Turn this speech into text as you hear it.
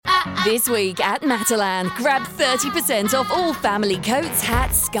This week at Matalan, grab 30% off all family coats,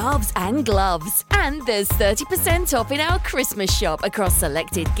 hats, scarves and gloves. And there's 30% off in our Christmas shop across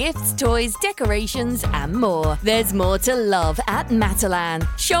selected gifts, toys, decorations and more. There's more to love at Matalan.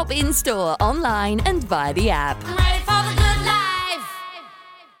 Shop in-store, online and via the app. I'm ready for the good life.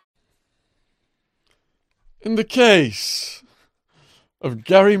 In the case of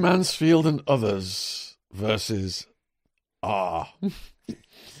Gary Mansfield and others versus R.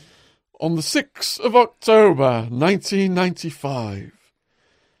 On the 6th of October 1995,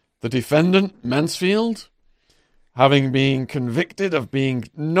 the defendant, Mansfield, having been convicted of being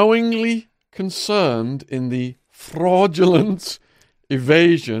knowingly concerned in the fraudulent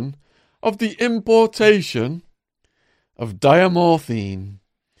evasion of the importation of diamorphine,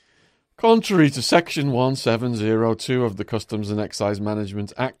 contrary to Section 1702 of the Customs and Excise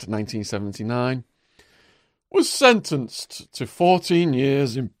Management Act 1979, was sentenced to 14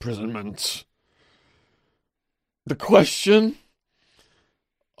 years imprisonment. The question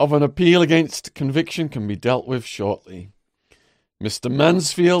of an appeal against conviction can be dealt with shortly. Mr.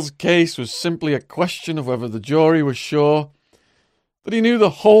 Mansfield's case was simply a question of whether the jury was sure that he knew the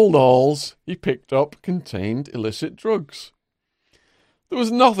hold-alls he picked up contained illicit drugs. There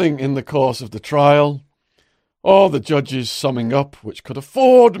was nothing in the course of the trial, or the judge's summing up, which could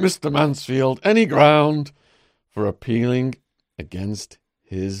afford Mr. Mansfield any ground for appealing against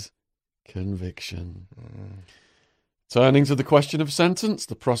his conviction. Turning to the question of sentence,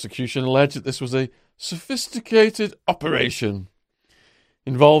 the prosecution alleged that this was a sophisticated operation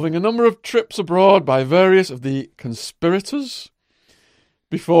involving a number of trips abroad by various of the conspirators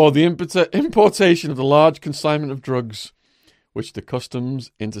before the importation of the large consignment of drugs which the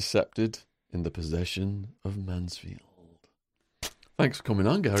customs intercepted in the possession of Mansfield. Thanks for coming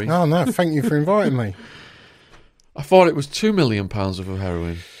on, Gary. Oh, no, thank you for inviting me. I thought it was £2 million worth of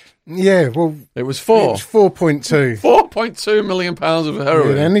heroin. Yeah, well... It was 4. It was 4.2. £4.2 million of heroin.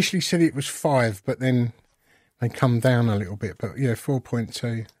 Yeah, they initially said it was 5, but then they come down a little bit. But yeah,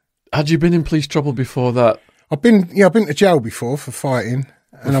 4.2. Had you been in police trouble before that? I've been to jail before for fighting.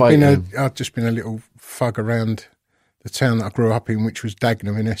 And I've just been a little fug around the town that I grew up in, which was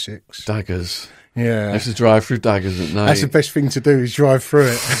Dagenham in Essex. Daggers. Yeah. I used to drive through Daggers at night. That's the best thing to do, is drive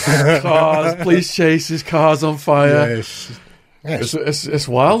through it. Cars, police chases, cars on fire. Yes. It's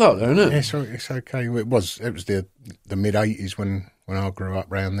wild out there, isn't it? Yeah, it's okay. It was the mid-'80s when I grew up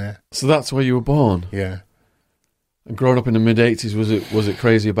round there. So that's where you were born? Yeah. And growing up in the mid-'80s, was it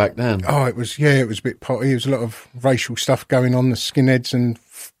crazier back then? Oh, it was a bit potty. There was a lot of racial stuff going on, the skinheads and,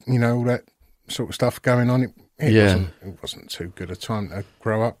 all that sort of stuff going on. It wasn't too good a time to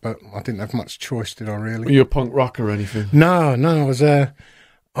grow up, but I didn't have much choice, did I really? Were you a punk rock or anything? No, I was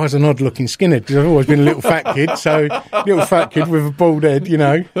an odd-looking skinhead, because I've always been a little fat kid, so little fat kid with a bald head, with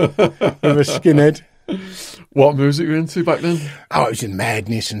a skinhead. What music were you into back then? Oh, it was in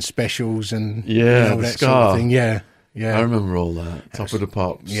Madness and Specials and all that ska. sort of thing. Yeah. I remember all that. Top of the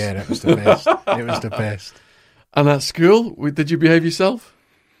Pops. Yeah, that was the best. It was the best. And at school, did you behave yourself?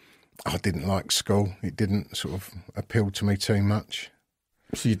 I didn't like school. It didn't sort of appeal to me too much.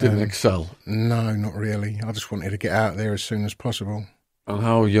 So you didn't excel? No, not really. I just wanted to get out there as soon as possible. And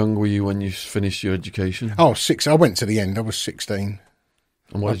how young were you when you finished your education? Oh, 6. I went to the end. I was 16.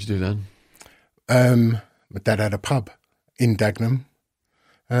 And what did you do then? My dad had a pub in Dagenham.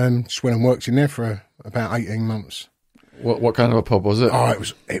 Just went and worked in there for about 18 months. What kind of a pub was it? Oh,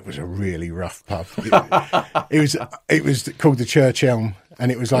 it was a really rough pub. It was called the Church Elm,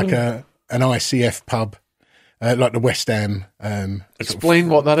 and it was like an ICF pub, like the West Ham. Explain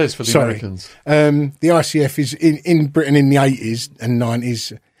what that is for the Americans. The ICF is in Britain in the 80s and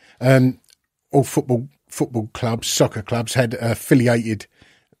 90s. All football clubs, soccer clubs had affiliated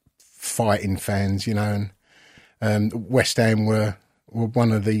fighting fans, and West Ham were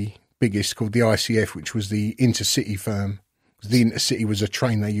one of the biggest, called the ICF, which was the intercity firm. The intercity was a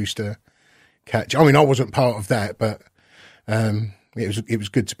train they used to catch. I mean, I wasn't part of that, but it was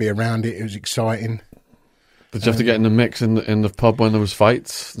good to be around it. It was exciting. Did you have to get in the mix in the pub when there was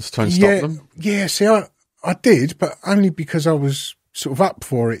fights to try and stop them? Yeah, see, I did, but only because I was sort of up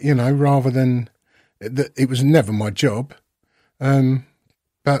for it, rather than it was never my job.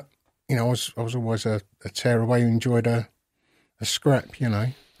 But I was always a tearaway who enjoyed a scrap,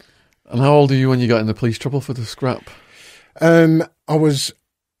 And how old are you when you got in the police trouble for the scrap? I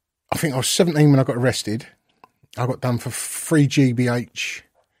think I was 17 when I got arrested. I got done for 3 GBH.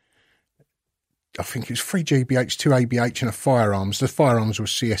 I think it was 3 GBH, 2 ABH and a firearms. The firearms were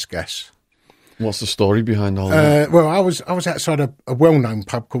CS gas. What's the story behind all that? Well, I was outside a well-known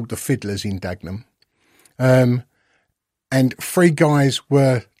pub called the Fiddlers in Dagenham. And 3 guys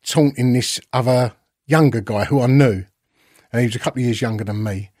were taunting this other younger guy who I knew. And he was a couple of years younger than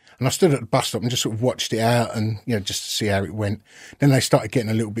me. And I stood at the bus stop and just sort of watched it out and, just to see how it went. Then they started getting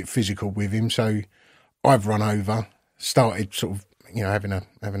a little bit physical with him. So I've run over, started sort of, having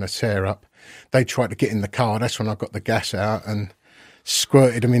a tear up. They tried to get in the car. That's when I got the gas out and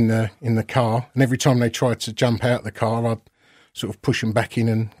squirted them in the car. And every time they tried to jump out the car, I'd sort of push them back in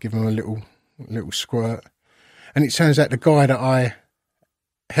and give them a little squirt. And it turns out the guy that I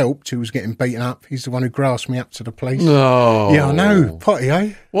helped, who was getting beaten up, he's the one who grasped me up to the police. No. Yeah, I know. Potty,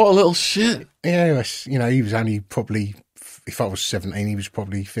 eh? What a little shit. Yeah, he was only probably, if I was 17, he was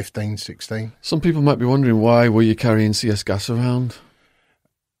probably 15, 16. Some people might be wondering, why were you carrying CS gas around?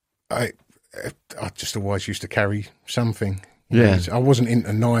 I just always used to carry something. Yeah. I wasn't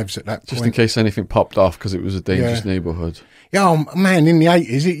into knives at that point. Just in case anything popped off, because it was a dangerous neighbourhood. Yeah, man, in the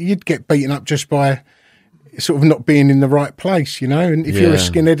 80s, you'd get beaten up just by sort of not being in the right place, and if you're a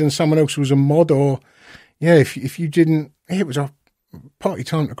skinhead and someone else was a mod, or if you didn't, it was a party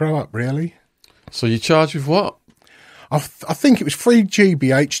time to grow up, really. So you charged with what? I think it was 3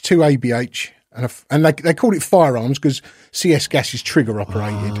 GBH, 2 ABH, and they called it firearms because CS gas is trigger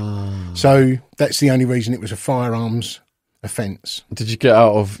operated. So that's the only reason it was a firearms offence. Did you get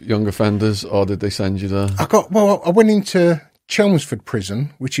out of young offenders, or did they send you there? I went into Chelmsford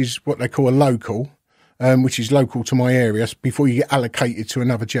Prison, which is what they call a local, which is local to my area, before you get allocated to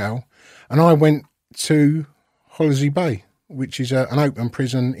another jail. And I went to Holloway Bay, which is an open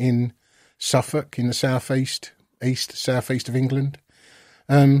prison in Suffolk, in the southeast of England.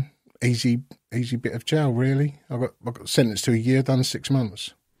 Easy bit of jail, really. I got sentenced to a year, done 6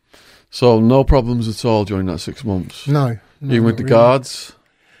 months. So no problems at all during that 6 months? No. Even with the guards?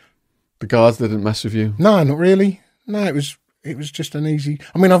 The guards didn't mess with you? No, not really. No, it was just an easy...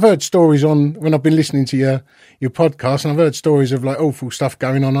 I mean, I've heard stories when I've been listening to your podcast, and I've heard stories of, awful stuff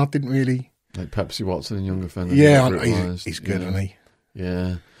going on. I didn't really... Like Pepsi Watson and Young Offenders? Yeah, he's good, isn't he?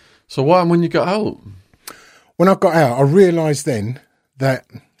 Yeah. So what happened when you got out? When I got out, I realised then that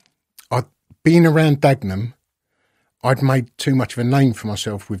being around Dagenham, I'd made too much of a name for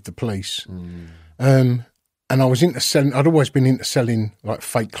myself with the police. And I was into selling... I'd always been into selling,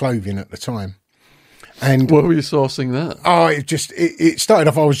 fake clothing at the time. And where were you sourcing that? Oh, it started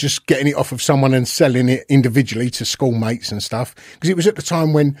off, I was just getting it off of someone and selling it individually to schoolmates and stuff. Because it was at the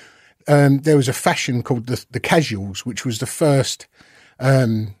time when there was a fashion called the casuals, which was the first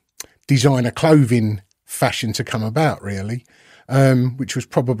designer clothing fashion to come about, really. Which was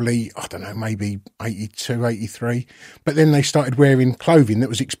probably, I don't know, maybe 82, 83. But then they started wearing clothing that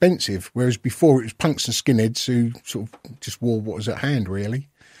was expensive, whereas before it was punks and skinheads who sort of just wore what was at hand, really.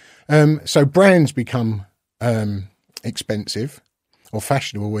 So brands become expensive or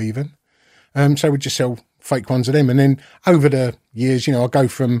fashionable even. So we just sell fake ones of them. And then over the years, I go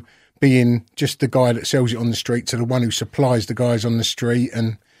from being just the guy that sells it on the street to the one who supplies the guys on the street.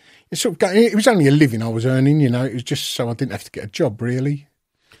 And it was only a living I was earning, it was just so I didn't have to get a job, really.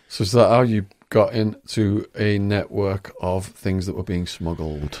 So is that how you got into a network of things that were being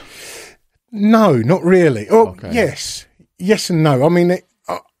smuggled? No, not really. Oh, okay. Yes and no. I mean,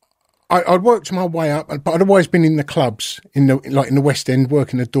 I'd worked my way up, but I'd always been in the clubs, in the West End,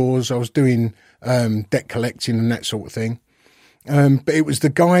 working the doors. I was doing debt collecting and that sort of thing. But it was the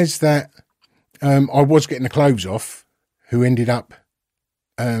guys that I was getting the clothes off who ended up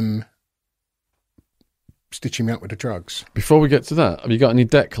stitching me up with the drugs. Before we get to that, have you got any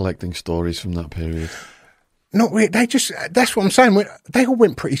debt collecting stories from that period? Not really. That's what I'm saying. They all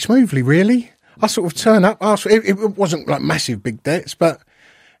went pretty smoothly, really. I sort of turn up. It wasn't like massive big debts, but...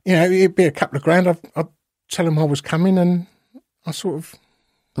 it'd be a couple of grand. I'd tell them I was coming, and I sort of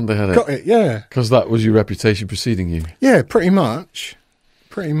and they had got it. Yeah, because that was your reputation preceding you. Yeah, pretty much.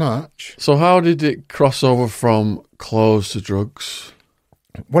 So how did it cross over from clothes to drugs?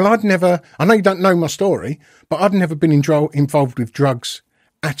 Well, I know you don't know my story, but I'd never been involved with drugs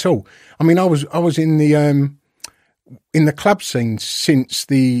at all. I mean, I was in the club scene since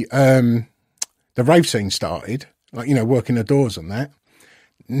the rave scene started. Working the doors and that.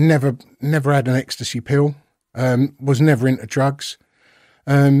 Never had an ecstasy pill, was never into drugs.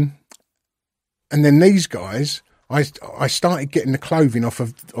 And then these guys, I started getting the clothing off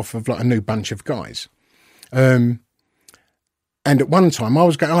of a new bunch of guys. And at one time I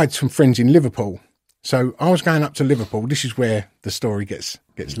had some friends in Liverpool. So I was going up to Liverpool. This is where the story gets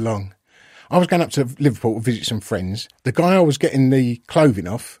long. I was going up to Liverpool to visit some friends. The guy I was getting the clothing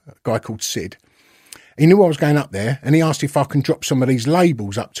off, a guy called Sid, he knew I was going up there, and he asked if I can drop some of these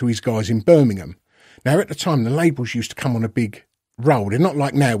labels up to his guys in Birmingham. Now, at the time, the labels used to come on a big roll. They're not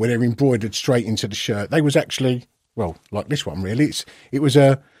like now where they're embroidered straight into the shirt. They was actually, well, like this one, really. It was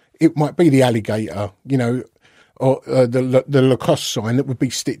a it might be the alligator, you know, or the Lacoste sign that would be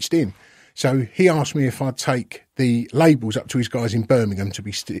stitched in. So he asked me if I'd take the labels up to his guys in Birmingham to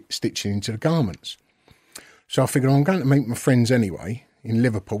be stitching into the garments. So I figured, I'm going to meet my friends anyway in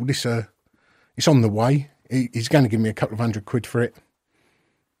Liverpool. It's on the way. He's going to give me a couple of £100 for it.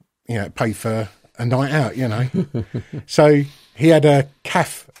 You know, pay for a night out, you know. So he had a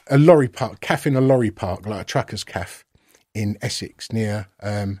lorry park, calf in a lorry park, like a trucker's calf in Essex near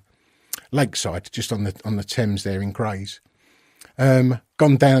Lakeside, just on the Thames there in Grays.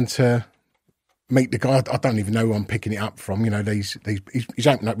 Gone down to meet the guy. I don't even know who I'm picking it up from. You know, he's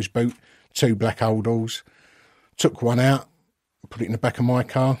opened up his boot, 2 black holdalls, took one out, put it in the back of my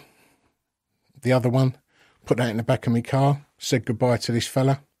car. The other one, put that in the back of my car, said goodbye to this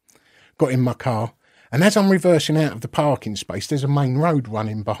fella, got in my car. And as I'm reversing out of the parking space, there's a main road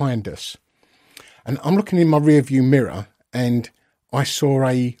running behind us. And I'm looking in my rear view mirror and I saw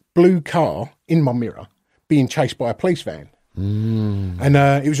a blue car in my mirror being chased by a police van. And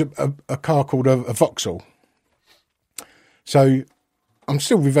it was a car called a Vauxhall. So I'm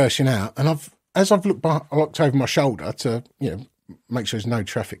still reversing out, and as I've looked over my shoulder to, you know, make sure there's no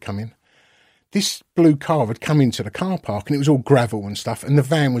traffic coming. This blue car had come into the car park, and it was all gravel and stuff, and the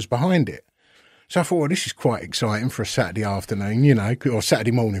van was behind it. So I thought, well, this is quite exciting for a Saturday afternoon, you know, or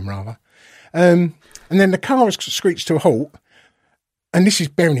Saturday morning rather. And then the car has screeched to a halt. And this is,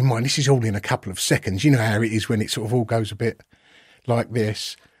 bearing in mind, this is all in a couple of seconds. You know how it is when it sort of all goes a bit like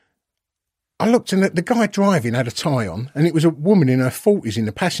this. I looked and the guy driving had a tie on, and it was a woman in her 40s in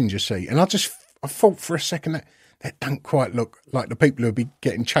the passenger seat. And I thought for a second that don't quite look like the people who'll be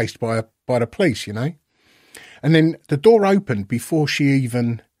getting chased by the police, you know. And then the door opened before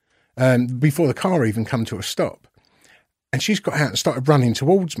the car even come to a stop. And she's got out and started running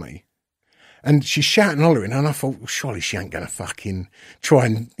towards me. And she's shouting and hollering, and I thought, well, surely she ain't going to fucking try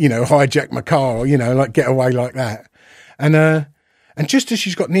and, you know, hijack my car or, you know, like get away like that. And just as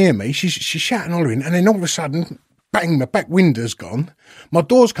she's got near me, she's shouting and hollering, and then all of a sudden, bang, my back window's gone. My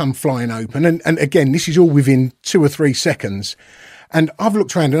door's come flying open, and again, this is all within 2 or 3 seconds. And I've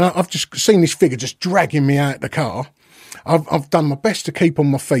looked around, and I've just seen this figure just dragging me out of the car. I've done my best to keep on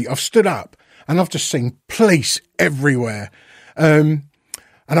my feet. I've stood up, and I've just seen police everywhere. And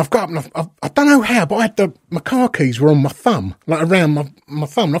I've got up, and I don't know how, but I had my car keys were on my thumb, like around my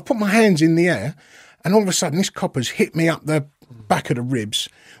thumb. And I've put my hands in the air, and all of a sudden this copper's hit me up the back of the ribs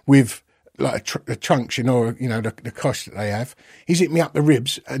with like a truncheon, or, you know, the cosh that they have. He's hit me up the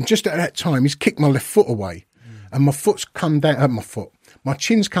ribs, and just at that time, he's kicked my left foot away. And my foot's come down, my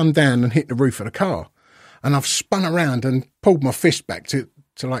chin's come down and hit the roof of the car. And I've spun around and pulled my fist back to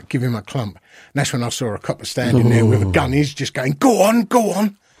like give him a clump. And that's when I saw a copper standing there with a gun. He's just going, go on, go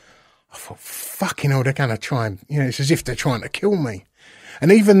on. I thought, fucking hell, they're going to try and, you know, it's as if they're trying to kill me.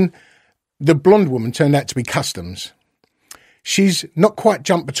 And even the blonde woman turned out to be Customs. She's not quite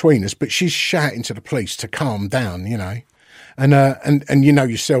jumped between us, but she's shouting to the police to calm down, you know. And you know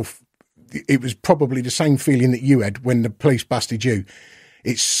yourself, it was probably the same feeling that you had when the police busted you.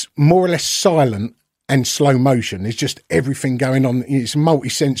 It's more or less silent and slow motion. There's just everything going on. It's a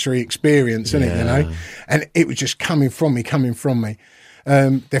multi-sensory experience, isn't it, you know? And it was just coming from me.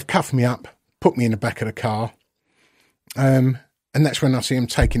 They've cuffed me up, put me in the back of the car. And that's when I see them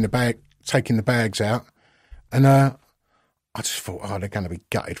taking the bags out. And I just thought, oh, they're going to be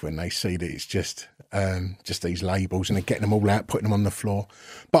gutted when they see that it's just these labels, and they're getting them all out, putting them on the floor.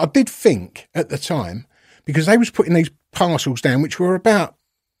 But I did think at the time, because they was putting these parcels down, which were about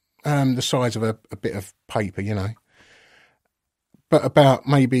the size of a bit of paper, you know, but about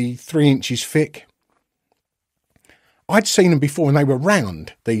maybe 3 inches thick. I'd seen them before, and they were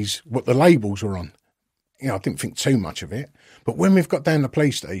round, what the labels were on. You know, I didn't think too much of it. But when we've got down to the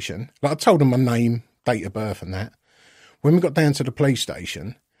police station, like I told them my name, date of birth and that. When we got down to the police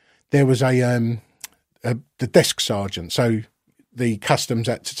station, there was the desk sergeant. So the Customs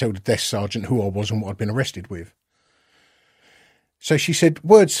had to tell the desk sergeant who I was and what I'd been arrested with. So she said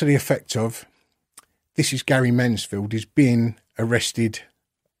words to the effect of, this is Gary Mansfield, is being arrested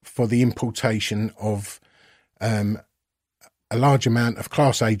for the importation of a large amount of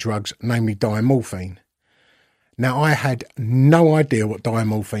Class A drugs, namely diamorphine. Now, I had no idea what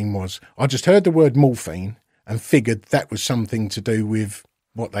diamorphine was. I just heard the word morphine and figured that was something to do with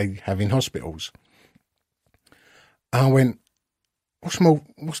what they have in hospitals. I went, what's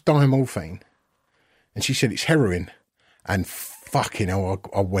diamorphine? And she said, it's heroin. And fucking hell,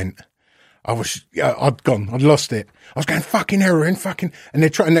 I went. I'd lost it. I was going, fucking heroin, fucking. And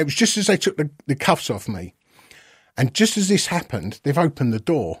it was just as they took the cuffs off me. And just as this happened, they've opened the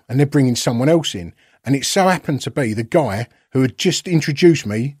door and they're bringing someone else in. And it so happened to be the guy who had just introduced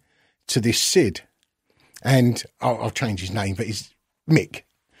me to this Sid, and I'll change his name, but he's Mick.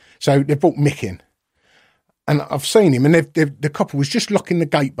 So they brought Mick in, and I've seen him, and the couple was just locking the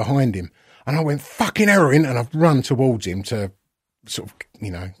gate behind him, and I went, fucking heroin, and I've run towards him to sort of,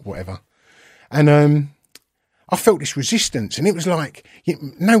 whatever. And I felt this resistance, and it was like,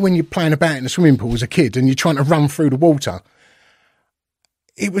 when you're playing about in a swimming pool as a kid and you're trying to run through the water.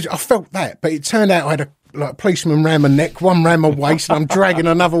 I felt that, but it turned out I had a policeman round my neck, one round my waist, and I'm dragging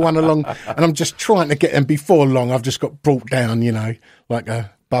another one along, and I'm just trying to get them. Before long, I've just got brought down, like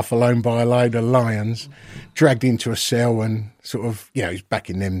a buffalo by a load of lions, dragged into a cell, and sort of, it's back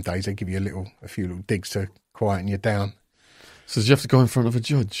in them days, they give you a few little digs to quieten you down. So did you have to go in front of a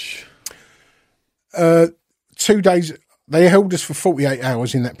judge? 2 days, they held us for 48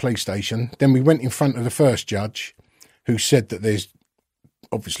 hours in that police station. Then we went in front of the first judge, who said that there's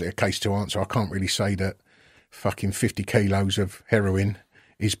obviously a case to answer. I can't really say that fucking 50 kilos of heroin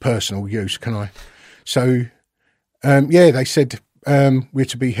is personal use, can I? So, they said we're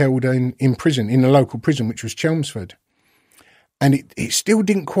to be held in prison, in the local prison, which was Chelmsford. And it still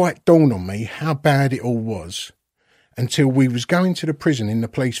didn't quite dawn on me how bad it all was until we was going to the prison in the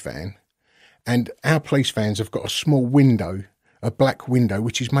police van. And our police vans have got a small window, a black window,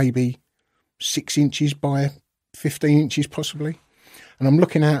 which is maybe 6 inches by 15 inches possibly. And I'm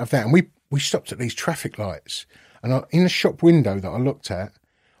looking out of that, and we stopped at these traffic lights. And in the shop window that I looked at,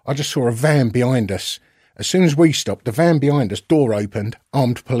 I just saw a van behind us. As soon as we stopped, the van behind us, door opened,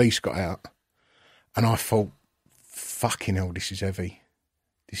 armed police got out. And I thought, fucking hell, this is heavy.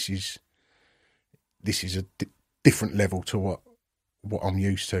 This is a different level to what I'm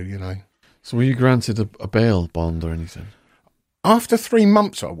used to, So were you granted a bail bond or anything? After 3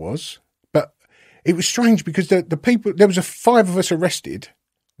 months I was, but it was strange because the people, there was 5 of us arrested.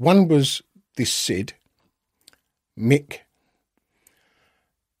 One was this Sid, Mick.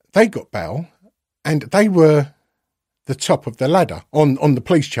 They got bail, and they were the top of the ladder on the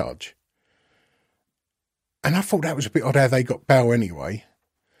police charge. And I thought that was a bit odd how they got bail anyway.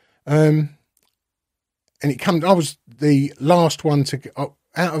 And I was the last one to get out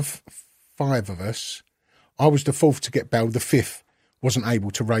of 5 of us. I was the 4th to get bail. The 5th wasn't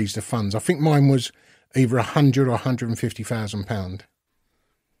able to raise the funds. I think mine was either 100 or 150,000 pound.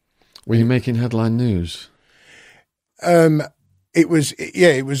 Were you making headline news? It was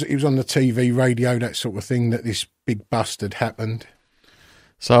on the TV, radio, that sort of thing, that this big bust had happened.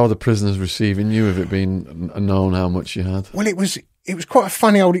 So how are the prisoners receiving you, if it been known how much you had? Well, it was quite a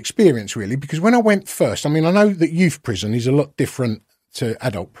funny old experience, really, because when I went first, I mean, I know that youth prison is a lot different to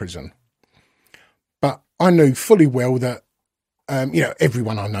adult prison, but I knew fully well that,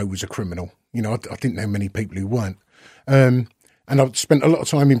 everyone I know was a criminal. I didn't know many people who weren't. And I'd spent a lot of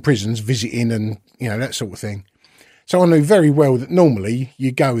time in prisons visiting and, that sort of thing. So I knew very well that normally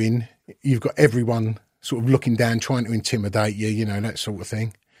you go in, you've got everyone sort of looking down, trying to intimidate you, that sort of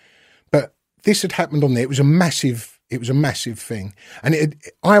thing. But this had happened on there. It was a massive thing. And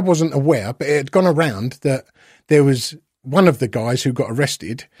I wasn't aware, but it had gone around that there was one of the guys who got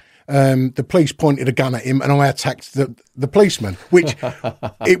arrested. The police pointed a gun at him, and I attacked the policeman, which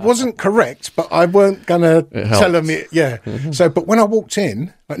it wasn't correct, but I weren't going to tell him it. Yeah. So, but when I walked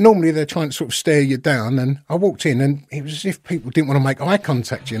in, like normally they're trying to sort of stare you down, and I walked in, and it was as if people didn't want to make eye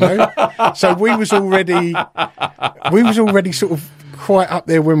contact, So we was already sort of quite up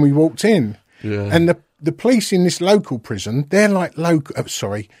there when we walked in. Yeah. And the police in this local prison, they're like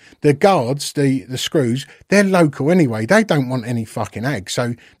the guards, the screws, they're local anyway. They don't want any fucking ag.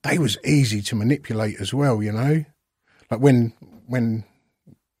 So they was easy to manipulate as well, Like when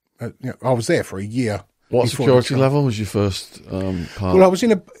I was there for a year. What security level was your first part? Well, I was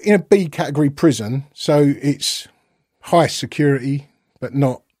in a B category prison, so it's high security, but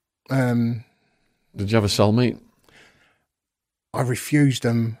not. Did you have a cellmate? I refused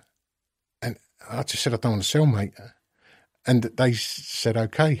them. I just said, I don't want a cellmate. And they said,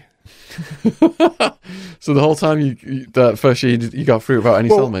 okay. So the whole time that first year you got through without any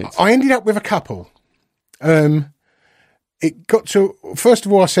cellmates? I ended up with a couple. It got to, first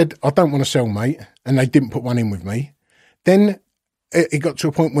of all, I said, I don't want a cellmate. And they didn't put one in with me. Then it got to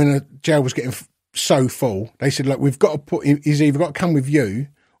a point when the jail was getting so full. They said, look, we've got to he's either got to come with you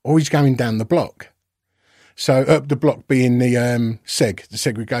or he's going down the block. So the block being the the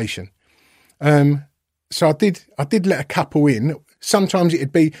segregation. So I did let a couple in. Sometimes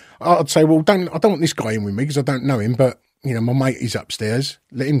it'd be, I'd say, well, I don't want this guy in with me because I don't know him, but, my mate is upstairs.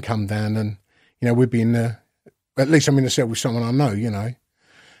 Let him come down and, we'd be in the, at least I'm in the cell with someone I know,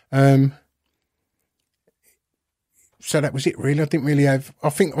 So that was it, really. I didn't really have,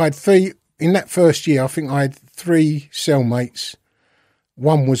 I think I had 3, in that first year, I think I had 3 cellmates,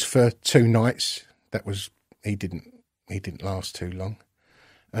 One was for 2 nights. That was he didn't last too long.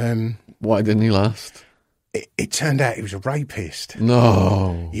 Why didn't he last? It turned out he was a rapist.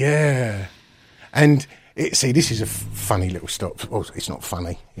 No. Yeah, and see, this is a funny little stop. Well, it's not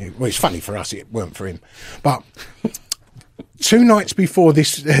funny. Well, it's funny for us. It weren't for him. But 2 nights before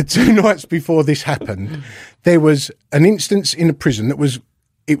this, happened, there was an instance in a prison that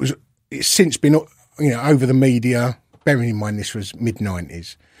it's since been over the media. Bearing in mind this was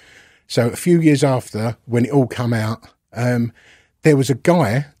mid-90s, so a few years after when it all come out, there was a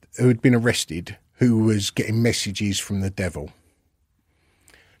guy who had been arrested who was getting messages from the devil.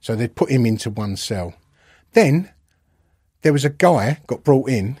 So they'd put him into one cell. Then there was a guy got brought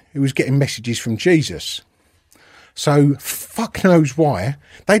in who was getting messages from Jesus. So fuck knows why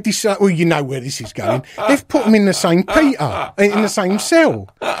they decide. Well, you know where this is going. They've put them in the same Peter, in the same cell.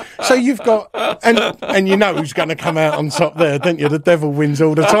 So you've got and you know who's going to come out on top there, don't you? The devil wins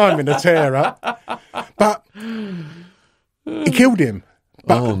all the time in a tear up. But he killed him,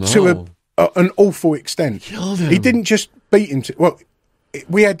 but to an awful extent. Killed him. He didn't just beat him.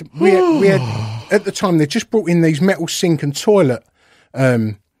 We had at the time they just brought in these metal sink and toilet.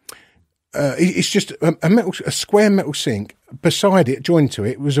 It's just a square metal sink. Beside it, joined to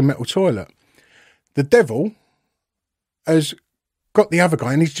it, was a metal toilet. The devil has got the other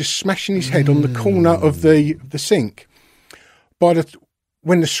guy, and he's just smashing his head on the corner of the sink.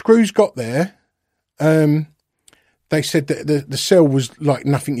 When the screws got there, they said that the cell was like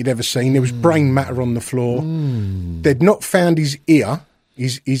nothing you'd ever seen. There was brain matter on the floor. They'd not found his ear.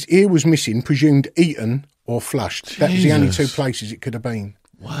 His ear was missing, presumed eaten or flushed. Jesus. That was the only 2 places it could have been.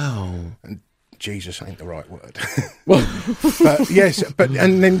 Wow. And Jesus ain't the right word. But yes,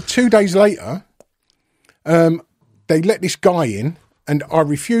 and then 2 days later, they let this guy in, and I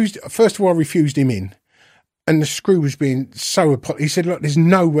refused. First of all, I refused him in, and the screw was being so. He said, "Look, there's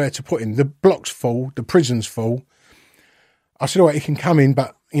nowhere to put him. The block's full, the prison's full." I said, "All right, he can come in,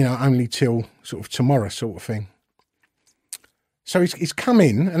 but only till sort of tomorrow, sort of thing." So he's come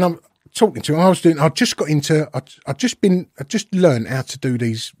in, and I'm talking to him. I just learned how to do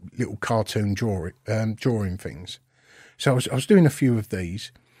these little cartoon drawing things. So I was doing a few of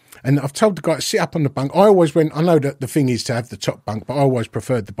these, and I've told the guy to sit up on the bunk. I know that the thing is to have the top bunk, but I always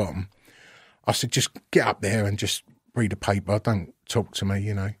preferred the bottom. I said, just get up there and just read a paper. Don't talk to me,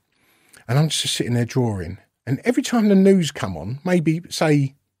 And I'm just sitting there drawing. And every time the news come on, maybe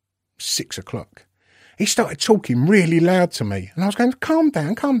say 6 o'clock, he started talking really loud to me. And I was going, calm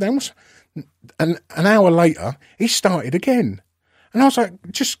down. And an hour later, he started again. And I was like,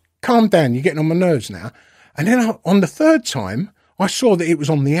 just calm down. You're getting on my nerves now. And then on the 3rd time, I saw that it was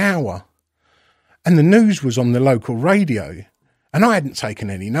on the hour. And the news was on the local radio. And I hadn't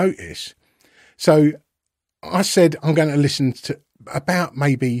taken any notice. So I said, I'm going to listen to about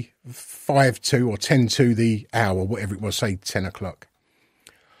maybe 5 to or 10 to the hour, whatever it was, say 10 o'clock.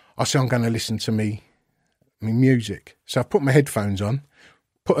 I said, I'm going to listen to me music. So I put my headphones on,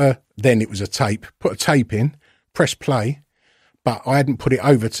 then it was a tape, put a tape in, press play, but I hadn't put it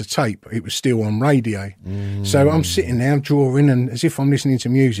over to tape. It was still on radio. So I'm sitting there drawing, and as if I'm listening to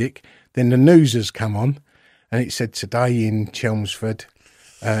music, then the news has come on, and it said today in Chelmsford,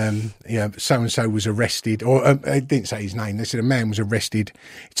 so-and-so was arrested, or they didn't say his name. They said a man was arrested.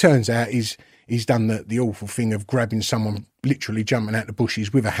 It turns out he's done the awful thing of grabbing someone, literally jumping out the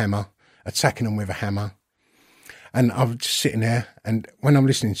bushes with a hammer, attacking them with a hammer. And I was just sitting there, and when I'm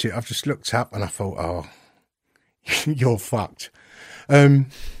listening to it, I've just looked up and I thought, oh, you're fucked. I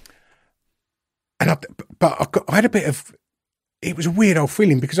had a bit of, it was a weird old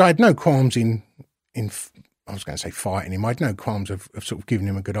feeling because I had no qualms in I was going to say fighting him. I had no qualms of sort of giving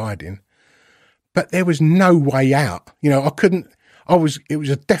him a good hiding, but there was no way out. It was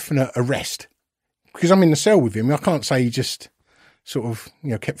a definite arrest because I'm in the cell with him. I can't say he just sort of,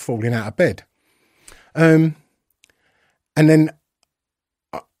 kept falling out of bed. And then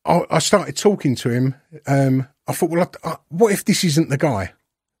I started talking to him. I thought, well, what if this isn't the guy?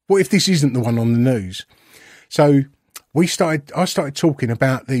 What if this isn't the one on the news? So I started talking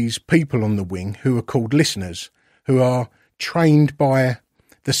about these people on the wing who are called listeners, who are trained by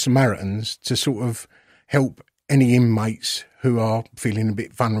the Samaritans to sort of help any inmates who are feeling a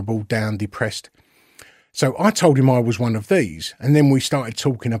bit vulnerable, down, depressed. So I told him I was one of these. And then we started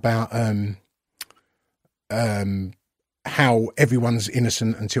talking about how everyone's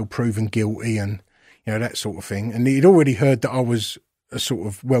innocent until proven guilty and, that sort of thing. And he'd already heard that I was a sort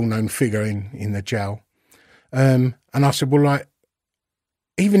of well-known figure in the jail. And I said, well, like,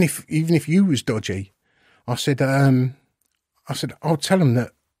 even if you was dodgy, I said, I'll tell them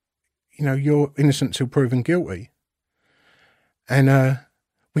that, you're innocent till proven guilty. And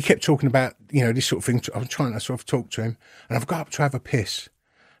we kept talking about, this sort of thing. I was trying to sort of talk to him, and I've got up to have a piss.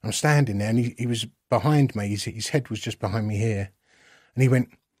 I'm standing there, and he was behind me. His head was just behind me here. And he went,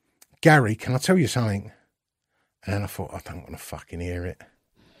 Gary, can I tell you something? And then I thought, I don't want to fucking hear it.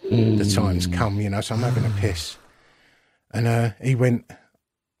 The time's come, so I'm having a piss. And he went,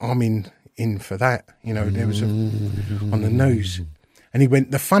 I'm in for that. There was on the news. And he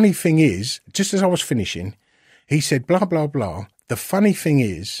went, the funny thing is, just as I was finishing, he said, blah, blah, blah. The funny thing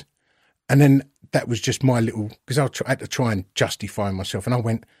is, and then that was just my little, because I had to try and justify myself. And I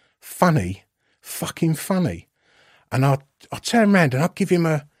went, funny, fucking funny. And I turn around and I give him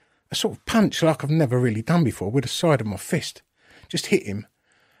a sort of punch like I've never really done before with the side of my fist. Just hit him.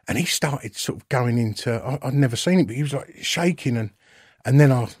 And he started sort of going into, I'd never seen it, but he was like shaking. And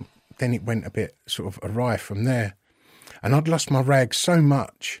then it went a bit sort of awry from there. And I'd lost my rag so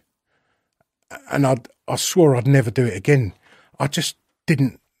much. And I swore I'd never do it again. I just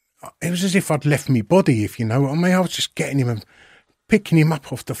didn't. It was as if I'd left me body, if you know what I mean. I was just getting him and picking him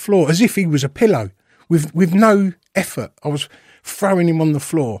up off the floor as if he was a pillow with no effort. I was throwing him on the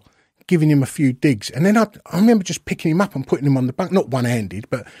floor, giving him a few digs. And then I remember just picking him up and putting him on the bunk, not one-handed,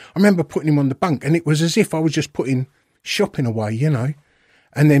 but I remember putting him on the bunk. And it was as if I was just putting shopping away,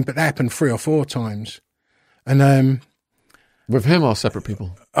 And then, but that happened 3 or 4 times. And with him or separate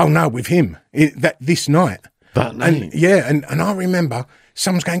people? Oh no, with him. This night. That night? And, yeah, and I remember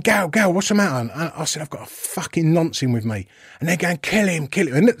someone's going, Gal, what's the matter? And I said, I've got a fucking nonce with me. And they're going, kill him.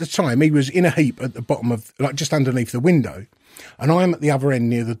 And at the time, he was in a heap at the bottom of, like just underneath the window. And I'm at the other end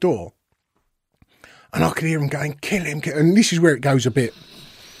near the door. And I could hear him going, kill him. And this is where it goes a bit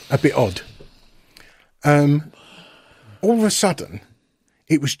odd. All of a sudden,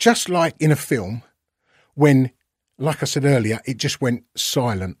 it was just like in a film when, like I said earlier, it just went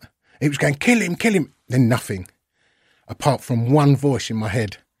silent. It was going, kill him. Then nothing, apart from one voice in my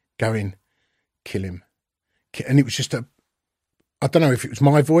head going, kill him. And it was just I don't know if it was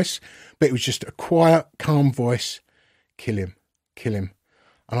my voice, but it was just a quiet, calm voice, kill him.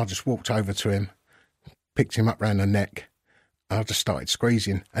 And I just walked over to him, picked him up round the neck, and I just started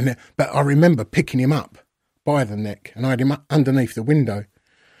squeezing. But I remember picking him up by the neck, and I had him underneath the window.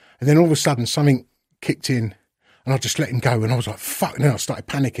 And then all of a sudden something kicked in, and I just let him go, and I was like, fuck, and then I started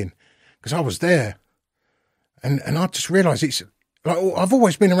panicking, because I was there. And I just realised it's, like, I've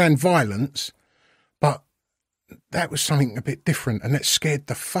always been around violence, but that was something a bit different, and that scared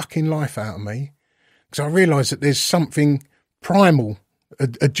the fucking life out of me, because I realised that there's something primal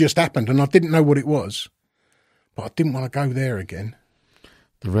had just happened, and I didn't know what it was, but I didn't want to go there again.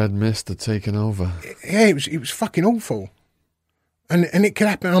 The red mist had taken over. Yeah, it was fucking awful. And it could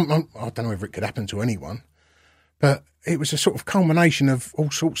happen, I don't know if it could happen to anyone, but it was a sort of culmination of all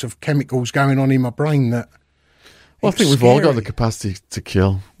sorts of chemicals going on in my brain that... Well, I think we've all got the capacity to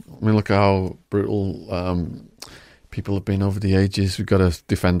kill. I mean, look how brutal people have been over the ages. We've got to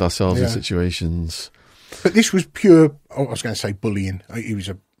defend ourselves in situations. But this was pure, I was going to say bullying. He was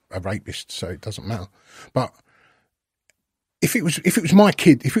a rapist, so it doesn't matter. But if it was my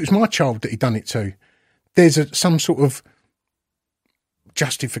kid, if it was my child that he'd done it to, there's some sort of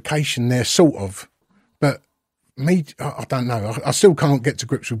justification there, sort of. But me, I don't know. I still can't get to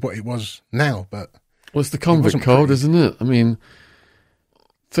grips with what it was now, but... Well, it's the convict code, isn't it? I mean,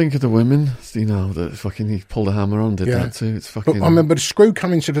 think of the women, that fucking he pulled a hammer on, did that too. It's fucking... But I remember the screw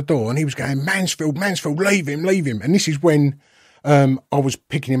coming to the door and he was going, Mansfield, leave him. And this is when I was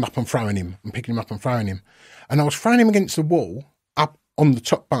picking him up and throwing him, And I was throwing him against the wall up on the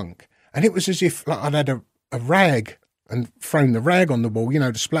top bunk. And it was as if like I'd had a rag and thrown the rag on the wall, the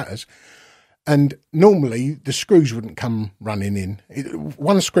splatters. And normally the screws wouldn't come running in.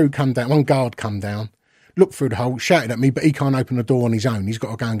 One screw come down, one guard come down, looked through the hole, shouted at me, but he can't open the door on his own. He's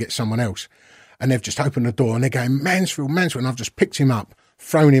got to go and get someone else. And they've just opened the door and they're going, Mansfield. And I've just picked him up,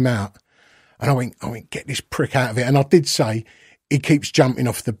 thrown him out. And I went, get this prick out of it. And I did say, he keeps jumping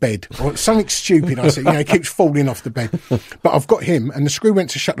off the bed. Or something stupid. I said, he keeps falling off the bed. But I've got him, and the screw went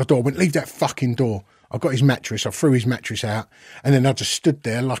to shut the door. I went, leave that fucking door. I got his mattress. I threw his mattress out. And then I just stood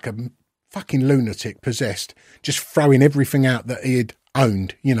there like a fucking lunatic, possessed, just throwing everything out that he had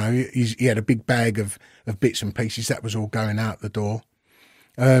owned. He had a big bag of bits and pieces. That was all going out the door.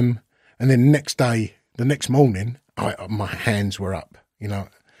 And then the next morning, my hands were up,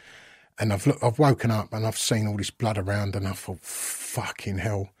 and I've woken up and I've seen all this blood around and I thought, fucking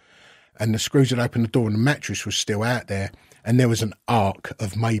hell. And the screws had opened the door and the mattress was still out there. And there was an arc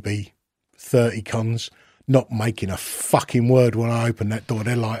of maybe 30 cons not making a fucking word when I opened that door.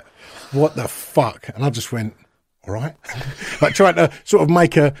 They're like, what the fuck? And I just went, all right. Like trying to sort of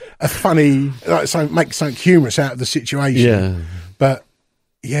make a funny, make something humorous out of the situation. Yeah. But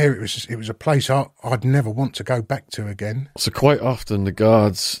yeah, it was a place I'd never want to go back to again. So quite often the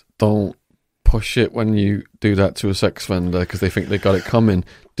guards don't push it when you do that to a sex offender because they think they got it coming.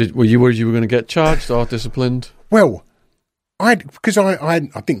 Were you worried you were going to get charged or disciplined? Well, I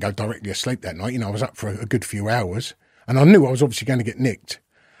didn't go directly asleep that night. You know, I was up for a good few hours, and I knew I was obviously going to get nicked.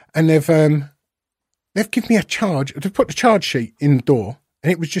 And they've given me a charge. They've put the charge sheet in the door,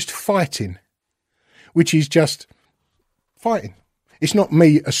 and it was just fighting, which is just fighting. It's not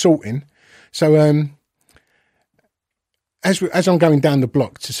me assaulting. So as I'm going down the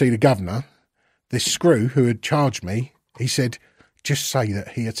block to see the governor, this screw who had charged me, he said, just say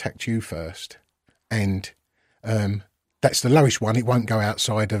that he attacked you first. And that's the lowest one. It won't go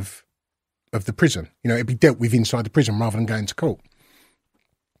outside of the prison. You know, it'd be dealt with inside the prison rather than going to court.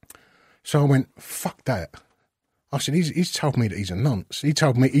 So I went, fuck that. I said, he's told me that he's a nonce. He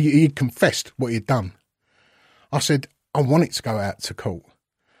told me, he confessed what he'd done. I said, I want it to go out to court.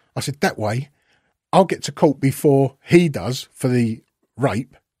 I said, that way, I'll get to court before he does for the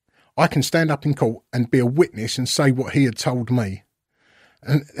rape. I can stand up in court and be a witness and say what he had told me.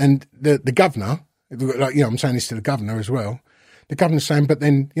 And the governor, like, you know, I'm saying this to the governor as well. The governor's saying, but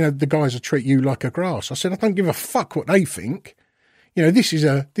then, you know, the guys will treat you like a grass. I said, I don't give a fuck what they think. You know, this is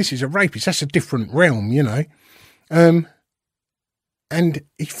a rapist. That's a different realm, you know. And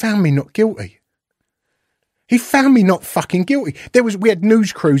he found me not guilty. He found me not fucking guilty. We had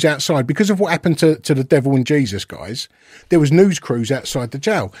news crews outside because of what happened to the Devil and Jesus guys. There was news crews outside the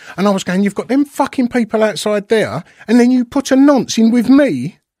jail. And I was going, you've got them fucking people outside there, and then you put a nonce in with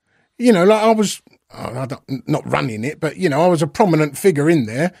me. You know, like I was, not running it, but, you know, I was a prominent figure in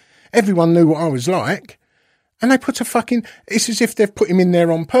there. Everyone knew what I was like. And they put it's as if they've put him in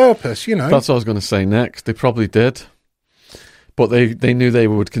there on purpose, you know. That's what I was going to say next. They probably did. But they knew they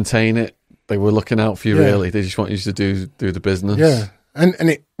would contain it. They were looking out for you, really. They just want you to do the business. Yeah. And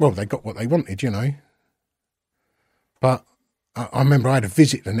they got what they wanted, you know. But I remember I had a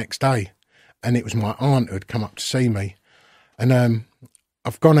visit the next day, and it was my aunt who had come up to see me. And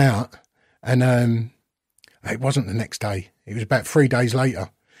I've gone out, and it wasn't the next day. It was about 3 days later.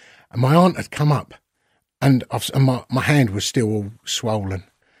 And my aunt had come up, and my hand was still all swollen.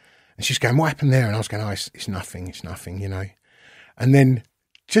 And she's going, what happened there? And I was going, it's nothing, you know. And then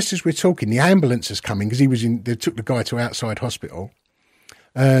just as we're talking, the ambulance is coming because they took the guy to outside hospital.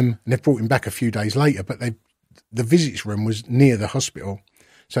 And they've brought him back a few days later, but the visits room was near the hospital.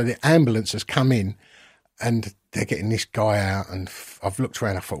 So the ambulance has come in and they're getting this guy out. And I've looked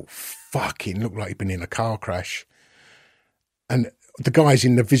around, I thought, fucking looked like he'd been in a car crash. And the guys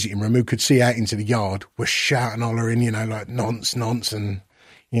in the visiting room who could see out into the yard were shouting, hollering, you know, like nonce, and,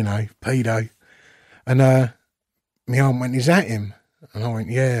 you know, pedo. And my aunt went, is that him? And I went,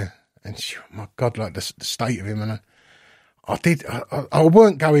 yeah. And she, oh my God, like the state of him. And I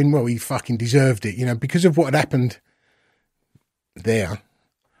weren't going, well, he fucking deserved it, you know, because of what had happened there.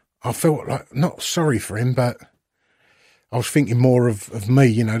 I felt like, not sorry for him, but I was thinking more of me,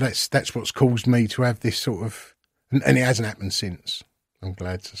 you know, that's what's caused me to have this sort of, and it hasn't happened since, I'm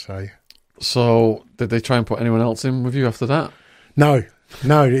glad to say. So, did they try and put anyone else in with you after that? No,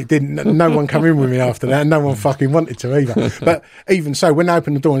 it didn't. No one come in with me after that. No one fucking wanted to either. But even so, when they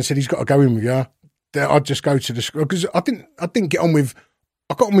opened the door and said he's got to go in with you, I'd just go to the screw because I didn't get on with.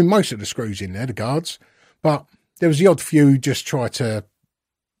 I got on with most of the screws in there, the guards, but there was the odd few who just try to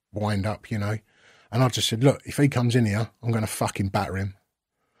wind up, you know. And I just said, look, if he comes in here, I'm going to fucking batter him.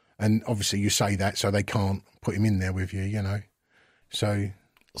 And obviously, you say that so they can't put him in there with you, you know. So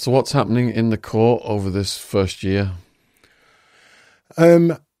what's happening in the court over this first year?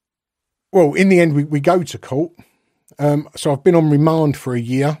 Well, in the end, we go to court. So I've been on remand for a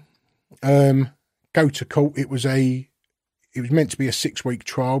year. Go to court. It was meant to be a 6-week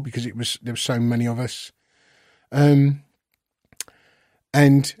trial because there were so many of us. And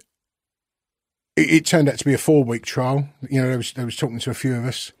it turned out to be a 4-week trial. You know, they was talking to a few of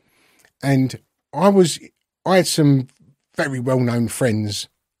us, and I had some very well-known friends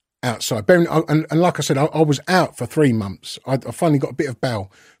outside. And like I said, I was out for 3 months. I finally got a bit of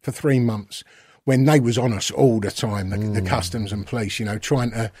bail for 3 months when they was on us all the time, the customs and police, you know,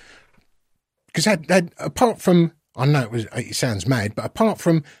 trying to... Because apart from... I know it sounds mad, but apart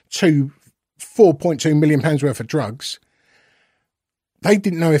from £4.2 million worth of drugs, they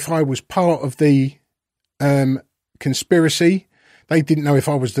didn't know if I was part of the conspiracy. They didn't know if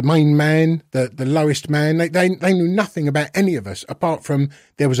I was the main man, the lowest man. They knew nothing about any of us apart from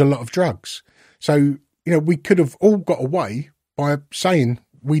there was a lot of drugs. So, you know, we could have all got away by saying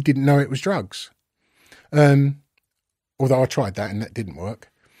we didn't know it was drugs. Although I tried that and that didn't work.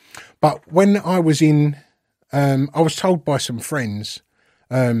 But when I was in, I was told by some friends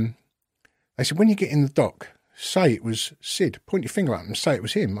They said, when you get in the dock, say it was Sid. Point your finger at him and say it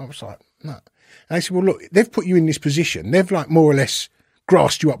was him. I was like, no. And they said, well, look, they've put you in this position. They've like more or less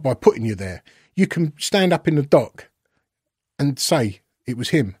grassed you up by putting you there. You can stand up in the dock and say it was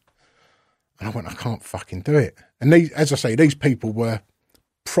him. And I went, I can't fucking do it. And these, as I say, these people were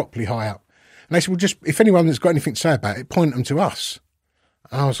properly high up. And they said, well, just, if anyone has got anything to say about it, point them to us.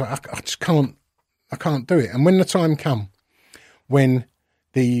 And I was like, I just can't do it. And when the time come, when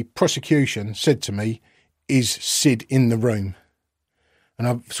the prosecution said to me, is Sid in the room? And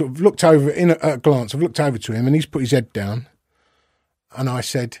I've sort of looked over, at a glance, I've looked over to him and he's put his head down. And I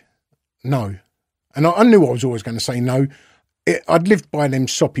said, no. And I knew I was always going to say no. I'd lived by them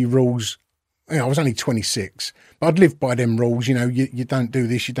soppy rules. You know, I was only 26, but I'd lived by them rules. You know, you don't do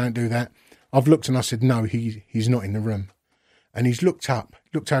this, you don't do that. I've looked and I said, no, he's not in the room. And he's looked up,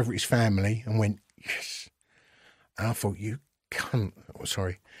 looked over at his family and went, yes. And I thought, you cunt. Oh,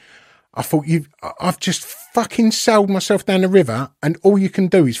 sorry. I thought, I've just fucking sailed myself down the river and all you can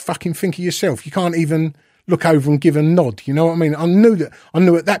do is fucking think of yourself. You can't even look over and give a nod. You know what I mean? I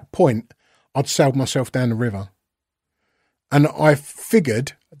knew at that point I'd sailed myself down the river. And I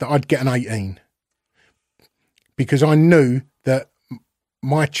figured that I'd get an 18 because I knew that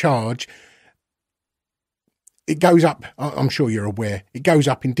my charge, it goes up, I'm sure you're aware, it goes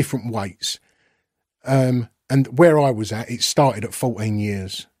up in different weights. And where I was at, it started at 14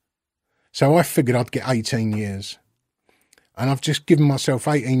 years. So I figured I'd get 18 years. And I've just given myself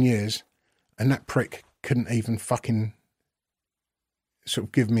 18 years and that prick couldn't even fucking sort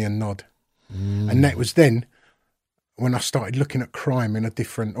of give me a nod. And that was then when I started looking at crime in a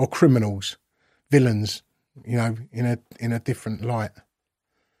different, or criminals, villains, you know, in a different light.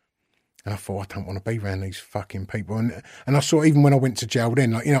 And I thought, I don't want to be around these fucking people. And I saw, even when I went to jail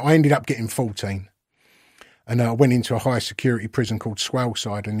then, like, you know, I ended up getting 14. And I went into a high security prison called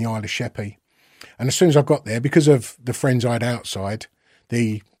Swaleside in the Isle of Sheppey. And as soon as I got there, because of the friends I had outside,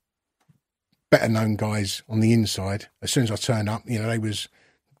 the better known guys on the inside, as soon as I turned up, you know, they was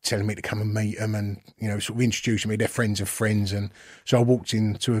telling me to come and meet them and, you know, sort of introducing me, they're friends of friends. And so I walked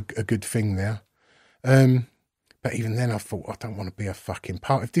into a good thing there. But even then I thought, I don't want to be a fucking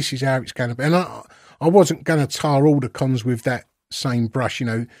part. If this is how it's going to be. And I wasn't going to tar all the cons with that same brush, you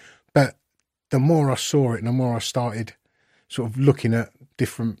know, but the more I saw it and the more I started sort of looking at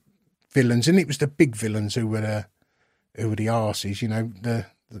different villains, and it was the big villains who were the arses, you know,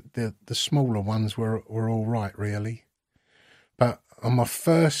 the smaller ones were all right, really. But on my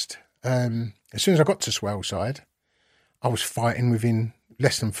first, as soon as I got to Swaleside, I was fighting within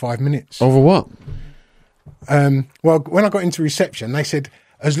less than 5 minutes. Over what? Well, when I got into reception, they said,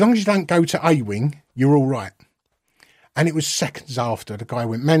 as long as you don't go to A-Wing, you're all right. And it was seconds after the guy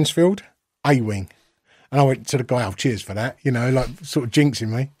went, Mansfield, A-Wing. And I went to the guy, oh, cheers for that, you know, like sort of jinxing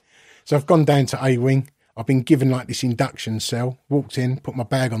me. So I've gone down to A-Wing. I've been given like this induction cell, walked in, put my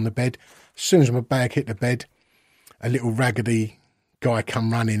bag on the bed. As soon as my bag hit the bed, a little raggedy guy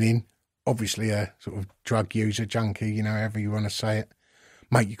come running in, obviously a sort of drug user, junkie, you know, however you want to say it.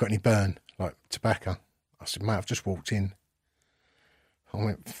 Mate, you got any burn, like tobacco? I said, mate, I've just walked in. I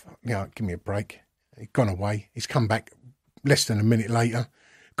went, you know, give me a break. He'd gone away. He's come back less than a minute later.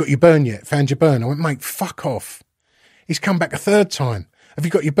 Got your burn yet? Found your burn? I went, mate, fuck off. He's come back a third time. Have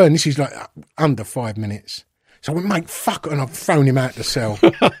you got your burn? This is like under 5 minutes. So I went, mate, fuck it. And I've thrown him out the cell.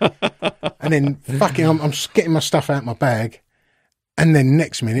 And then fucking, I'm getting my stuff out my bag. And then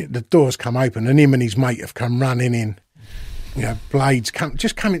next minute, the doors come open and him and his mate have come running in. You know, blades come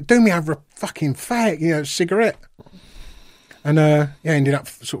in, do me over a fucking fag, you know, cigarette. And yeah, ended up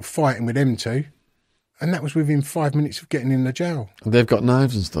sort of fighting with them two. And that was within 5 minutes of getting in the jail. And they've got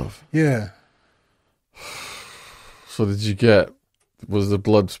knives and stuff. Yeah. So was the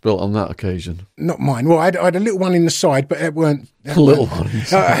blood spilt on that occasion? Not mine. Well, I had a little one in the side, but it weren't. A little one.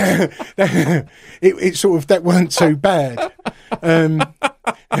 It sort of, that weren't too bad.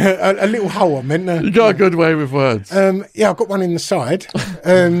 A little hole, I meant. You got a good way with words. Yeah, I've got one in the side.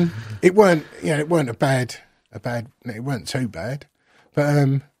 It weren't, you know, it weren't it weren't too bad.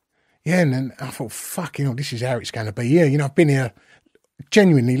 But, yeah, and then I thought, fucking hell, this is how it's going to be. Yeah, you know, I've been here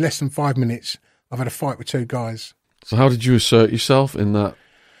genuinely less than 5 minutes. I've had a fight with two guys. So how did you assert yourself in that?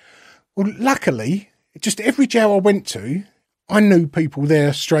 Well, luckily, just every jail I went to, I knew people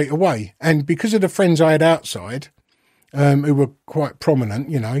there straight away. And because of the friends I had outside, who were quite prominent,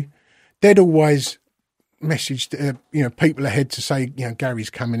 you know, they'd always messaged, you know, people ahead to say, you know,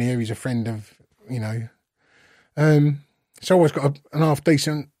 Gary's coming here, he's a friend of, you know. So I always got an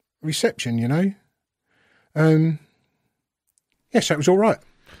half-decent reception, you know. Yeah, so it was all right.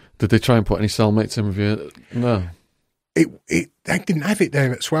 Did they try and put any cellmates in with you? No. they didn't have it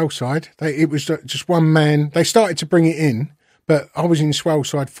there at Swellside. It was just one man. They started to bring it in, but I was in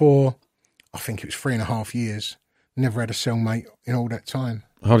Swellside for, I think it was 3.5 years. Never had a cellmate in all that time.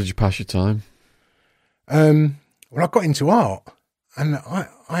 How did you pass your time? Well, I got into art, and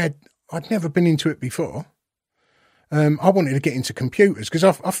I'd never been into it before. I wanted to get into computers because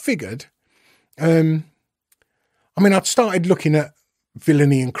I figured, I'd started looking at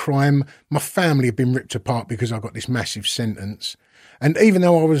villainy and crime. My family had been ripped apart because I got this massive sentence. And even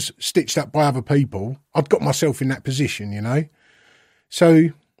though I was stitched up by other people, I'd got myself in that position, you know. So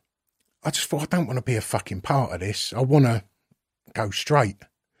I just thought, I don't want to be a fucking part of this. I want to go straight.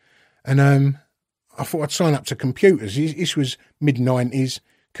 And I thought I'd sign up to computers. This was mid-90s.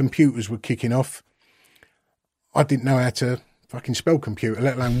 Computers were kicking off. I didn't know how to fucking spell computer,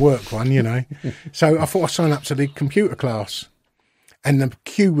 let alone work one, you know. So I thought I'd sign up to the computer class. And the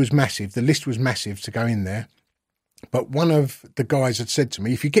queue was massive. The list was massive to go in there. But one of the guys had said to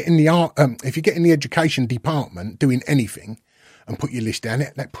me, if you get in the education department doing anything and put your list down,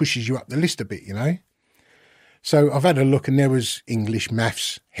 that pushes you up the list a bit, you know. So I've had a look, and there was English,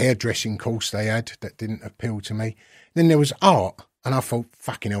 maths, hairdressing course they had that didn't appeal to me. Then there was art, and I thought,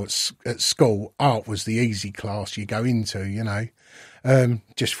 fucking hell, at school, art was the easy class you go into, you know,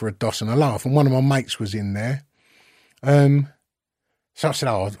 just for a doss and a laugh. And one of my mates was in there. So I said,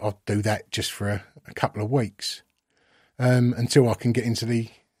 I'll do that just for a couple of weeks until I can get into the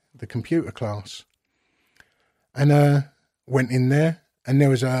computer class. And went in there, and there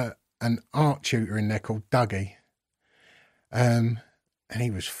was an art tutor in there called Dougie. And he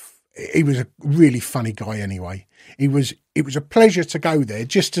was a really funny guy anyway. It was a pleasure to go there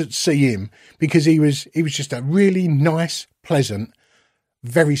just to see him, because he was just a really nice, pleasant,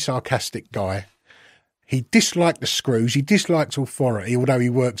 very sarcastic guy. He disliked the screws. He disliked authority, although he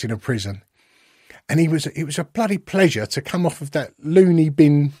worked in a prison. And it was a bloody pleasure to come off of that loony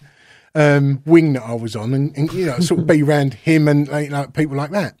bin wing that I was on, and you know, sort of be around him and like people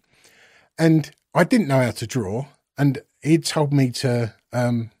like that. And I didn't know how to draw, and he'd told me to,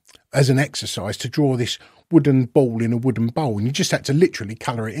 as an exercise, to draw this wooden ball in a wooden bowl, and you just had to literally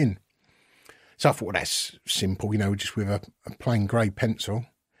colour it in. So I thought, well, that's simple, you know, just with a plain grey pencil.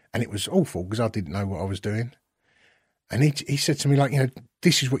 And it was awful because I didn't know what I was doing. And he said to me, like, you know,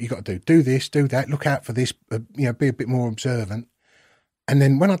 this is what you got to do. Do this, do that, look out for this, you know, be a bit more observant. And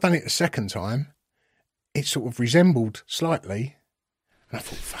then when I'd done it the second time, it sort of resembled slightly. And I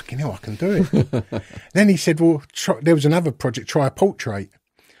thought, fucking hell, I can do it. Then he said, well, there was another project, try a portrait.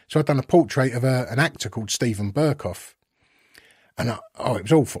 So I'd done a portrait of an actor called Stephen Burkoff. And it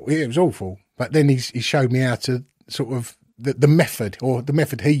was awful. Yeah, it was awful. But then he showed me how to sort of, the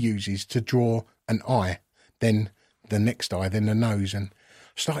method he uses to draw an eye, then the next eye, then the nose, and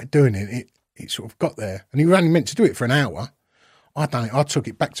started doing it. It sort of got there, and he was only meant to do it for an hour. I done it. I took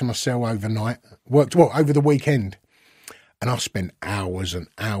it back to my cell overnight, worked over the weekend, and I spent hours and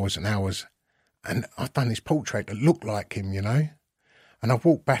hours and hours, and I've done this portrait that looked like him, you know. And I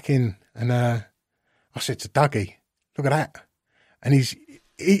walked back in, and I said to Dougie, "Look at that," and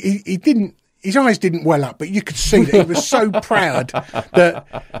he didn't. His eyes didn't well up, but you could see that he was so proud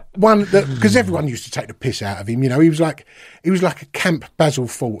because everyone used to take the piss out of him. You know, he was like a Camp Basil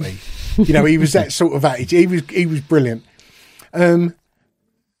 40. You know, he was that sort of attitude. He was brilliant. And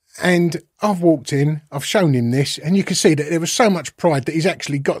I've walked in, I've shown him this, and you can see that there was so much pride that he's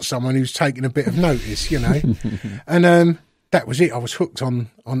actually got someone who's taken a bit of notice. You know, and that was it. I was hooked on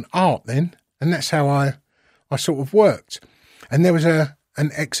art then, and that's how I sort of worked. And there was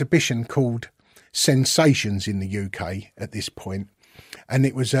an exhibition called Sensations in the UK at this point, and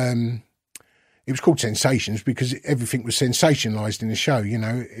it was called Sensations because everything was sensationalised in the show. You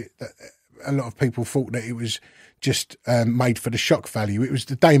know, a lot of people thought that it was just made for the shock value. It was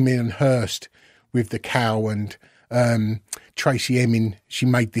the Damien Hirst with the cow, and Tracy Emin, she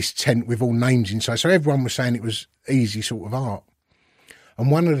made this tent with all names inside, so everyone was saying it was easy sort of art.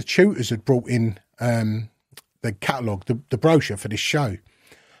 And one of the tutors had brought in the catalogue, the brochure for this show.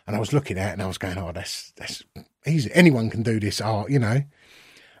 And I was looking at it and I was going, oh, that's easy. Anyone can do this art, you know.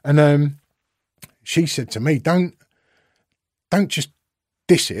 And she said to me, don't just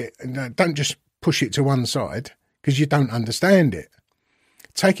diss it, and don't just push it to one side because you don't understand it.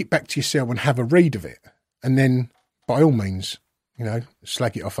 Take it back to your cell and have a read of it. And then, by all means, you know,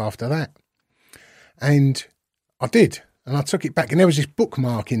 slag it off after that. And I did. And I took it back. And there was this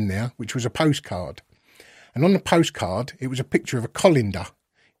bookmark in there, which was a postcard. And on the postcard, it was a picture of a colander,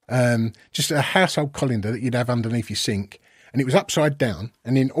 just a household colander that you'd have underneath your sink. And it was upside down,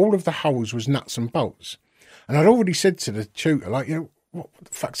 and in all of the holes was nuts and bolts. And I'd already said to the tutor, like, you know, what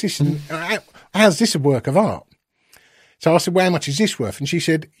the fuck's this? And how's this a work of art? So I said, well, how much is this worth? And she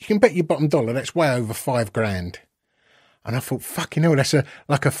said, you can bet your bottom dollar that's way over $5,000. And I thought, fucking hell, that's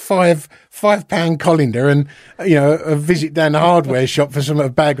like a £5 colander and, a visit down the hardware shop for a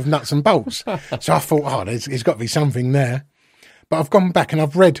bag of nuts and bolts. So I thought, there's got to be something there. But I've gone back and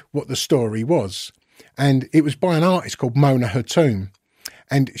I've read what the story was. And it was by an artist called Mona Hatoum.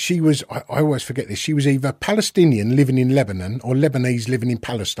 And she was, I always forget this, she was either Palestinian living in Lebanon or Lebanese living in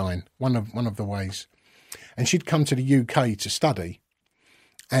Palestine, one of the ways. And she'd come to the UK to study.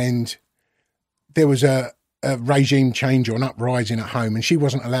 And there was a regime change or an uprising at home, and she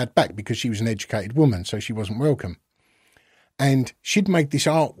wasn't allowed back because she was an educated woman, so she wasn't welcome. And she'd made this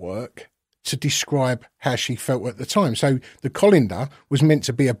artwork to describe how she felt at the time. So the colander was meant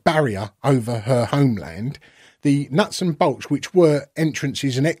to be a barrier over her homeland. The nuts and bolts, which were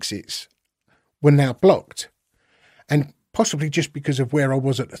entrances and exits, were now blocked. And possibly just because of where I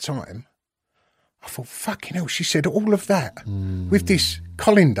was at the time, I thought, fucking hell, she said all of that with this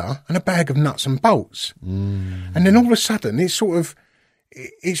colander and a bag of nuts and bolts. And then all of a sudden,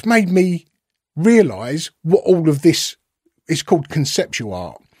 it's made me realise what all of this is called conceptual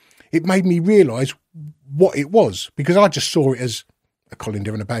art. It made me realise what it was, because I just saw it as a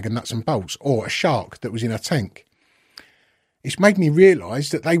colander and a bag of nuts and bolts, or a shark that was in a tank. It's made me realise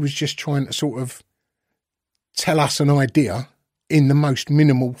that they was just trying to sort of tell us an idea in the most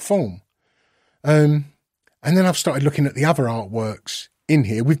minimal form. And then I've started looking at the other artworks in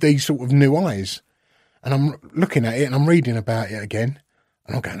here with these sort of new eyes. And I'm looking at it and I'm reading about it again.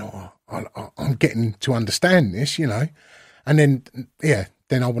 And I'm going, I'm getting to understand this, And then,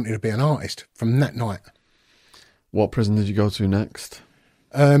 then I wanted to be an artist from that night. What prison did you go to next?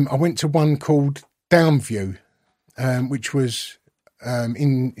 I went to one called Downview, which was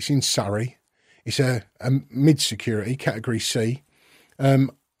it's in Surrey. It's a mid-security, Category C.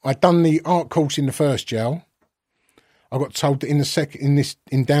 I'd done the art course in the first jail. I got told that in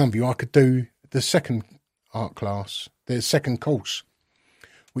Downview I could do the second art class, the second course,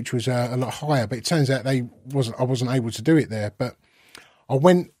 which was a lot higher. But it turns out I wasn't able to do it there. But I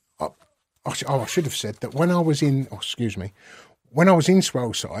went. I should have said that when I was in. When I was in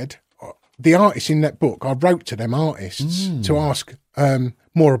Swellside, the artists in that book, I wrote to them artists to ask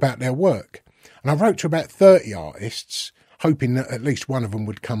more about their work, and I wrote to about 30 artists, hoping that at least one of them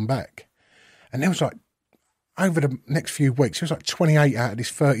would come back. And there was over the next few weeks, there was 28 out of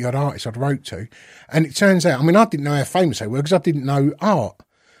this 30-odd artists I'd wrote to. And it turns out, I didn't know how famous they were because I didn't know art.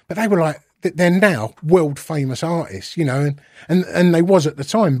 But they were they're now world-famous artists, and they was at the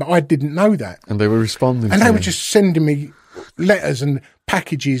time, but I didn't know that. And they were responding and they were just sending me letters and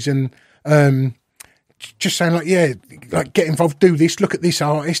packages and just saying get involved, do this, look at this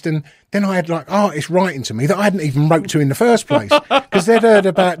artist. And then I had artists writing to me that I hadn't even wrote to in the first place because they'd heard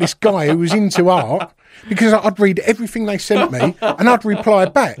about this guy who was into art, because I'd read everything they sent me and I'd reply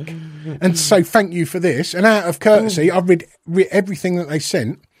back and say thank you for this, and out of courtesy I'd read everything that they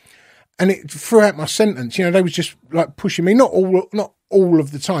sent, and throughout my sentence they was just pushing me, not all of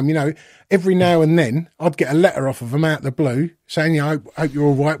the time, every now and then I'd get a letter off of them out of the blue saying, hope you're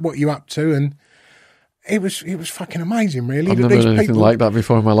all right, what are you up to? And it was fucking amazing, really. I've never done anything like that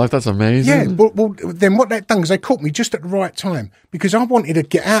before in my life. That's amazing. Yeah, well, then what that done is they caught me just at the right time, because I wanted to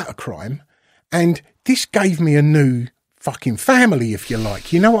get out of crime, and this gave me a new fucking family, if you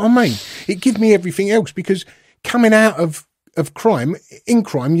like. You know what I mean? It gave me everything else, because coming out of crime, in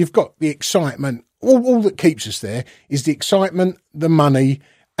crime, you've got the excitement. All that keeps us there is the excitement, the money,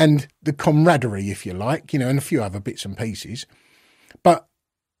 and the camaraderie, if you like, and a few other bits and pieces. But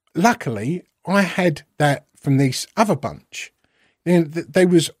luckily, I had that from this other bunch. They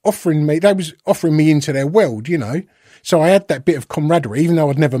was offering me into their world, So I had that bit of camaraderie, even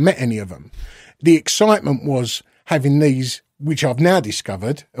though I'd never met any of them. The excitement was having these, which I've now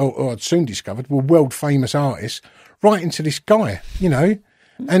discovered, or I'd soon discovered, were world famous artists writing to this guy,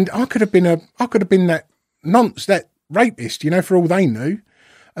 And I could have been that nonce, that rapist, for all they knew.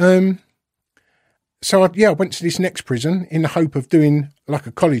 So I went to this next prison in the hope of doing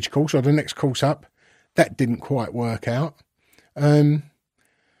a college course or the next course up. That didn't quite work out. So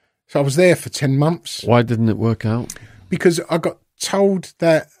I was there for 10 months. Why didn't it work out? Because I got told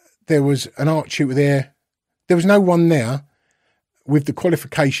that there was an art tutor there. There was no one there with the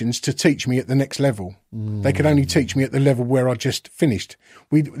qualifications to teach me at the next level. They could only teach me at the level where I just finished.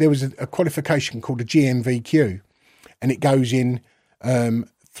 There was a qualification called a GMVQ, and it goes in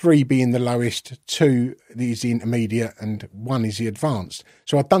 3 being the lowest, 2 is the intermediate, and 1 is the advanced.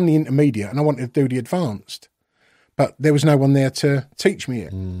 So I'd done the intermediate and I wanted to do the advanced, but there was no one there to teach me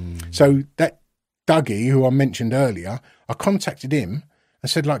it. So that Dougie, who I mentioned earlier, I contacted him and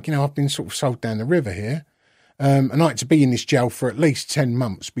said, I've been sort of sold down the river here. and I had to be in this jail for at least 10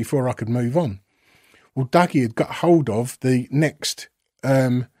 months before I could move on. Well, Dougie had got hold of the next,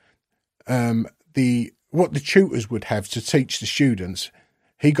 what the tutors would have to teach the students.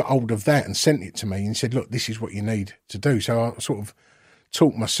 He got hold of that and sent it to me and said, look, this is what you need to do. So I sort of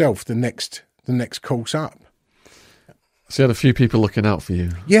taught myself the next course up. So you had a few people looking out for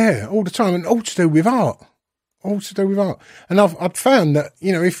you. Yeah, all the time, and all to do with art. And I've found that,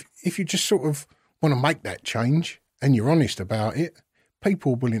 you know, if you just sort of want to make that change and you're honest about it,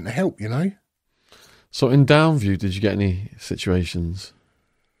 people are willing to help, you know. So in Downview, did you get any situations?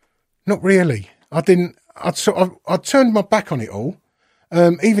 Not really. I didn't. I turned my back on it all.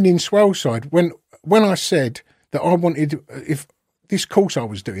 Even in Swellside, when I said that I wanted, if this course I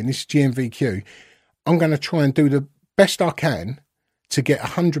was doing, this GMVQ, I'm going to try and do the best I can to get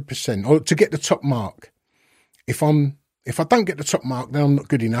 100% or to get the top mark. If I don't get the top mark, then I'm not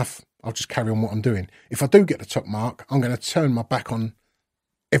good enough. I'll just carry on what I'm doing. If I do get the top mark, I'm going to turn my back on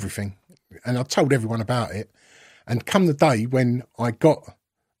everything. And I told everyone about it. And come the day when I got,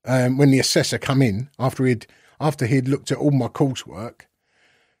 when the assessor come in, after he'd looked at all my coursework,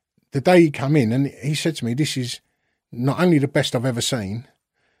 the day he come in and he said to me, this is not only the best I've ever seen.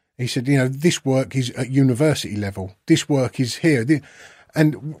 He said, you know, this work is at university level. This work is here.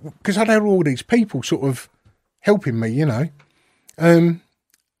 And because I'd had all these people sort of helping me, you know. And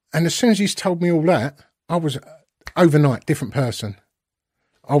as soon as he's told me all that, I was overnight different person.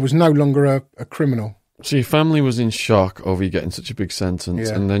 I was no longer a criminal. So your family was in shock over you getting such a big sentence,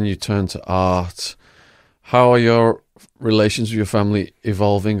 Yeah. and then you turned to art. How are your relations with your family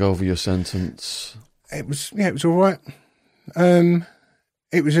evolving over your sentence? It was all right.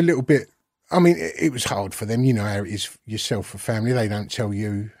 It was a little bit, I mean, it was hard for them. You know how it is yourself for family. They don't tell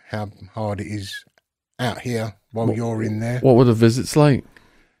you how hard it is out here while you're in there. What were the visits like?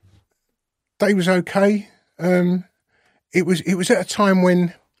 They was okay. It was at a time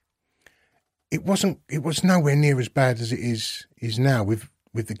when it was nowhere near as bad as it is now with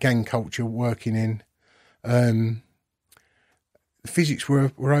the gang culture working in. The physics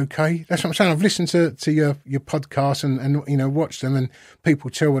were okay. That's what I'm saying. I've listened to your podcast and you know, watched them, and people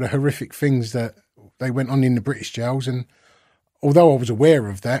tell what the horrific things that they went on in the British jails. And although I was aware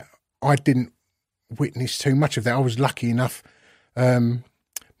of that, I didn't witness too much of that. I was lucky enough.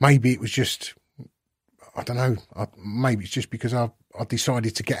 Maybe it was just, I don't know. Maybe it's just because I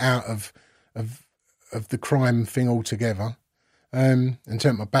decided to get out of the crime thing altogether, and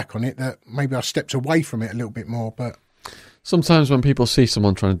turned my back on it. That maybe I stepped away from it a little bit more, but. Sometimes when people see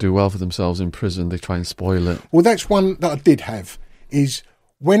someone trying to do well for themselves in prison, they try and spoil it. Well, that's one that I did have, is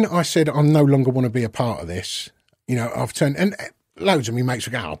when I said I no longer want to be a part of this, you know, I've turned, and loads of me mates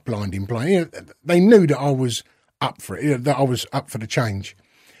were going, oh, blinding. You know, they knew that I was up for it, you know, that I was up for the change.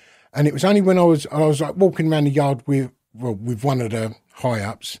 And it was only when I was like walking around the yard with one of the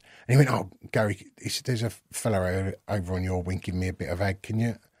high-ups, and he went, oh, Gary, there's a fella over on your winking me a bit of ag, can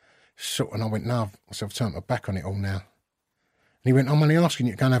you? And I went, no, I've turned my back on it all now. And he went, I'm only asking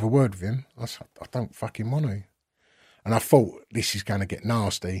you to go and have a word with him. I said, I don't fucking want to. And I thought, this is going to get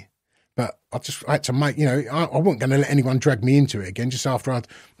nasty. But I had to make, you know, I wasn't going to let anyone drag me into it again just after I'd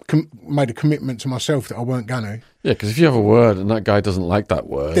made a commitment to myself that I weren't going to. Yeah, because if you have a word and that guy doesn't like that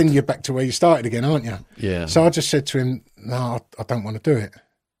word... Then you're back to where you started again, aren't you? Yeah. So I just said to him, no, I don't want to do it.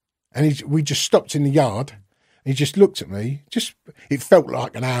 And we just stopped in the yard. And he just looked at me. It felt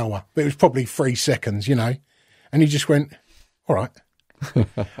like an hour, but it was probably 3 seconds, you know. And he just went... all right.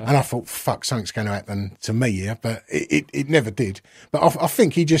 And I thought, fuck, something's going to happen to me here, but it never did. But I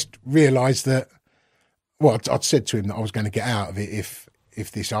think he just realised that, well, I'd said to him that I was going to get out of it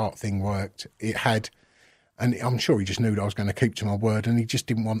if this art thing worked. It had, and I'm sure he just knew that I was going to keep to my word, and he just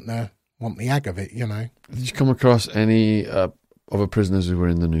didn't want the ag of it, you know. Did you come across any other prisoners who were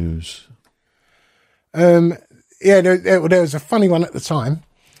in the news? Yeah, there was a funny one at the time.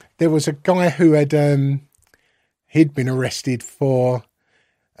 There was a guy who had... he'd been arrested for,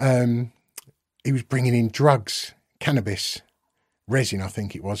 he was bringing in drugs, cannabis, resin, I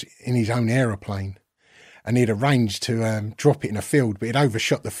think it was, in his own aeroplane. And he'd arranged to drop it in a field, but he'd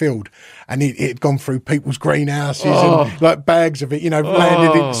overshot the field. And it had gone through people's greenhouses and like bags of it, you know,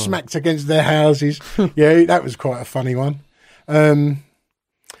 landed it, smacked against their houses. Yeah, that was quite a funny one. Yeah,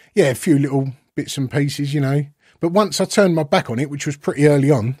 a few little bits and pieces, you know. But once I turned my back on it, which was pretty early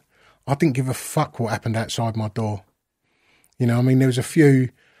on, I didn't give a fuck what happened outside my door. You know, I mean, there was a few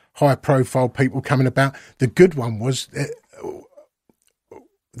high-profile people coming about. The good one was,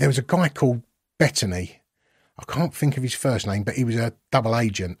 there was a guy called Bettany. I can't think of his first name, but he was a double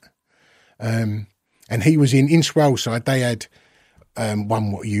agent. And he was in Swellside. They had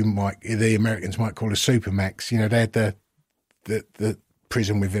one what the Americans might call a supermax. You know, they had the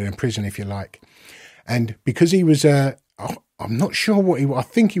prison within a prison, if you like. And because he was I'm not sure what he was. I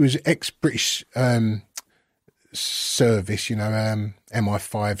think he was ex-British service, you know,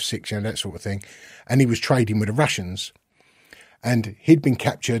 MI5, 6, you know, that sort of thing. And he was trading with the Russians. And he'd been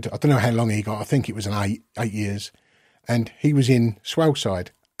captured. I don't know how long he got. I think it was an 8 years. And he was in Swellside.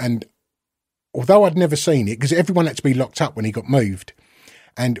 And although I'd never seen it, because everyone had to be locked up when he got moved.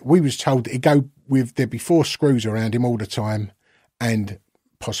 And we was told that there'd be 4 screws around him all the time and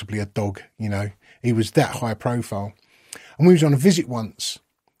possibly a dog, you know. He was that high profile. And we was on a visit once.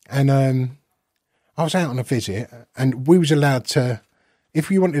 And I was out on a visit and we was allowed to,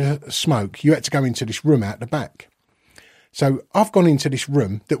 if you wanted to smoke, you had to go into this room out the back. So I've gone into this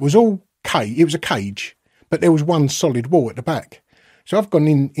room that was all it was a cage, but there was one solid wall at the back. So I've gone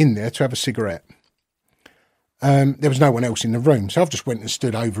in there to have a cigarette. There was no one else in the room, so I've just went and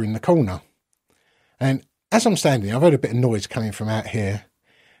stood over in the corner. And as I'm standing there, I've heard a bit of noise coming from out here.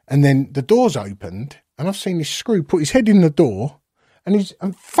 And then the door's opened, and I've seen this screw put his head in the door,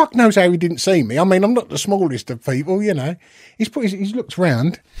 and fuck knows how he didn't see me. I mean, I'm not the smallest of people, you know. He's looked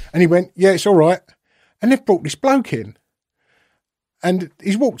round, and he went, yeah, it's all right. And they've brought this bloke in. And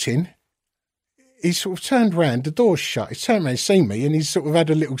he's walked in, he's sort of turned round, the door's shut, he's turned around, he's seen me, and he's sort of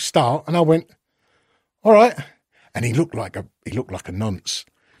had a little start, and I went, all right. And he looked like a nonce.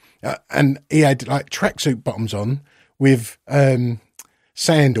 And he had like tracksuit bottoms on with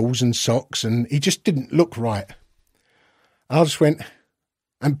sandals and socks, and he just didn't look right. And I just went,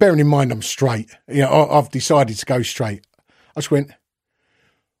 and bearing in mind I'm straight, you know, I've decided to go straight. I just went,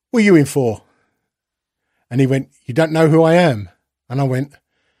 what are you in for? And he went, you don't know who I am? And I went,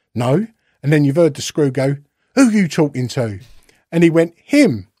 no. And then you've heard the screw go, who are you talking to? And he went,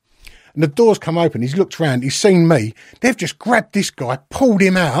 him. And the door's come open, he's looked round, he's seen me. They've just grabbed this guy, pulled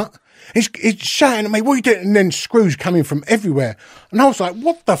him out. He's shouting at me, what are you doing? And then screws coming from everywhere. And I was like,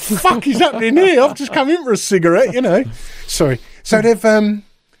 what the fuck is happening here? I've just come in for a cigarette, you know. Sorry. So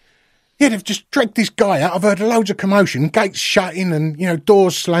they've just dragged this guy out. I've heard loads of commotion, gates shutting and, you know,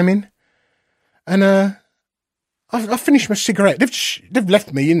 doors slamming. And I finished my cigarette. They've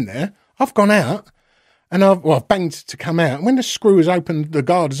left me in there. I've gone out. And I've banged to come out. And when the screw has opened, the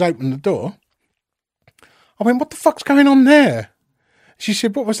guard has opened the door, I went, what the fuck's going on there? She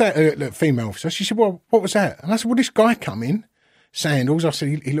said, what was that? The female officer. She said, well, what was that? And I said, well, this guy come in, sandals. I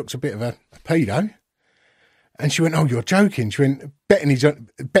said, he looks a bit of a pedo. And she went, oh, you're joking. She went, Bettany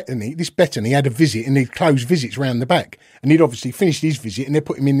had a visit and he'd closed visits round the back. And he'd obviously finished his visit and they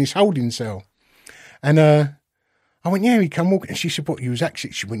put him in this holding cell. And I went, yeah, he come walking. And she said, what, you was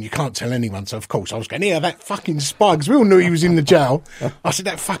actually, she went, you can't tell anyone. So, of course, I was going, yeah, that fucking spy, because we all knew he was in the jail. I said,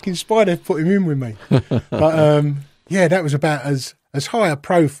 that fucking spy, they've put him in with me. But, yeah, that was about as high a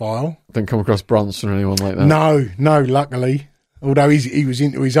profile. Didn't come across Bronson or anyone like that? No, luckily. Although he was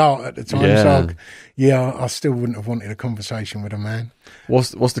into his art at the time. Yeah. So, I still wouldn't have wanted a conversation with a man.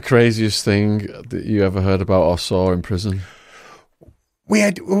 What's the craziest thing that you ever heard about or saw in prison? We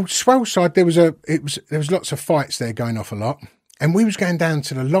had Swellside. There was lots of fights there going off a lot, and we was going down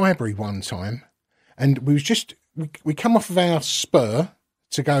to the library one time, and we come off of our spur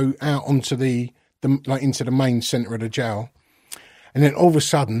to go out onto the into the main centre of the jail, and then all of a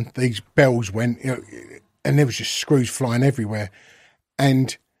sudden these bells went, you know, and there was just screws flying everywhere,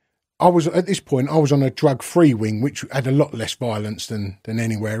 and I was on a drug-free wing, which had a lot less violence than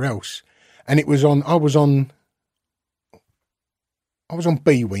anywhere else, and I was on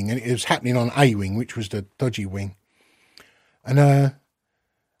B wing and it was happening on A wing, which was the dodgy wing. And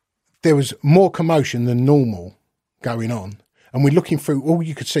there was more commotion than normal going on. And we're looking through, all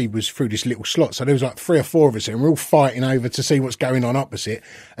you could see was through this little slot. So there was like 3 or 4 of us there and we're all fighting over to see what's going on opposite.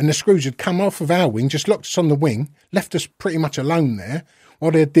 And the screws had come off of our wing, just locked us on the wing, left us pretty much alone there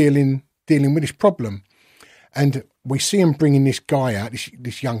while they're dealing with this problem. And we see them bringing this guy out,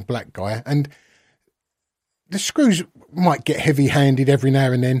 this young black guy, and the screws might get heavy-handed every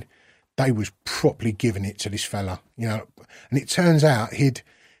now and then. They was properly giving it to this fella, you know. And it turns out he'd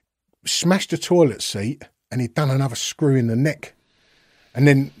smashed a toilet seat and he'd done another screw in the neck. And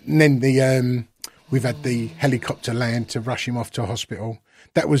then we've had the helicopter land to rush him off to hospital.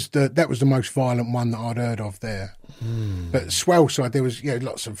 That was the most violent one that I'd heard of there. But Swellside, there was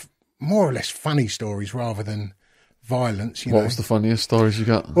lots of more or less funny stories rather than violence. What was the funniest stories you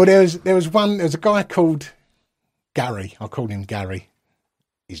got? Well, there was a guy called Gary. I called him Gary.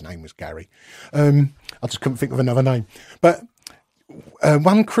 His name was Gary. I just couldn't think of another name. But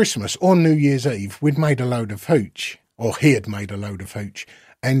one Christmas or New Year's Eve, we'd made a load of hooch, or he had made a load of hooch,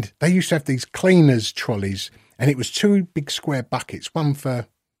 and they used to have these cleaners trolleys And it was 2 big square buckets, one for,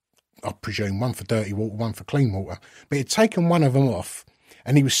 I presume, one for dirty water, one for clean water. But he'd taken one of them off,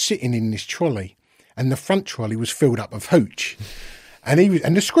 and he was sitting in this trolley, and the front trolley was filled up of hooch. And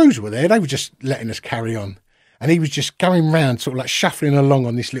the screws were there, they were just letting us carry on. And he was just going round, sort of like shuffling along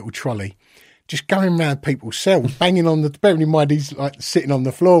on this little trolley, just going round people's cells, banging on bearing in mind he's like sitting on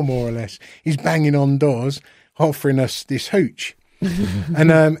the floor more or less. He's banging on doors, offering us this hooch.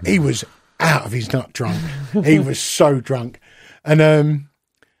 And he was out of his nut drunk. He was so drunk. And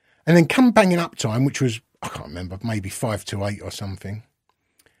then come banging up time, which was, I can't remember, maybe 5 to 8 or something.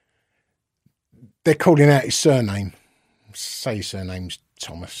 They're calling out his surname. Say his surname's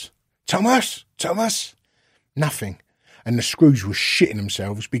Thomas. Thomas! Nothing. And the screws were shitting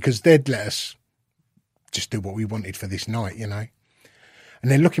themselves because they'd let us just do what we wanted for this night, you know. And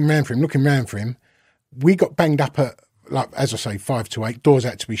they're looking round for him. We got banged up at, like, as I say, 5 to 8. Doors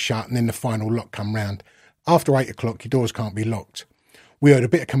had to be shut, and then the final lock come round. After 8 o'clock, your doors can't be locked. We heard a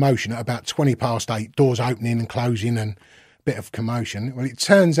bit of commotion at about 20 past 8, doors opening and closing and a bit of commotion. Well, it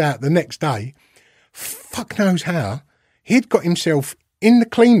turns out the next day, fuck knows how, he'd got himself in the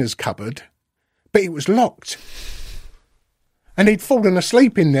cleaner's cupboard, but it was locked. And he'd fallen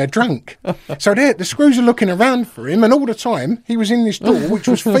asleep in there drunk. So the screws are looking around for him, and all the time he was in this door, which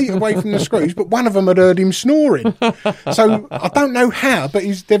was feet away from the screws, but one of them had heard him snoring. So I don't know how, but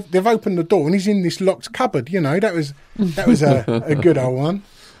they've opened the door and he's in this locked cupboard, you know. That was a good old one.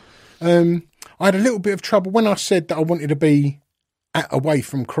 I had a little bit of trouble when I said that I wanted to be away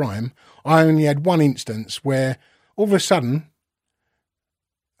from crime. I only had one instance where all of a sudden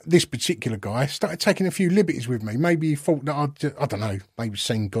this particular guy started taking a few liberties with me. Maybe he thought that I don't know, maybe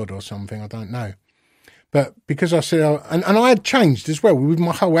seen God or something, I don't know. But because I said, and I had changed as well with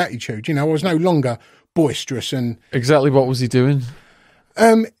my whole attitude, you know, I was no longer boisterous and... Exactly what was he doing?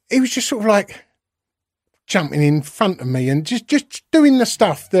 He was just sort of like jumping in front of me and just doing the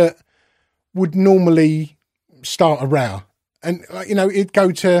stuff that would normally start a row. And, you know, it'd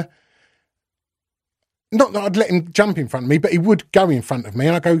go to... Not that I'd let him jump in front of me, but he would go in front of me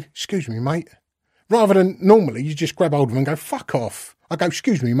and I'd go, excuse me, mate. Rather than normally you just grab hold of him and go, fuck off. I go,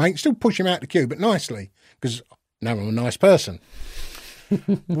 excuse me, mate. Still push him out the queue, but nicely, because now I'm a nice person.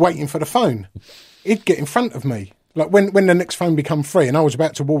 Waiting for the phone. He'd get in front of me. Like when the next phone become free and I was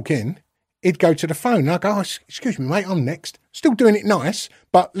about to walk in, he'd go to the phone. And I'd go, oh, excuse me, mate, I'm next. Still doing it nice,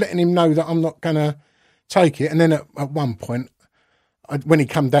 but letting him know that I'm not going to take it. And then at one point, when he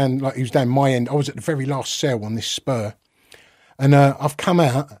come down, like he was down my end, I was at the very last cell on this spur. And I've come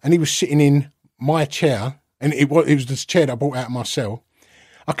out and he was sitting in my chair, and it was the chair that I brought out of my cell.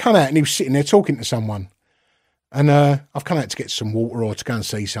 I come out and he was sitting there talking to someone. And I've come out to get some water or to go and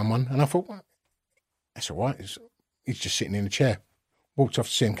see someone. And I thought, well, that's all right. He's just sitting in a chair. Walked off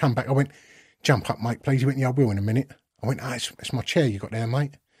to see him, come back. I went, jump up, mate, please. He went, yeah, I will in a minute. I went, it's my chair you got there,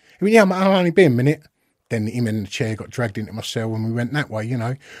 mate. He went, yeah, I'll only be a minute. Then him and the chair got dragged into my cell and we went that way, you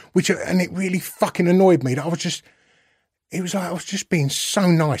know. And it really fucking annoyed me that I was just being so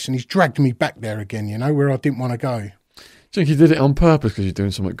nice, and he's dragged me back there again, you know, where I didn't want to go. Do you think he did it on purpose because you're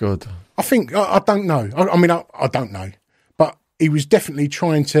doing something good? I think, I don't know. I don't know. But he was definitely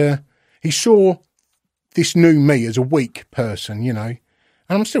trying to, he saw this new me as a weak person, you know. And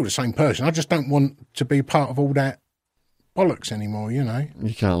I'm still the same person. I just don't want to be part of all that bollocks anymore, you know.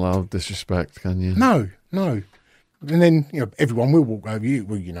 You can't allow disrespect, can you? No. And then, you know, everyone will walk over you,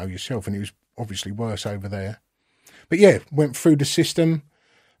 well, you know, yourself, and it was obviously worse over there. But yeah, went through the system,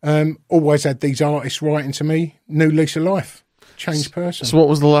 always had these artists writing to me, new lease of life, changed person. So what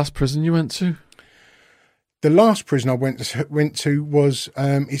was the last prison you went to? The last prison I went to was,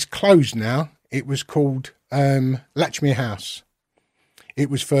 it's closed now. It was called Latchmere House. It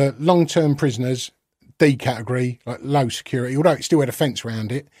was for long-term prisoners, D category, like low security, although it still had a fence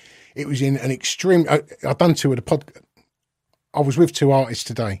around it. It was in an extreme... I've done two of the podcast. I was with two artists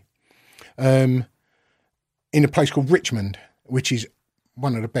today in a place called Richmond, which is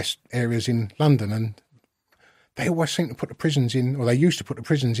one of the best areas in London, and they always seem to put the prisons in, or they used to put the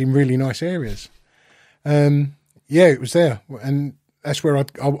prisons in really nice areas. Yeah, it was there, and that's where I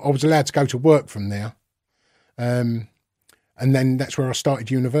was allowed to go to work from there. And then that's where I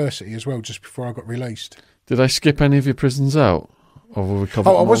started university as well, just before I got released. Did I skip any of your prisons out? Or were we covered?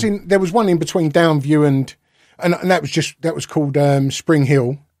 I was in. There was one in between Downview and that was called Spring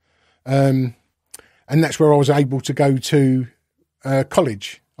Hill, and that's where I was able to go to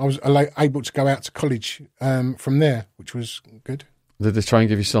college. I was able to go out to college from there, which was good. Did they try and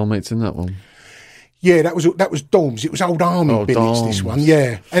give you cellmates in that one? Yeah, that was dorms. It was old army billets, this one.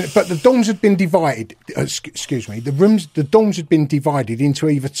 Yeah, but the dorms had been divided. Excuse me, the dorms had been divided into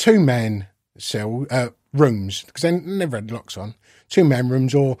either 2-man cell, rooms, because they never had locks on, 2-man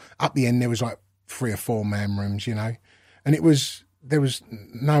rooms, or up the end there was like 3 or 4-man rooms, you know. And there was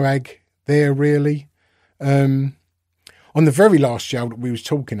no ag there really. On the very last jail that we was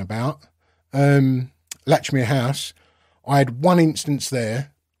talking about, Latchmere House, I had one instance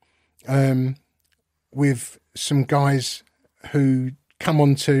there with some guys who come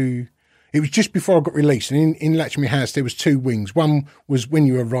on to... It was just before I got released, and in Latchmere House there was 2 wings. One was when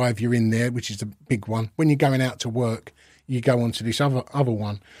you arrive, you're in there, which is the big one. When you're going out to work, you go on to this other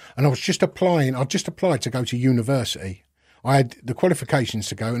one. And I just applied to go to university. I had the qualifications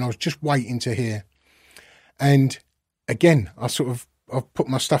to go, and I was just waiting to hear. And again, I've put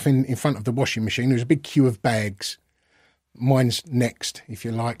my stuff in front of the washing machine. There was a big queue of bags. Mine's next, if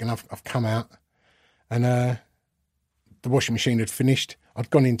you like, and I've come out, and the washing machine had finished. I'd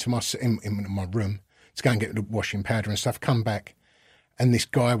gone into my room to go and get the washing powder and stuff, come back, and this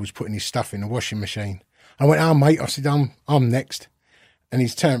guy was putting his stuff in the washing machine. I went, "Oh, mate," I said, I'm next. And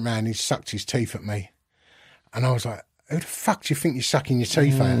he's turned around, he sucked his teeth at me. And I was like, "Who the fuck do you think you're sucking your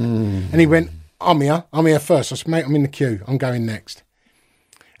teeth at?" And he went, I'm here first. I said, "Mate, I'm in the queue, I'm going next."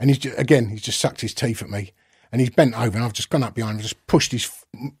 And he's just sucked his teeth at me. And he's bent over, and I've just gone up behind him, just pushed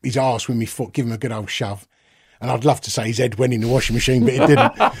his arse with my foot, give him a good old shove. And I'd love to say his head went in the washing machine, but it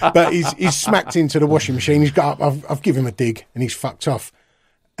didn't. But he's smacked into the washing machine. He's got up. I've given him a dig, and he's fucked off.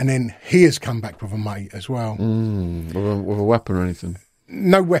 And then he has come back with a mate as well. With a weapon or anything?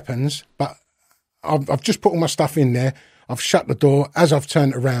 No weapons, but I've just put all my stuff in there. I've shut the door. As I've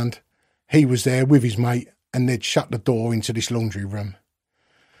turned around, he was there with his mate, and they'd shut the door into this laundry room.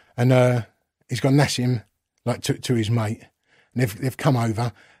 And he's gone nash him like to his mate, and they've come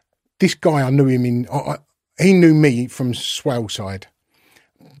over. This guy, I knew him he knew me from Swaleside,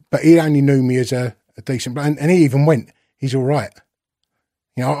 but he only knew me as a decent, and he even went, "He's all right."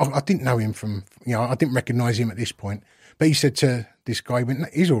 You know, I didn't know him from, you know, I didn't recognise him at this point, but he said to this guy, he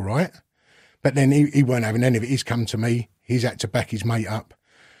went, "He's all right." But then he weren't having any of it. He's come to me. He's had to back his mate up,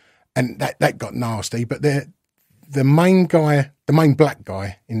 and that got nasty. But the main guy, the main black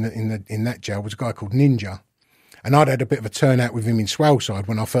guy in that jail was a guy called Ninja, and I'd had a bit of a turnout with him in Swaleside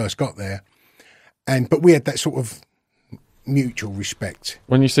when I first got there, but we had that sort of mutual respect.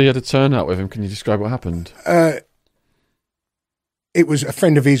 When you say you had a turnout with him, can you describe what happened? It was a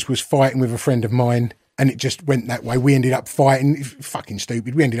friend of his was fighting with a friend of mine, and it just went that way. We ended up fighting. Fucking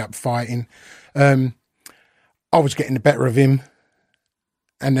stupid. We ended up fighting. I was getting the better of him,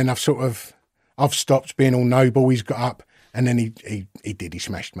 and then I've stopped being all noble. He's got up, and then he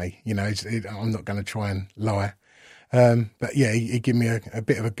smashed me. You know, I'm not going to try and lie. But yeah, he gave me a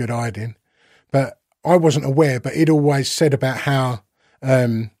bit of a good hiding. But I wasn't aware, but he'd always said about how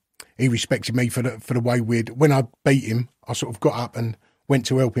he respected me for the way when I beat him, I sort of got up and went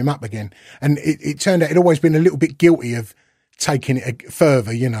to help him up again. And it turned out he'd always been a little bit guilty of taking it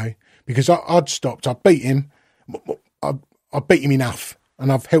further, you know, because I'd stopped, I'd beat him, I beat him enough, and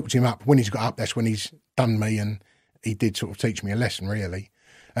I've helped him up. When he's got up, that's when he's done me, and he did sort of teach me a lesson, really.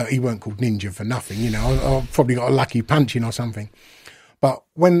 He weren't called Ninja for nothing, you know. I probably got a lucky punching or something. But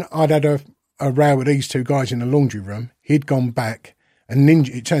when I'd had a row with these 2 guys in the laundry room, he'd gone back, and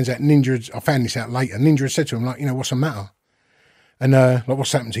Ninja, it turns out Ninja, I found this out later, Ninja had said to him, like, you know, "What's the matter?" And like,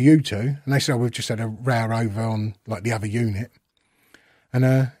 "What's happened to you 2? And they said, "Oh, we've just had a row over on like the other unit."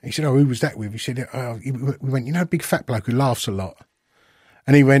 And he said, "Oh, who was that with?" He said, we went, "You know, a big fat bloke who laughs a lot."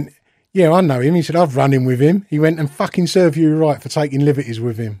 And he went, "Yeah, I know him." He said, "I've run in with him." He went, "And fucking serve you right for taking liberties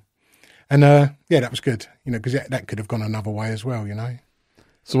with him." And yeah, that was good, you know, because that could have gone another way as well, you know.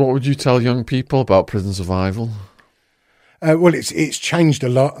 So what would you tell young people about prison survival? Well, it's changed a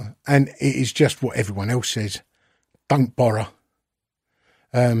lot, and it is just what everyone else says. Don't borrow.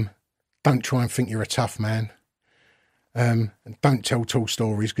 Don't try and think you're a tough man. Don't tell tall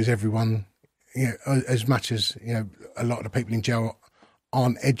stories, because everyone, you know, as much as, you know, a lot of the people in jail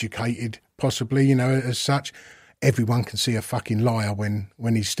aren't educated, possibly, you know, as such, everyone can see a fucking liar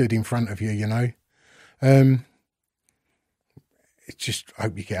when he's stood in front of you, you know. It's just, I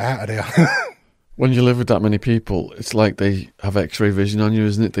hope you get out of there. When you live with that many people, it's like they have X-ray vision on you,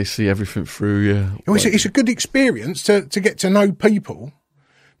 isn't it? They see everything through you. It's a good experience to get to know people,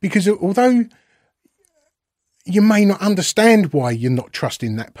 because although you may not understand why you're not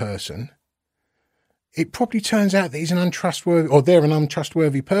trusting that person, it probably turns out that he's an untrustworthy, or they're an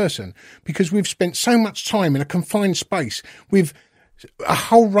untrustworthy person, because we've spent so much time in a confined space with a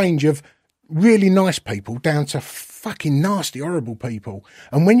whole range of really nice people down to fucking nasty, horrible people.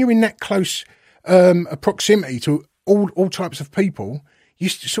 And when you're in that close a proximity to all types of people, you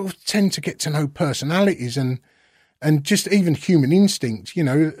sort of tend to get to know personalities and just even human instincts. You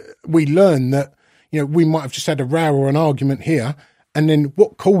know, we learn that, we might have just had a row or an argument here, and then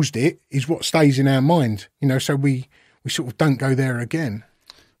what caused it is what stays in our mind, so we sort of don't go there again.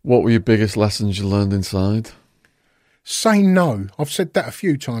 What were your biggest lessons you learned inside? Say no. I've said that a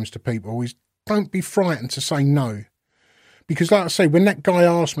few times to people, is don't be frightened to say no. Because like I say, when that guy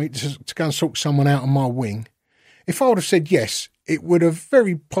asked me to go and sort someone out on my wing, if I would have said yes, it would have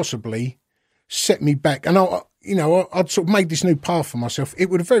very possibly set me back. And I'd sort of made this new path for myself. It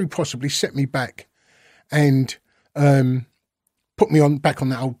would have very possibly set me back and put me back on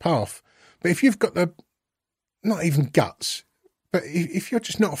that old path. But if you've got the, not even guts, but if you're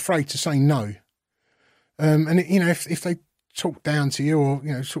just not afraid to say no, and if they talk down to you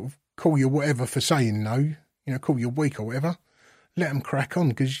or sort of call you whatever for saying no, call you weak or whatever, let them crack on,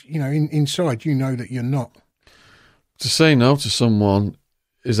 because inside that you're not. To say no to someone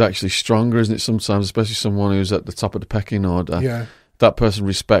is actually stronger, isn't it? Sometimes, especially someone who's at the top of the pecking order. Yeah. That person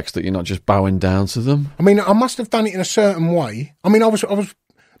respects that you're not just bowing down to them. I mean, I must have done it in a certain way. I mean, I was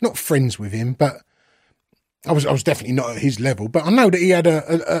not friends with him, but I was definitely not at his level. But I know that he had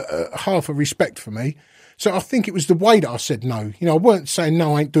a half a respect for me. So I think it was the way that I said no. I weren't saying,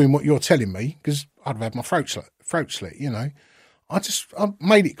 no, I ain't doing what you're telling me, because I'd have had my throat slit, I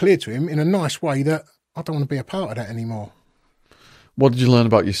made it clear to him in a nice way that I don't want to be a part of that anymore. What did you learn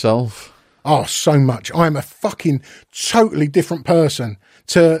about yourself? Oh, so much. I am a fucking totally different person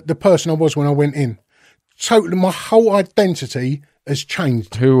to the person I was when I went in. Totally, my whole identity has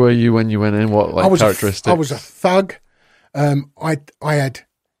changed. Who were you when you went in? What characteristics? I was a thug. I had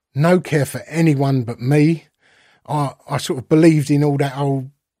no care for anyone but me. I sort of believed in all that old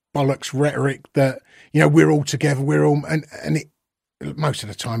bollocks rhetoric that, we're all together, we're all, and it, most of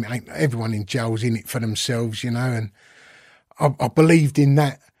the time, it ain't, everyone in jail's in it for themselves, and I believed in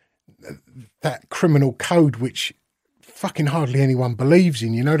that criminal code, which fucking hardly anyone believes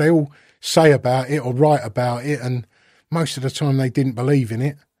in, they all say about it or write about it, and most of the time they didn't believe in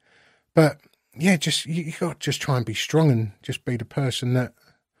it. But yeah, you got to just try and be strong and just be the person that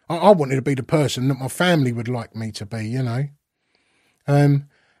I wanted to be, the person that my family would like me to be,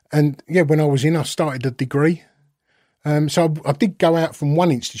 and yeah, when I was in, I started a degree. So I did go out from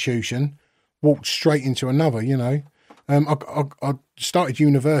one institution, walked straight into another, I started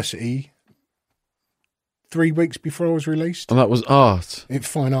university 3 weeks before I was released. And that was art?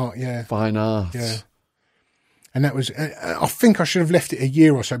 Fine art, yeah. Fine art. Yeah. And that was, I think I should have left it a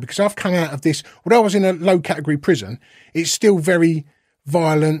year or so, because I've come out of this, although I was in a low category prison, it's still very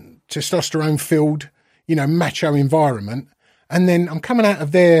violent, testosterone filled, macho environment. And then I'm coming out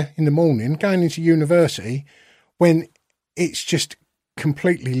of there in the morning, going into university, when it's just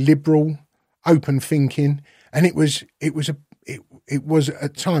completely liberal, open thinking. And it was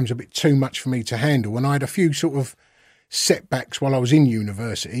at times a bit too much for me to handle. And I had a few sort of setbacks while I was in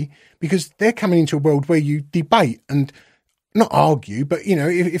university, because they're coming into a world where you debate and not argue, but,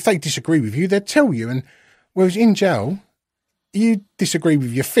 if they disagree with you, they'll tell you. And whereas in jail, you disagree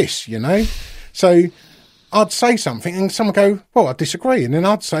with your fists, So I'd say something and someone go, well, I disagree. And then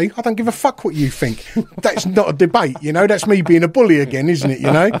I'd say, I don't give a fuck what you think. That's not a debate, That's me being a bully again, isn't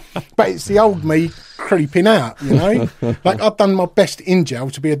it, But it's the old me creeping out, Like, I've done my best in jail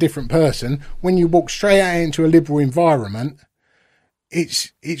to be a different person. When you walk straight out into a liberal environment,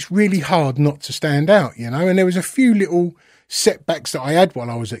 it's really hard not to stand out, And there was a few little setbacks that I had while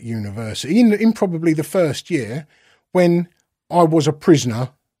I was at university, in probably the first year, when I was a prisoner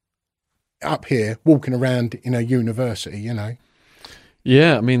up here walking around in a university,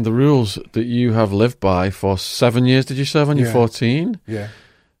 Yeah, I mean, the rules that you have lived by for 7 years, did you serve when you're 14? Yeah.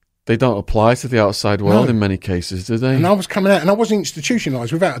 They don't apply to the outside world in many cases, do they? And I was coming out, and I wasn't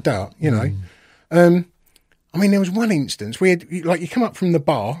institutionalised, without a doubt, I mean, there was one instance, we had, you come up from the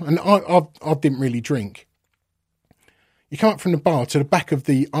bar, and I didn't really drink. You come up from the bar to the back of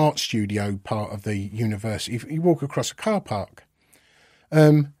the art studio part of the university. You walk across a car park.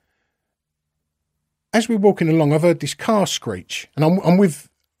 As we're walking along, I've heard this car screech, and I'm with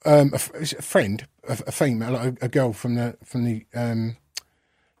a friend, a female, a girl from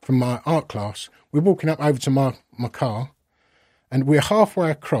my art class. We're walking up over to my car, and we're halfway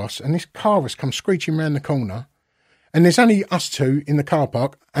across, and this car has come screeching round the corner, and there's only us two in the car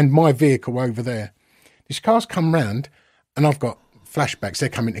park and my vehicle over there. This car's come round, and I've got flashbacks. They're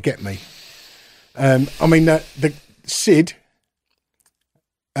coming to get me. I mean, the Sid.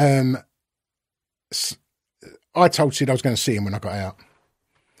 I told Sid I was going to see him when I got out,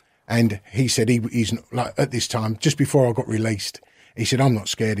 and he said he's like, at this time, just before I got released, he said, I'm not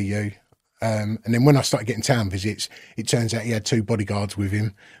scared of you. And then when I started getting town visits, it turns out he had 2 bodyguards with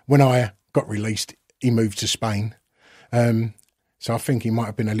him. When I got released, he moved to Spain. So I think he might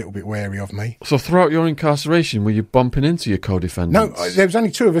have been a little bit wary of me. So throughout your incarceration, were you bumping into your co-defendants? No, there was only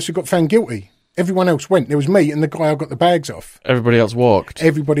 2 of us who got found guilty. Everyone else went. There was me and the guy I got the bags off. Everybody else walked?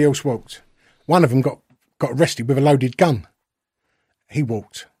 Everybody else walked. One of them got arrested with a loaded gun. He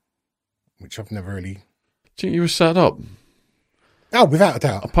walked, which I've never really... Do you think you were set up? Oh, without a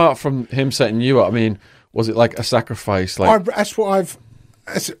doubt. Apart from him setting you up, I mean, was it like a sacrifice? Like that's what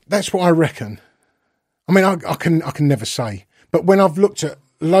I reckon. I mean, I can never say. But when I've looked at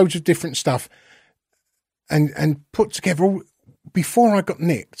loads of different stuff and put together all... Before I got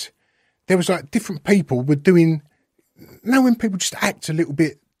nicked, there was like different people were doing... Know when people just act a little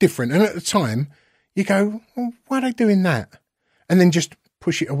bit different. And at the time, you go, well, why are they doing that? And then just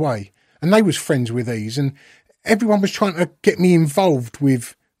push it away. And they was friends with these. And everyone was trying to get me involved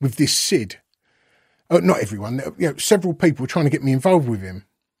with this Sid. Not everyone. Several people were trying to get me involved with him.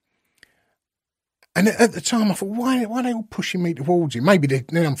 And at the time, I thought, why are they all pushing me towards him?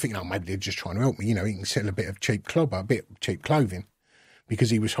 Then I'm thinking, maybe they're just trying to help me. You know, he can sell a bit of cheap clobber, a bit of cheap clothing, because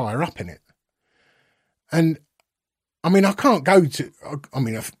he was higher up in it. And, I mean, I can't go to... I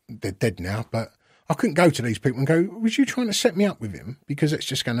mean, they're dead now, but I couldn't go to these people and go, was you trying to set me up with him? Because it's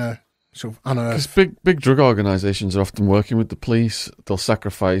just going to sort of unearth... Because big drug organisations are often working with the police. They'll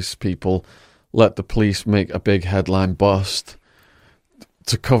sacrifice people, let the police make a big headline bust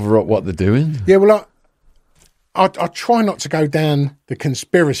to cover up what they're doing. Yeah, well, I try not to go down the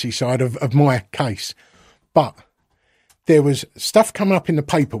conspiracy side of my case, but there was stuff coming up in the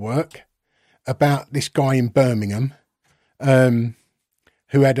paperwork about this guy in Birmingham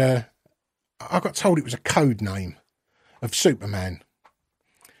who had I got told it was a code name of Superman.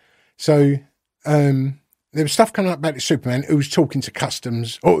 So there was stuff coming up about this Superman who was talking to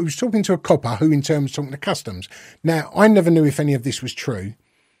customs, or who was talking to a copper who in turn was talking to customs. Now, I never knew if any of this was true,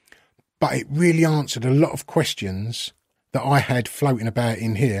 but it really answered a lot of questions that I had floating about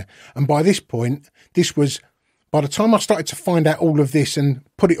in here. And by this point, by the time I started to find out all of this and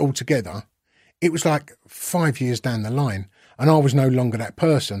put it all together, it was like 5 years down the line, and I was no longer that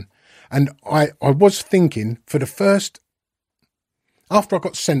person. And I was thinking after I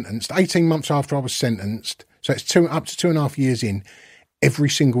got sentenced, 18 months after I was sentenced, so it's up to 2.5 years in, every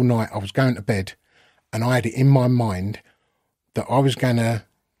single night I was going to bed and I had it in my mind that I was going to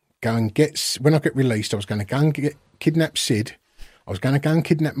go and when I get released, I was going to go and kidnap Sid, I was going to go and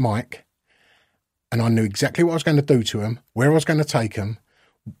kidnap Mike, and I knew exactly what I was going to do to him, where I was going to take him,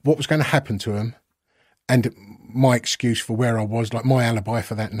 what was going to happen to him, and my excuse for where I was, like my alibi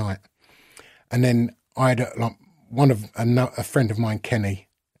for that night. And then I had a friend of mine, Kenny,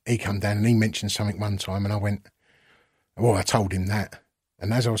 he come down and he mentioned something one time, and I went, well, I told him that.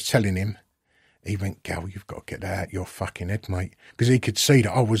 And as I was telling him, he went, Gal, you've got to get that out your fucking head, mate. Because he could see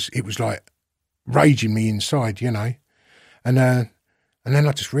that it was like raging me inside, you know. And then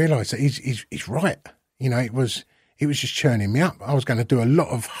I just realised that he's right. You know, it was just churning me up. I was going to do a lot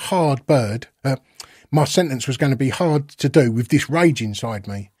of my sentence was going to be hard to do with this rage inside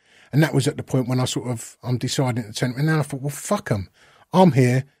me. And that was at the point when I'm deciding to turn. And then I thought, well, fuck them. I'm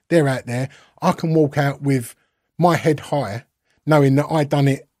here, they're out there. I can walk out with my head high, knowing that I done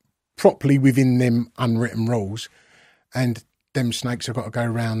it properly within them unwritten rules. And them snakes have got to go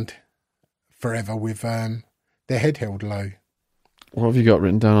around forever with their head held low. What have you got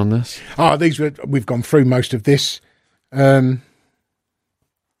written down on this? We've gone through most of this.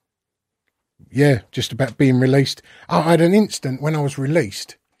 Just about being released. I had an instant when I was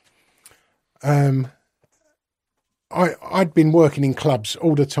released. I'd been working in clubs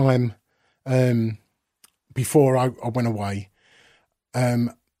all the time before I went away. I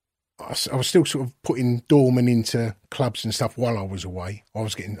was still sort of putting doormen into clubs and stuff while I was away. There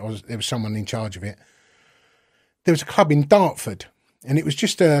was someone in charge of it. There was a club in Dartford, and it was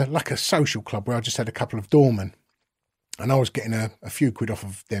just like a social club where I just had a couple of doormen, and I was getting a few quid off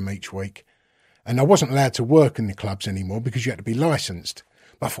of them each week. And I wasn't allowed to work in the clubs anymore because you had to be licensed.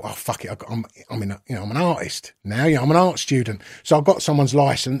 But I thought, oh, fuck it, I'm an artist now. You know, I'm an art student. So I got someone's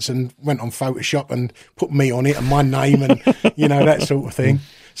license and went on Photoshop and put me on it and my name and, you know, that sort of thing.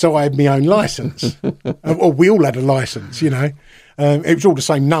 So I had my own license. Or we all had a license, you know. It was all the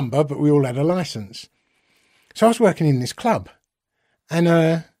same number, but we all had a license. So I was working in this club. And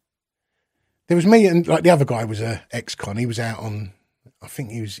there was me and, like, the other guy was a ex-con. He was out on, I think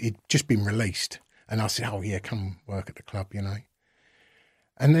he'd just been released. And I said, oh, yeah, come work at the club, you know.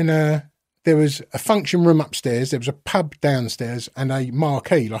 And then there was a function room upstairs, there was a pub downstairs, and a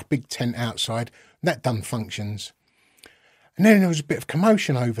marquee, like a big tent outside, that done functions. And then there was a bit of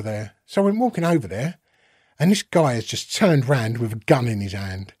commotion over there. So I went walking over there, and this guy has just turned round with a gun in his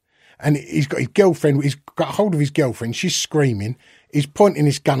hand. and he's got his girlfriend, he's got hold of his girlfriend, she's screaming, he's pointing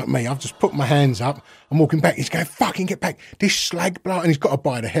his gun at me, I've just put my hands up, I'm walking back, he's going, fucking get back, this slag bloke, and he's got her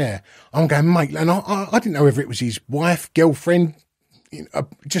by the hair. I'm going, mate, and I didn't know whether it was his wife, girlfriend,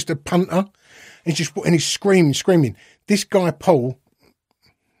 just a punter, and he's screaming. This guy, Paul,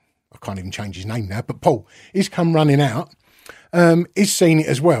 I can't even change his name now, but Paul, he's come running out, he's seen it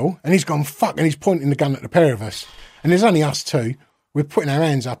as well, and he's gone, fuck, and he's pointing the gun at the pair of us, and there's only us two. We're putting our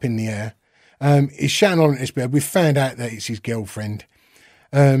hands up in the air. He's shouting on at this bed. We've found out that it's his girlfriend.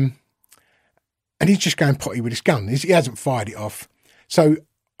 And he's just going potty with his gun. He hasn't fired it off. So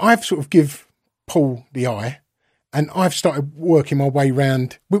I've sort of give Paul the eye, and I've started working my way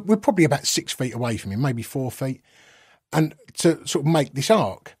round. We're probably about 6 feet away from him, maybe 4 feet, and to sort of make this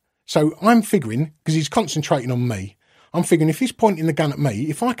arc. So I'm figuring, because he's concentrating on me, I'm figuring if he's pointing the gun at me,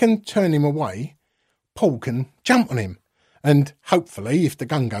 if I can turn him away, Paul can jump on him. And hopefully, if the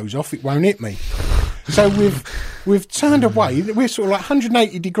gun goes off, it won't hit me. So we've turned away. We're sort of like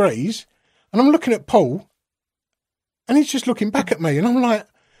 180 degrees. And I'm looking at Paul. And he's just looking back at me. And I'm like,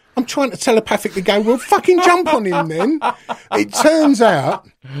 I'm trying to telepathically go, well, fucking jump on him then. It turns out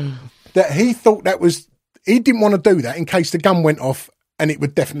that he thought he didn't want to do that in case the gun went off and it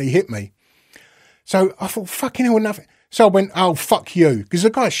would definitely hit me. So I thought, fucking hell, nothing. So I went, oh, fuck you. Because the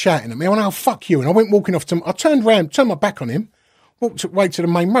guy's shouting at me. I went, oh, fuck you. And I went walking off I turned around, turned my back on him, walked away to the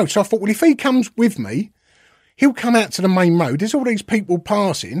main road. So I thought, well, if he comes with me, he'll come out to the main road. There's all these people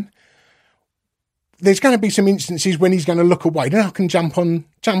passing. There's going to be some instances when he's going to look away. Then I can jump on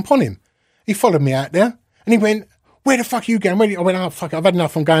him. He followed me out there. And he went, where the fuck are you going? I went, oh, fuck, I've had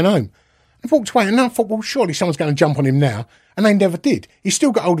enough. I'm going home. I walked away. And I thought, well, surely someone's going to jump on him now. And they never did. He's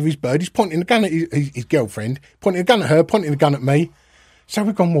still got hold of his bird. He's pointing the gun at his girlfriend, pointing the gun at her, pointing the gun at me. So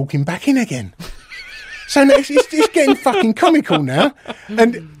we've gone walking back in again. So now it's getting fucking comical now.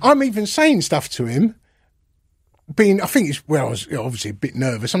 And I'm even saying stuff to him, I think I was obviously a bit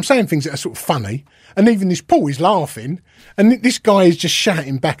nervous. I'm saying things that are sort of funny. And even this Paul is laughing. And this guy is just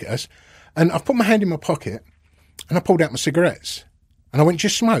shouting back at us. And I've put my hand in my pocket and I pulled out my cigarettes. And I went,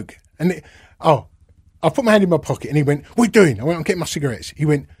 just smoke. And I put my hand in my pocket and he went, what are you doing? I went, I'm getting my cigarettes. He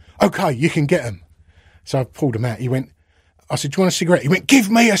went, okay, you can get them. So I pulled them out. I said, do you want a cigarette? He went, give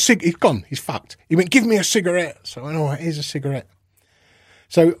me a cigarette. He's gone. He's fucked. He went, give me a cigarette. So I went, all right, here's a cigarette.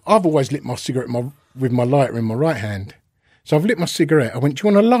 So I've always lit my cigarette with my lighter in my right hand. So I've lit my cigarette. I went, do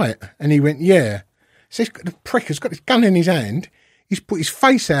you want a light? And he went, yeah. So the prick has got his gun in his hand. He's put his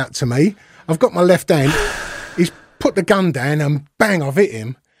face out to me. I've got my left hand. He's put the gun down and bang, I've hit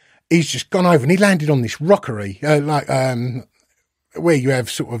him. He's just gone over and he landed on this rockery, where you have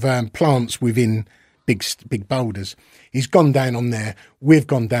sort of plants within big boulders. He's gone down on there. We've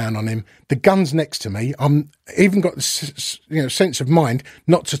gone down on him. The gun's next to me. I'm even got the sense of mind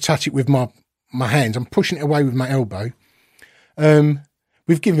not to touch it with my hands. I'm pushing it away with my elbow.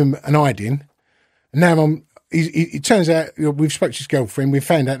 We've given him an hiding. And now it turns out we've spoke to his girlfriend. We've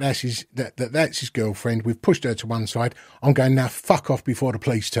found out that's his girlfriend. We've pushed her to one side. I'm going, now fuck off before the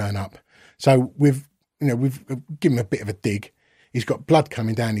police turn up. So we've given him a bit of a dig. He's got blood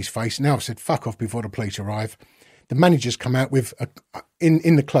coming down his face. Now I've said fuck off before the police arrive. The manager's come out with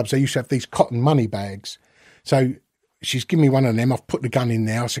in the clubs they used to have these cotton money bags. So she's given me one of them. I've put the gun in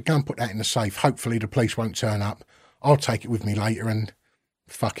there. I said, go and put that in the safe. Hopefully the police won't turn up. I'll take it with me later and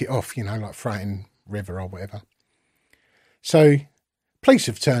fuck it off, like throw it in river or whatever. So police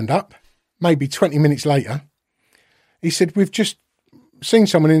have turned up maybe 20 minutes later. He said, we've just seen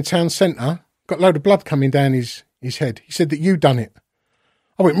someone in the town centre, got a load of blood coming down his head. He said that you done it.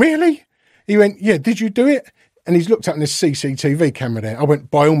 I went, really? He went, yeah, did you do it? And he's looked up in this CCTV camera there. I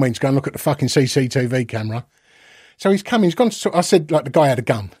went, by all means, go and look at the fucking CCTV camera. So he's come, he's gone to, I said, the guy had a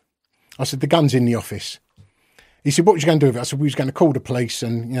gun. I said, the gun's in the office. He said, what was you going to do with it? I said, we was going to call the police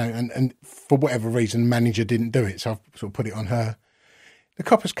and, and for whatever reason, the manager didn't do it. So I've sort of put it on her. The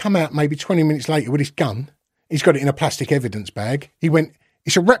cop has come out maybe 20 minutes later with his gun. He's got it in a plastic evidence bag. He went,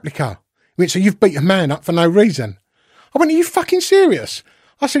 it's a replica. He went, so you've beat a man up for no reason. I went, are you fucking serious?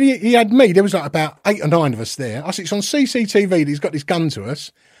 I said, he had me. There was about 8 or 9 of us there. I said, it's on CCTV that he's got this gun to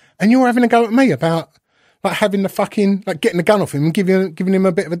us. And you're having a go at me about having the fucking, getting the gun off him and giving him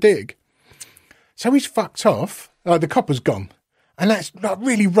a bit of a dig. So he's fucked off. The cop has gone. And that's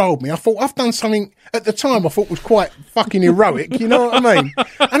really rolled me. I thought I've done something at the time I thought was quite fucking heroic, you know what I mean?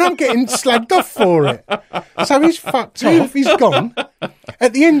 And I'm getting slagged off for it. So he's fucked off. He's gone.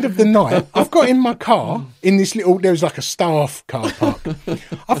 At the end of the night, I've got in my car in this there was a staff car park.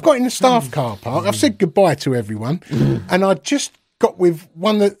 I've got in the staff car park. I've said goodbye to everyone. And I just got with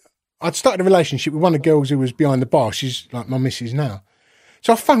one that I'd started a relationship with one of the girls who was behind the bar. She's like my missus now.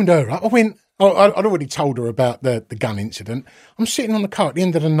 So I phoned her up. I went, I'd already told her about the gun incident. I'm sitting on the car at the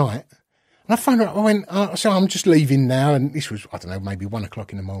end of the night, and I phoned her up. I went, I said, I'm just leaving now. And this was, I don't know, maybe 1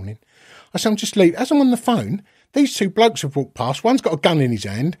 o'clock in the morning. I said, I'm just leaving. As I'm on the phone, these two blokes have walked past. One's got a gun in his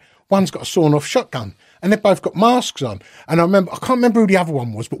hand. One's got a sawn-off shotgun. And they've both got masks on. And I can't remember who the other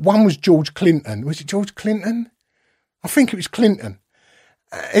one was, but one was George Clinton. Was it George Clinton? I think it was Clinton.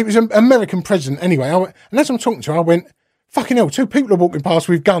 It was an American president anyway. And as I'm talking to her, I went, fucking hell, two people are walking past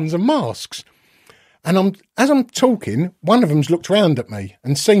with guns and masks. And as I'm talking, one of them's looked round at me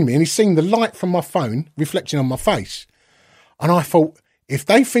and seen me, and he's seen the light from my phone reflecting on my face. And I thought, if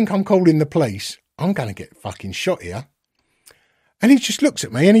they think I'm calling the police, I'm going to get fucking shot here. And he just looked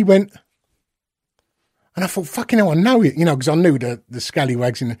at me and he went, and I thought, fucking hell, I know it, because I knew the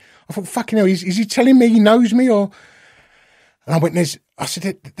scallywags. I thought, fucking hell, is he telling me he knows me? And I went, I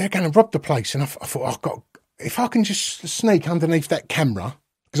said, they're going to rob the place. And I thought, if I can just sneak underneath that camera,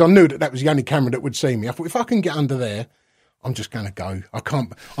 because I knew that was the only camera that would see me. I thought, if I can get under there, I'm just going to go.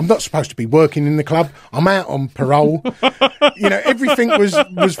 I'm not supposed to be working in the club. I'm out on parole. Everything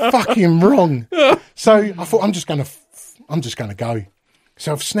was fucking wrong. So I thought, I'm just going to go.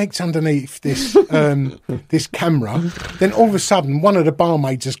 So I've sneaked underneath this this camera. Then all of a sudden, one of the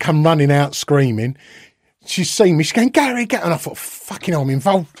barmaids has come running out screaming. She's seen me. She's going, Gary, get. And I thought, fucking hell,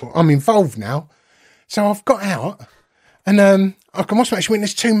 I'm involved now. So I've got out. And I can watch actually when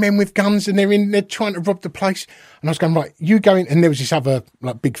there's two men with guns and they're trying to rob the place. And I was going, right, you go in. And there was this other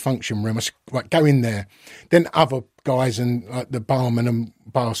big function room. I said, right, go in there. Then other guys and the barman and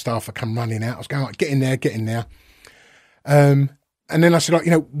bar staff are come running out. I was going, right, get in there. And then I said,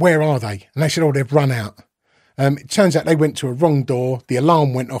 where are they? And they said, oh, they've run out. It turns out they went to a wrong door. The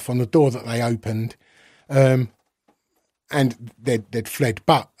alarm went off on the door that they opened. And they'd fled.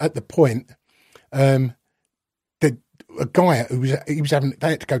 But at the point, a guy they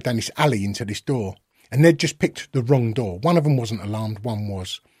had to go down this alley into this door, and they'd just picked the wrong door. One of them wasn't alarmed, one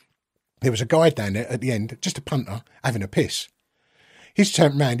was. There was a guy down there at the end, just a punter, having a piss. He's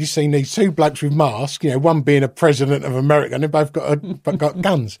turned round, he's seen these two blokes with masks, one being a president of America, and they both got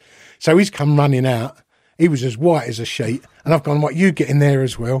guns. So he's come running out. He was as white as a sheet, and I've gone, right, you get in there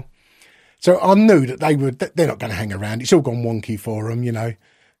as well. So I knew that they're not going to hang around. It's all gone wonky for them,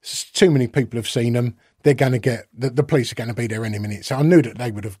 Too many people have seen them. They're going to get, the police are going to be there any minute. So I knew that they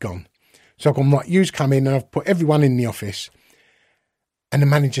would have gone. So I've gone, right, you's come in, and I've put everyone in the office. And the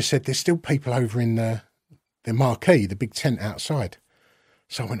manager said, there's still people over in the marquee, the big tent outside.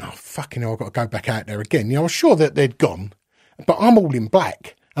 So I went, oh, fucking hell, I've got to go back out there again. I was sure that they'd gone, but I'm all in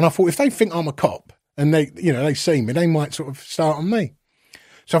black. And I thought, if they think I'm a cop and they see me, they might sort of start on me.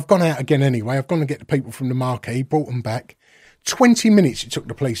 So I've gone out again anyway. I've gone to get the people from the marquee, brought them back. 20 minutes it took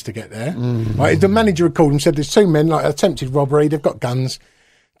the police to get there. Right, the manager had called and said, there's two men, attempted robbery, they've got guns.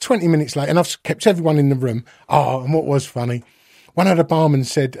 20 minutes later, and I've kept everyone in the room. Oh, and what was funny, one of the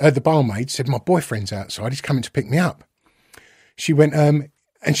barmaids said, my boyfriend's outside, he's coming to pick me up. She went, and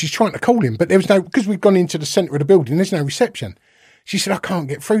she's trying to call him, but there was because we'd gone into the centre of the building, there's no reception. She said, I can't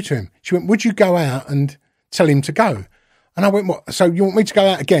get through to him. She went, would you go out and tell him to go? And I went, what? So you want me to go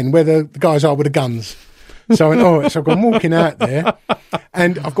out again where the guys are with the guns? So I went, all right. So I've gone walking out there,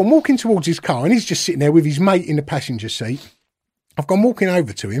 and I've gone walking towards his car, and he's just sitting there with his mate in the passenger seat. I've gone walking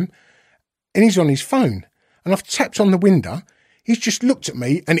over to him, and he's on his phone. And I've tapped on the window. He's just looked at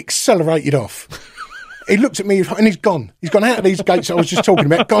me and accelerated off. He looked at me and he's gone. He's gone out of these gates I was just talking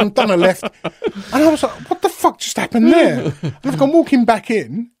about, gone, done a left. And I was like, what the fuck just happened there? And I've gone walking back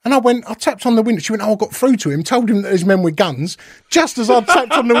in, and I tapped on the window. She went, oh, I got through to him, told him that there's men with guns. Just as I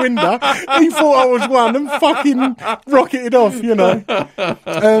tapped on the window, he thought I was one and fucking rocketed off,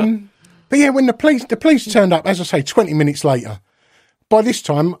 But yeah, when the police turned up, as I say, 20 minutes later, by this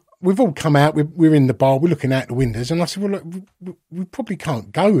time, we've all come out, we're in the bar, we're looking out the windows, and I said, well, look, we probably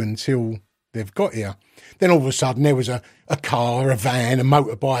can't go until they've got here. Then all of a sudden there was a car, a van, a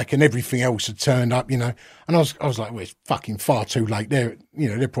motorbike, and everything else had turned up, And I was like, well, it's fucking far too late. They're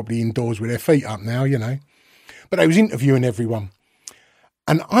probably indoors with their feet up now, But I was interviewing everyone.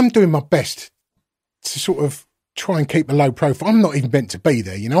 And I'm doing my best to sort of try and keep a low profile. I'm not even meant to be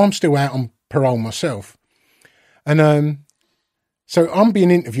there, I'm still out on parole myself. And so I'm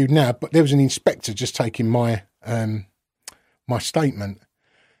being interviewed now, but there was an inspector just taking my my statement.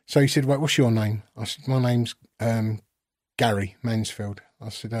 So he said, right, what's your name? I said, my name's Gary Mansfield. I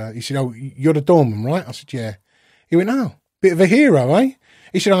said, he said, oh, you're the doorman, right? I said, yeah. He went, oh, bit of a hero, eh?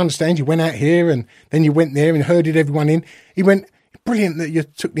 He said, I understand you went out here and then you went there and herded everyone in. He went, brilliant that you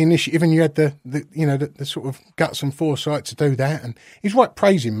took the initiative and you had the sort of guts and foresight to do that. And he's right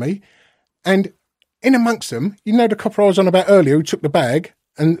praising me. And in amongst them, you know the copper I was on about earlier who took the bag,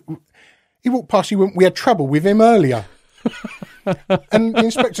 and he walked past, he went, we had trouble with him earlier. And the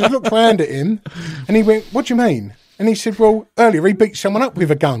inspectors looked round at him, and he went, what do you mean? And he said, well, earlier he beat someone up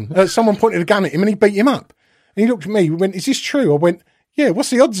with a gun. Someone pointed a gun at him and he beat him up. And he looked at me, he went, is this true? I went, yeah, what's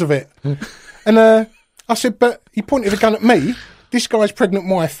the odds of it? And I said, but he pointed a gun at me, this guy's pregnant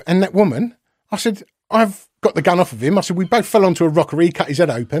wife and that woman. I said, I've got the gun off of him. I said, we both fell onto a rockery, he cut his head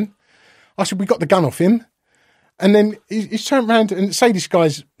open. I said, we got the gun off him. And then he's turned around and say this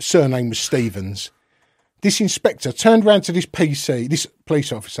guy's surname was Stevens. This inspector turned around to this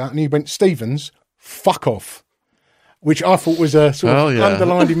police officer, and he went, Stevens, fuck off. Which I thought was a sort of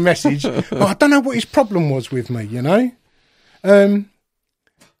underlined message. But I don't know what his problem was with me, you know.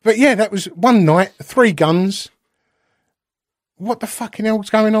 But yeah, that was one night, 3 guns. What the fucking hell's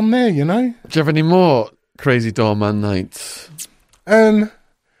going on there, you know? Do you have any more crazy doorman nights? Not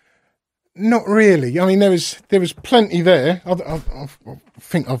really. I mean, there was plenty there. I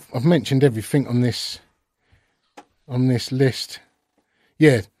think I've mentioned everything on this list.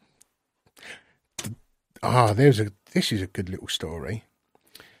 Yeah. This is a good little story.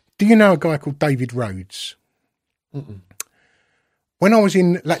 Do you know a guy called David Rhodes? Mm-mm. When I was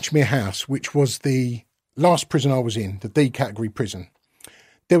in Latchmere House, which was the last prison I was in, the D category prison,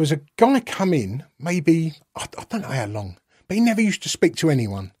 there was a guy come in, maybe, I don't know how long, but he never used to speak to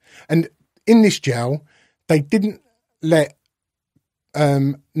anyone. And in this jail, they didn't let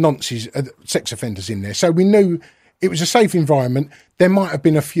nonces, sex offenders in there. So we knew it was a safe environment. There might have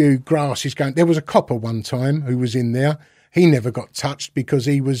been a few grasses going. There was a copper one time who was in there. He never got touched because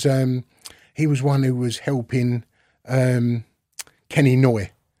he was one who was helping Kenny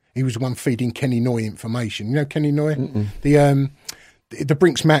Noy. He was the one feeding Kenny Noy information. You know Kenny Noy? Mm-mm. The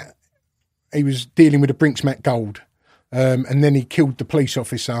Brinks-Mat, he was dealing with the Brinks-Mat gold. And then he killed the police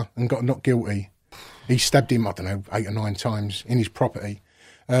officer and got not guilty. He stabbed him, 8 or 9 times in his property.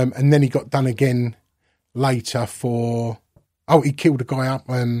 And then he got done again later he killed a guy up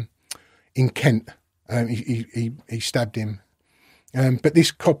in Kent. He stabbed him. But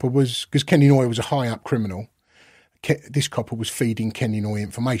this copper was, because Kenny Noy was a high up criminal, this copper was feeding Kenny Noy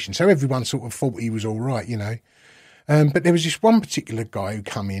information. So everyone sort of thought he was all right, you know. But there was this one particular guy who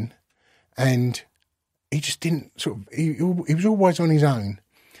come in, and he just didn't he was always on his own.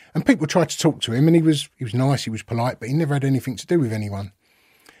 And people tried to talk to him, and he was nice, he was polite, but he never had anything to do with anyone.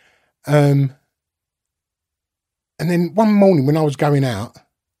 And then one morning when I was going out,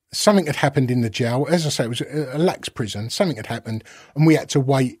 something had happened in the jail. As I say, it was a lax prison. Something had happened, and we had to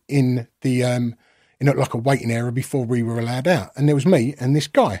wait in the like a waiting area before we were allowed out. And there was me and this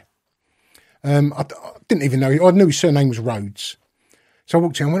guy. I didn't even know. I knew his surname was Rhodes. So I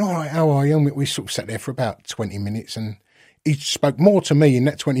walked in and went, all right, how are you? And we sort of sat there for about 20 minutes, and he spoke more to me in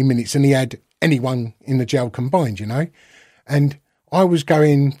that 20 minutes than he had anyone in the jail combined, you know. And I was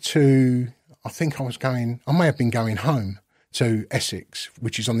going to, I may have been going home to Essex,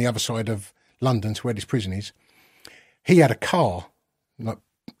 which is on the other side of London to where this prison is. He had a car,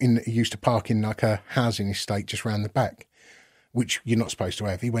 he used to park in like a housing estate just round the back, which you're not supposed to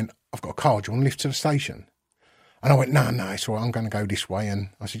have. He went, I've got a car, do you want to lift to the station? And I went, no, it's all right, I'm going to go this way. And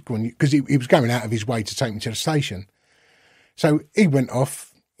I said, go on, because he was going out of his way to take me to the station. So he went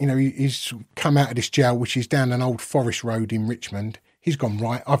off, you know, he's come out of this jail, which is down an old forest road in Richmond. He's gone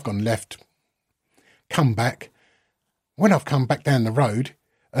right, I've gone left, come back. When I've come back down the road,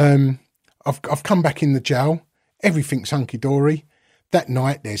 I've come back in the jail, everything's hunky-dory. That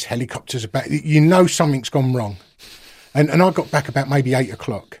night, there's helicopters about, you know something's gone wrong. And I got back about maybe 8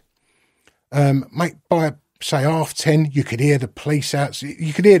 o'clock. By, say, 10:30, you could hear the police out.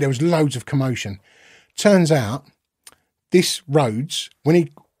 You could hear there was loads of commotion. Turns out, this Rhodes, when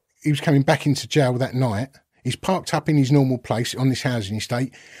he was coming back into jail that night, he's parked up in his normal place on this housing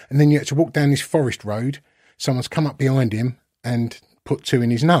estate, and then you had to walk down this forest road. Someone's come up behind him and put 2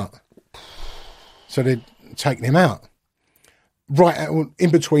 in his nut. So they'd taken him out. Right out, in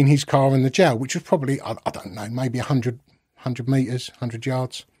between his car and the jail, which was probably, I don't know, maybe 100 metres, 100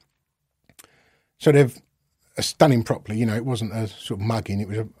 yards. So they've done him properly, you know, it wasn't a sort of mugging, it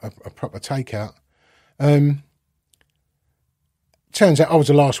was a proper takeout. Turns out I was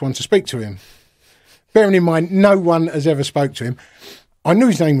the last one to speak to him. Bearing in mind, no one has ever spoke to him. I knew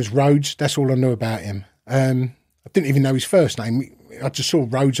his name was Rhodes, that's all I knew about him. I didn't even know his first name. I just saw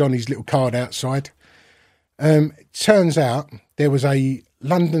Rhodes on his little card outside. It turns out there was a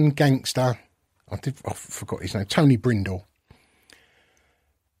London gangster, I forgot his name, Tony Brindle.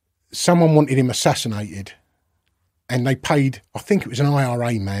 Someone wanted him assassinated, and they paid, I think it was an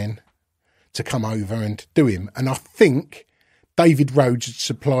IRA man, to come over and do him. And I think David Rhodes had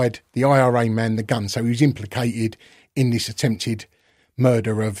supplied the IRA man the gun, so he was implicated in this attempted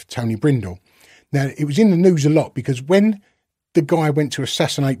murder of Tony Brindle. Now, it was in the news a lot because when the guy went to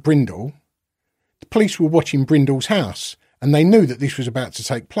assassinate Brindle, the police were watching Brindle's house and they knew that this was about to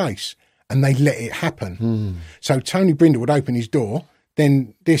take place and they let it happen. So Tony Brindle would open his door,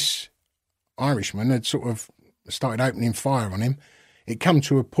 then this Irishman had sort of started opening fire on him. It come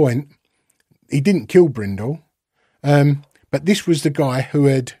to a point, he didn't kill Brindle, but this was the guy who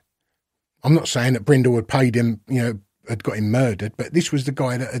had, I'm not saying that Brindle had paid him, had got him murdered, but this was the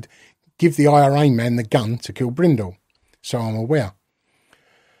guy that had give the IRA man the gun to kill Brindle. So I'm aware.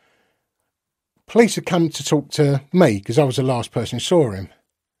 Police had come to talk to me because I was the last person who saw him.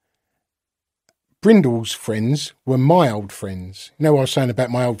 Brindle's friends were my old friends. You know what I was saying about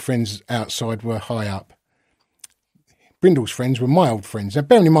my old friends outside were high up? Brindle's friends were my old friends. Now,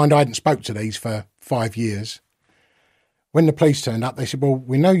 bearing in mind I hadn't spoke to these for 5 years. When the police turned up, they said, well,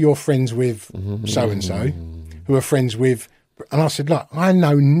 we know you're friends with so-and-so, who are friends with... And I said, look, I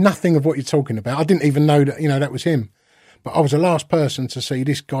know nothing of what you're talking about. I didn't even know that, that was him. But I was the last person to see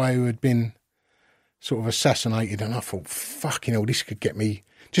this guy who had been sort of assassinated. And I thought, fucking hell, this could get me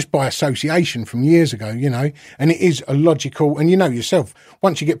just by association from years ago, And it is a logical, and you know yourself,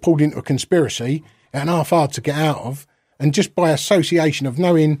 once you get pulled into a conspiracy, it's half hard to get out of. And just by association of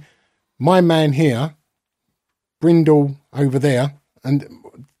knowing my man here, Brindle over there, and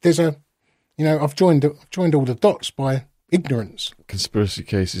there's a, I've joined all the dots by ignorance. Conspiracy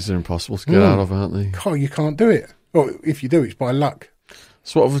cases are impossible to get out of, aren't they? Oh, you can't do it. Well, if you do, it's by luck.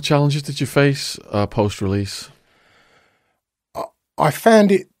 So what other challenges did you face post-release? I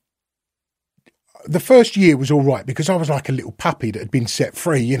found it... The first year was all right because I was like a little puppy that had been set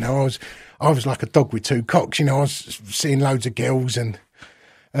free. I was like a dog with two cocks. I was seeing loads of girls and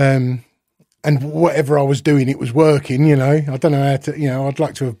whatever I was doing, it was working. I don't know how to. I'd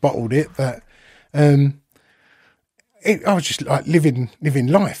like to have bottled it, but I was just like living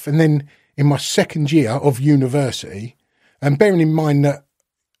life. And then in my second year of university, and bearing in mind that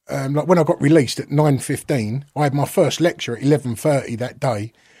like when I got released at 9:15, I had my first lecture at 11:30 that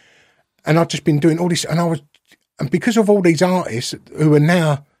day. And I'd just been doing all this, and because of all these artists who are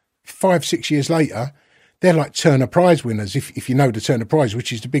now 5-6 years later, they're like Turner Prize winners, if you know the Turner Prize,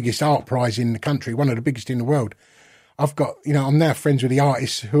 which is the biggest art prize in the country, one of the biggest in the world. I've got, I'm now friends with the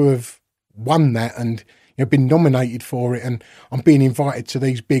artists who have won that and been nominated for it, and I'm being invited to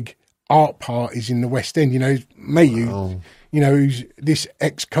these big art parties in the West End. Who's this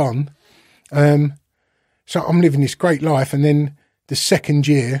ex-con. So I'm living this great life, and then the second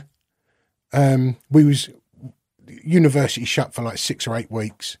year, university shut for like 6 or 8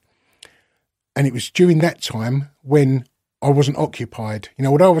 weeks. And it was during that time when I wasn't occupied.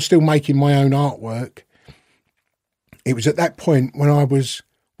 Although I was still making my own artwork, it was at that point when I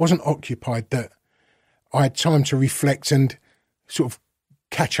wasn't occupied that I had time to reflect and sort of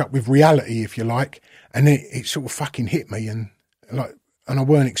catch up with reality, if you like. And it sort of fucking hit me, and I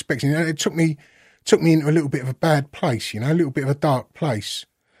weren't expecting it. It took me into a little bit of a bad place, a little bit of a dark place.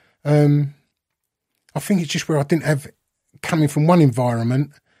 I think it's just where I didn't have, coming from one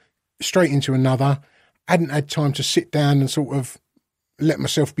environment straight into another, hadn't had time to sit down and sort of let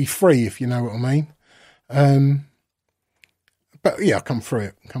myself be free, if you know what I mean. But yeah, I come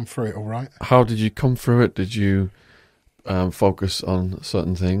through it all right. How did you come through it? Did you focus on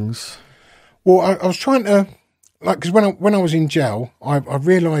certain things? Well, I was trying to, because when I was in jail, I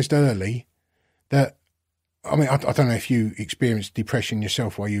realised early that, I don't know if you experienced depression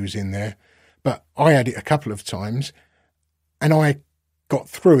yourself while you was in there, but I had it a couple of times, and I got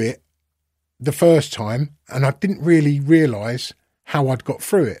through it the first time, and I didn't really realise how I'd got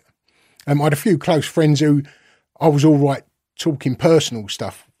through it. I had a few close friends who I was all right talking personal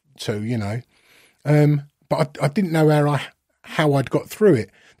stuff to, but I didn't know how I'd got through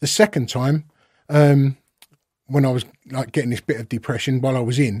it. The second time, when I was like getting this bit of depression while I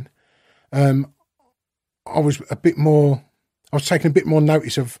was in, I was taking a bit more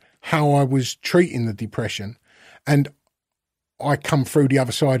notice of how I was treating the depression, and I come through the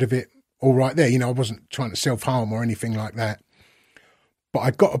other side of it all right there. I wasn't trying to self-harm or anything like that, but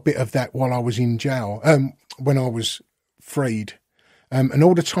I got a bit of that while I was in jail, when I was freed. And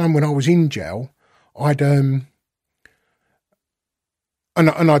all the time when I was in jail, I'd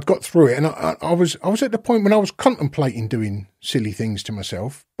got through it, and I was at the point when I was contemplating doing silly things to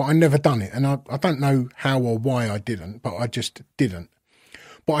myself, but I never done it, and I don't know how or why I didn't, but I just didn't.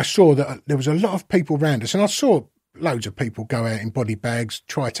 But I saw that there was a lot of people around us, and I saw loads of people go out in body bags,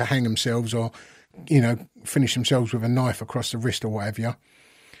 try to hang themselves, or finish themselves with a knife across the wrist or whatever.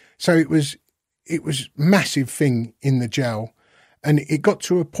 So it was massive thing in the jail, And it got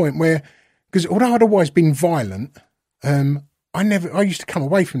to a point where, because although I'd always been violent, I used to come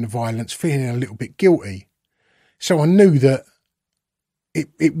away from the violence feeling a little bit guilty. So I knew that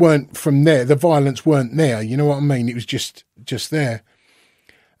it weren't from there. The violence weren't there. You know what I mean? It was just there.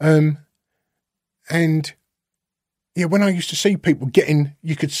 And yeah, when I used to see people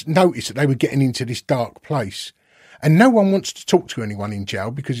you could notice that they were getting into this dark place. And no one wants to talk to anyone in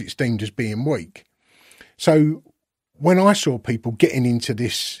jail because it's deemed as being weak. So when I saw people getting into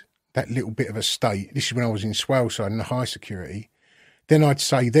that little bit of a state, this is when I was in Swaleside in the high security, then I'd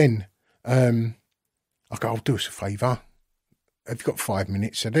say I go, "Oh, do us a favour. Have you got 5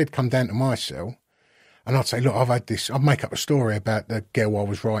 minutes?" So they'd come down to my cell and I'd say, "Look, I'd make up a story about the girl I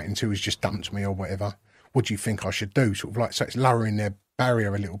was writing to who's just dumped me or whatever. What do you think I should do?" Sort of like, so it's lowering their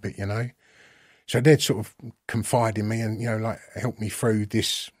barrier a little bit, you know. So they'd sort of confide in me and, you know, like help me through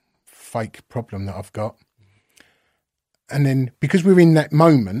this fake problem that I've got. And then because we're in that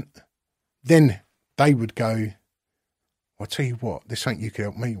moment, then they would go, "I'll tell you what, there's something you could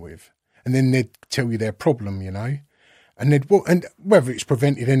help me with." And then they'd tell you their problem, you know. And whether it's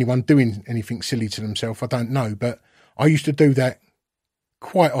prevented anyone doing anything silly to themselves, I don't know. But I used to do that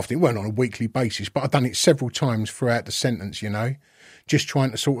quite often. It weren't on a weekly basis, but I've done it several times throughout the sentence, you know, just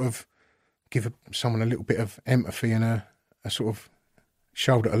trying to sort of give someone a little bit of empathy and a sort of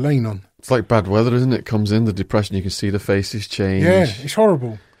shoulder to lean on. It's like bad weather, isn't it? Comes in, the depression, you can see the faces change. Yeah, it's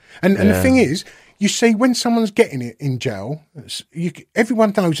horrible. And the thing is, you see, when someone's getting it in jail,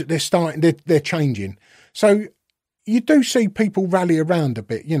 everyone knows that they're changing. So you do see people rally around a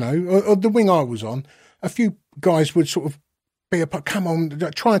bit, you know. Or the wing I was on, a few guys would sort of come on,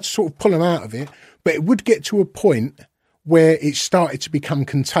 try to sort of pull them out of it, but it would get to a point where it started to become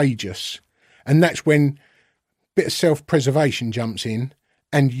contagious. And that's when a bit of self-preservation jumps in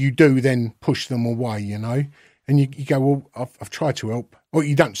and you do then push them away, you know. And you go, "Well, I've tried to help." Well,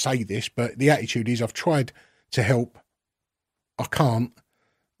 you don't say this, but the attitude is, "I've tried to help. I can't.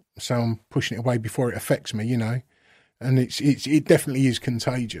 So I'm pushing it away before it affects me," you know. And it definitely is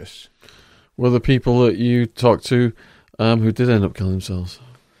contagious. Were the people that you talked to who did end up killing themselves?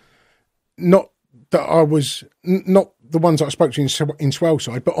 Not that I was, not the ones I spoke to in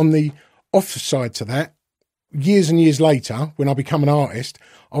Swaleside, but on the off side to that, years and years later, when I become an artist,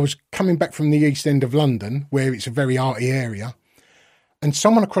 I was coming back from the East End of London, where it's a very arty area, and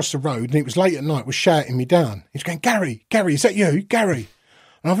someone across the road, and it was late at night, was shouting me down. He was going, Gary, is that you? Gary?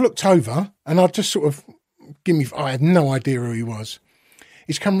 And I've looked over, and I just sort of, I had no idea who he was.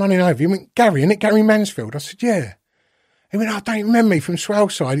 He's come running over. He went, "Gary, isn't it Gary Mansfield?" I said, "Yeah." He went, "I don't remember me from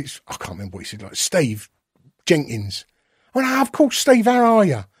Swaleside." I can't remember what he said, like Steve Jenkins. I went, "Oh, of course, Steve, how are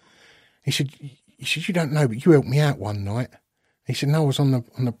you?" He said, "You don't know, but you helped me out one night." He said, "No, I was on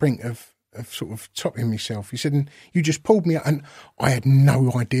the brink of sort of topping myself." He said, "And you just pulled me out," and I had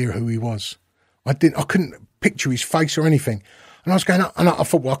no idea who he was. I couldn't picture his face or anything. And I was going, and I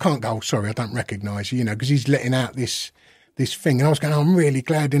thought, well, I can't go, "Oh, sorry, I don't recognise you," you know, because he's letting out this thing. And I was going, "Oh, I'm really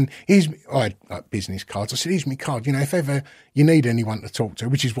glad." And I had like business cards. I said, "Here's my card. You know, if ever you need anyone to talk to,"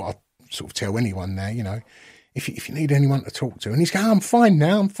 which is what I sort of tell anyone now, you know, if you need anyone to talk to. And he's going, "Oh, I'm fine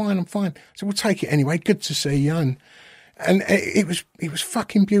now. I'm fine. So we'll take it anyway. Good to see you." And it was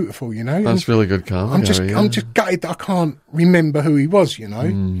fucking beautiful, you know. That's really good, Carl. I'm just gutted that I can't remember who he was, you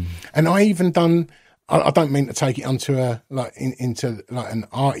know. And I even done. I don't mean to take it onto into an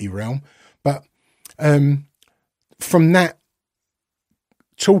arty realm, but from that,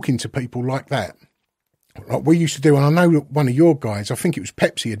 talking to people like that, like we used to do, and I know that one of your guys, I think it was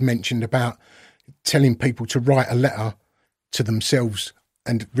Pepsi, had mentioned about telling people to write a letter to themselves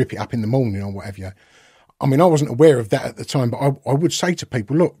and rip it up in the morning or whatever. I mean, I wasn't aware of that at the time, but I would say to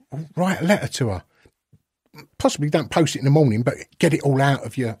people, "Look, write a letter to her. Possibly don't post it in the morning, but get it all out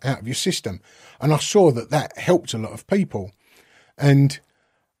of your system." And I saw that helped a lot of people. And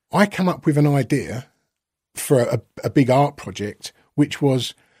I come up with an idea for a big art project, which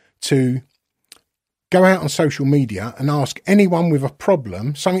was to go out on social media and ask anyone with a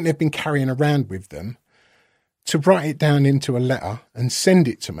problem, something they've been carrying around with them, to write it down into a letter and send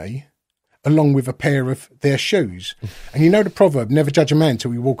it to me, along with a pair of their shoes. And you know the proverb, never judge a man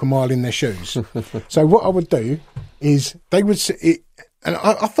till you walk a mile in their shoes. So what I would do is they would sit, and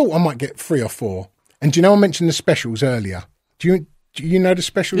I thought I might get 3 or 4. And do you know I mentioned the specials earlier? Do you know the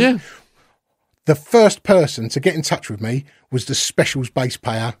specials? Yeah. The first person to get in touch with me was the specials bass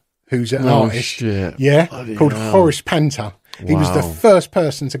player, who's an artist. Shit. Yeah, Bloody called hell. Horace Panther. He was the first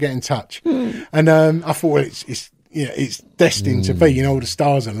person to get in touch. And I thought, well, it's destined to be, you know, all the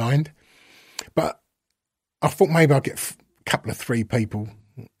stars aligned. But I thought maybe I'd get a couple of 3 people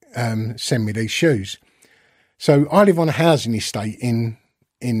send me these shoes. So I live on a housing estate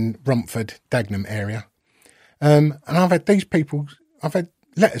in Romford, Dagenham area. And I've had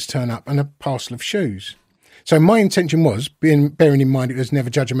letters turn up and a parcel of shoes. So my intention was, bearing in mind it was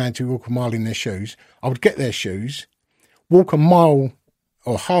never judge a man to walk a mile in their shoes, I would get their shoes, walk a mile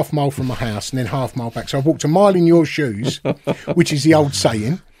or half mile from my house and then half mile back. So I walked a mile in your shoes, which is the old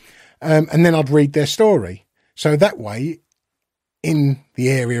saying, and then I'd read their story. So that way, in the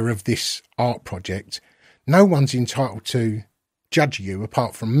area of this art project, no one's entitled to judge you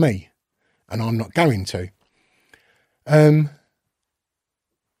apart from me, and I'm not going to.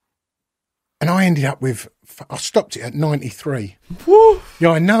 And I ended up with, I stopped it at 93. Woo. Yeah,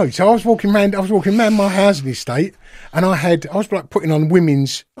 I know. So I was walking around my housing estate, and I was like putting on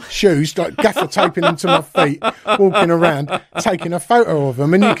women's shoes, like gaffer taping them to my feet, walking around, taking a photo of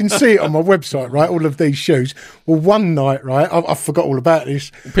them. And you can see it on my website, right? All of these shoes. Well, one night, right, I forgot all about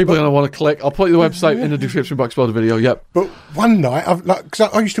this. People are going to want to click. I'll put the website in the description box below the video. Yep. But one night, because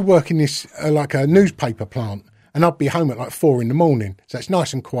I used to work in this, like a newspaper plant, and I'd be home at like 4 a.m. So it's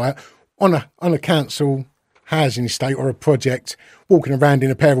nice and quiet. On a council housing estate or a project, walking around in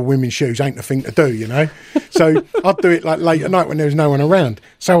a pair of women's shoes ain't the thing to do, you know. So I'd do it like late at night when there was no one around.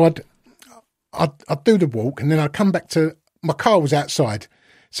 So I'd do the walk, and then I'd come back to my car was outside,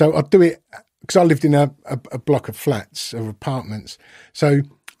 so I'd do it because I lived in a block of flats of apartments. So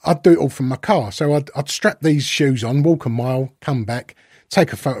I'd do it all from my car. So I'd strap these shoes on, walk a mile, come back,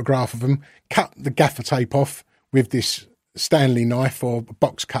 take a photograph of them, cut the gaffer tape off with this Stanley knife or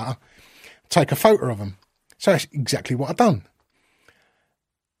box cutter. Take a photo of them. So that's exactly what I've done.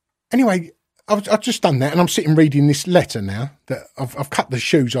 Anyway, I've just done that, and I'm sitting reading this letter now that I've cut the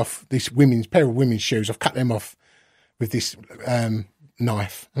shoes off, this pair of women's shoes. I've cut them off with this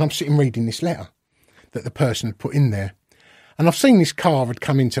knife, and I'm sitting reading this letter that the person had put in there. And I've seen this car had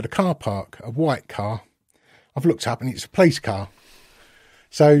come into the car park, a white car. I've looked up, and it's a police car.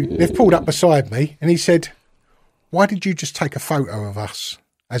 So they've pulled up beside me, and he said, "Why did you just take a photo of us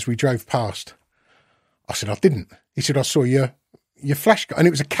as we drove past?" I said, "I didn't." He said, "I saw your flash go," and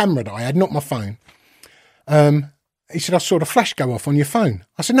it was a camera that I had, not my phone. He said, "I saw the flash go off on your phone."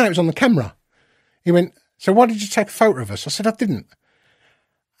 I said, "No, it was on the camera." He went, "So why did you take a photo of us?" I said, "I didn't."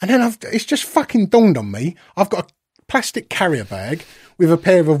 And then it's just fucking dawned on me. I've got a plastic carrier bag with a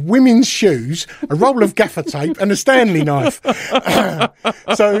pair of women's shoes, a roll of gaffer tape, and a Stanley knife.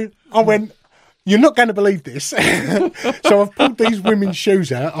 So I went, "You're not going to believe this." So I've pulled these women's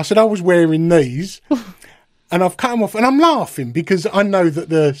shoes out. I said I was wearing these, and I've cut them off. And I'm laughing because I know that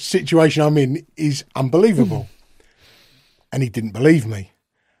the situation I'm in is unbelievable. And he didn't believe me.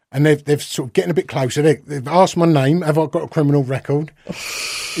 And they've sort of getting a bit closer. They've asked my name. Have I got a criminal record?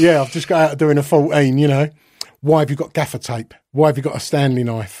 Yeah, I've just got out of doing a 14, you know. Why have you got gaffer tape? Why have you got a Stanley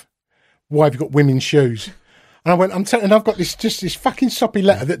knife? Why have you got women's shoes? And I went, and I've got this fucking soppy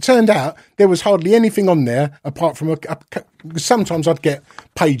letter that turned out there was hardly anything on there apart from sometimes I'd get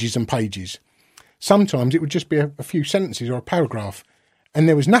pages and pages. Sometimes it would just be a few sentences or a paragraph. And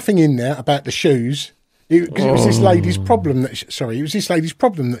there was nothing in there about the shoes. It was this lady's problem it was this lady's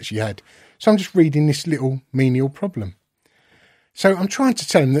problem that she had. So I'm just reading this little menial problem. So I'm trying to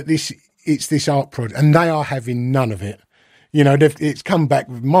tell them that it's this art project, and they are having none of it. You know, it's come back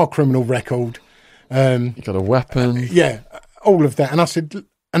with my criminal record. You got a weapon. Yeah, all of that. And I said,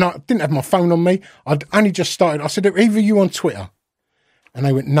 and I didn't have my phone on me. I'd only just started. I said, "Are either you on Twitter?" And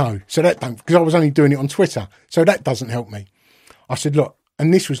they went, "No." So that don't, because I was only doing it on Twitter. So that doesn't help me. I said, "Look,"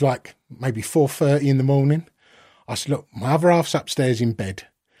 and this was like maybe 4:30 in the morning. I said, "Look, my other half's upstairs in bed."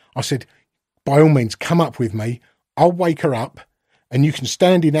 I said, "By all means, come up with me. I'll wake her up and you can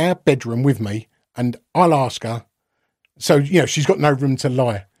stand in our bedroom with me and I'll ask her." So, you know, she's got no room to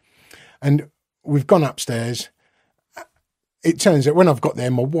lie. And we've gone upstairs. It turns out when I've got there,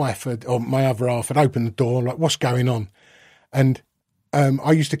 my wife or my other half had opened the door, like, "What's going on?" And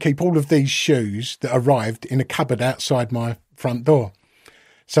I used to keep all of these shoes that arrived in a cupboard outside my front door.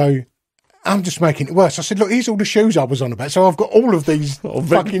 So I'm just making it worse. I said, "Look, here's all the shoes I was on about." So I've got all of these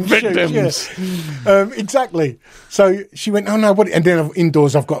fucking victims. Shoes. Yeah. Exactly. So she went, "Oh no, what?" And then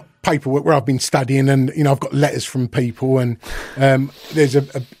indoors I've got paperwork where I've been studying, and you know I've got letters from people, and there's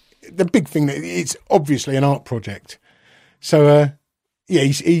the big thing that it's obviously an art project. So yeah,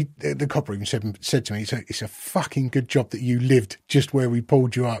 the copper even said to me, "It's a fucking good job that you lived just where we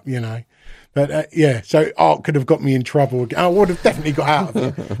pulled you up," you know. But yeah, so art could have got me in trouble. I would have definitely got out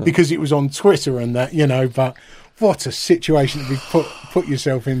of it because it was on Twitter and that, you know. But what a situation to be put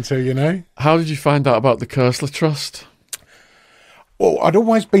yourself into, you know. How did you find out about the Kersler Trust? Well, I'd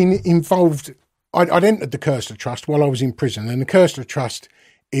always been involved. I'd entered the Kersler Trust while I was in prison, and the Kersler Trust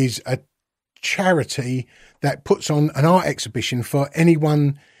is a charity that puts on an art exhibition for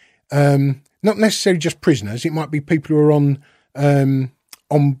anyone, not necessarily just prisoners. It might be people who are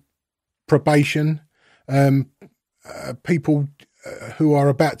on probation, people who are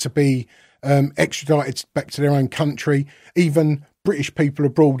about to be extradited back to their own country, even British people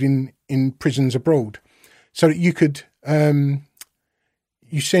abroad in prisons abroad, so that you could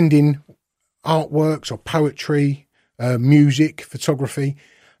you send in artworks or poetry, music, photography,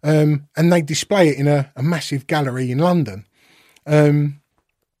 and they display it in a massive gallery in London. I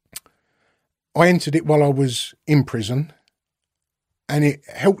entered it while I was in prison, and it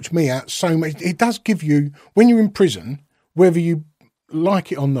helped me out so much. It does give you, when you're in prison, whether you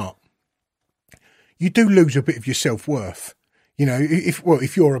like it or not, you do lose a bit of your self-worth. You know,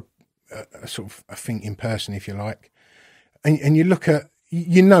 if you're a sort of a thinking person, if you like, and you look at,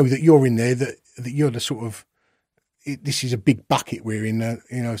 you know that you're in there, that you're the sort of, this is a big bucket we're in,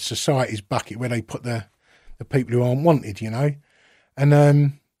 society's bucket where they put the people who aren't wanted,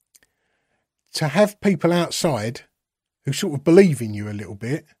 and to have people outside who sort of believe in you a little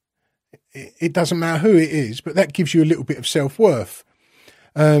bit, it doesn't matter who it is, but that gives you a little bit of self-worth.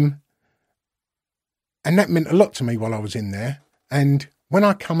 And that meant a lot to me while I was in there. And when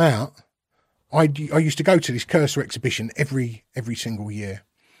I come out, I used to go to this Cursor exhibition every single year.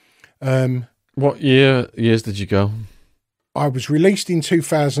 What years did you go? I was released in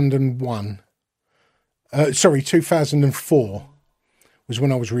 2001. 2004 was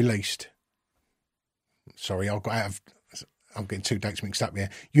when I was released. Sorry, I'm getting two dates mixed up here.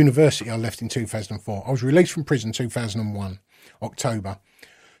 University, I left in 2004. I was released from prison 2001, October.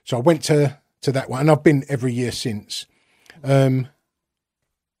 So I went to that one, and I've been every year since.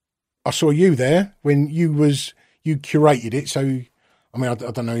 I saw you there when you curated it. So, I mean, I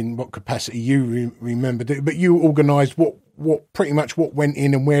don't know in what capacity you remembered it, but you organised what pretty much what went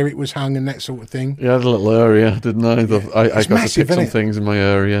in and where it was hung and that sort of thing. Yeah, I had a little area, didn't I? Yeah. I got massive, to pick some things in my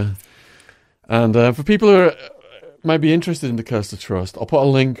area. And for people who might be interested in the Cursor Trust, I'll put a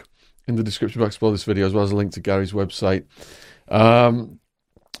link in the description box below this video, as well as a link to Gary's website.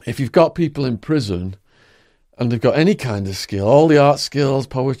 If you've got people in prison and they've got any kind of skill, all the art skills,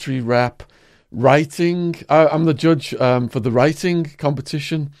 poetry, rap, writing, I'm the judge for the writing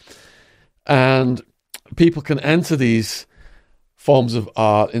competition, and people can enter these forms of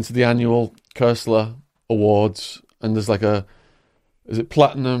art into the annual Cursor Awards, and there's like is it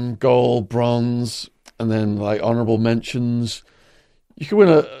platinum, gold, bronze, and then like honourable mentions. You can win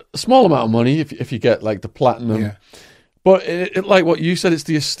a small amount of money if you get like the platinum. Yeah. But it like what you said, it's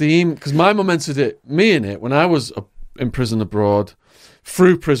the esteem, because my mum entered me in it when I was in prison abroad,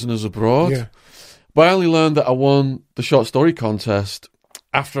 through Prisoners Abroad. Yeah. But I only learned that I won the short story contest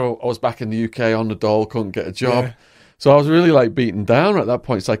after I was back in the UK on the dole, couldn't get a job. Yeah. So I was really like beaten down at that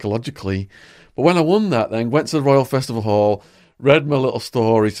point psychologically. But when I won that, then went to the Royal Festival Hall, read my little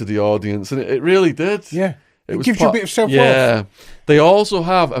story to the audience, and it really did. Yeah. It was gives you a bit of self-worth. Yeah. They also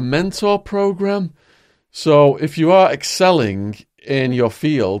have a mentor program. So if you are excelling in your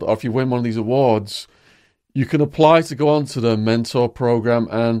field, or if you win one of these awards, you can apply to go on to the mentor program.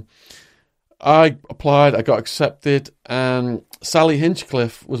 And I applied, I got accepted, and Sally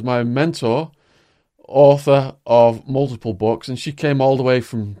Hinchcliffe was my mentor, author of multiple books, and she came all the way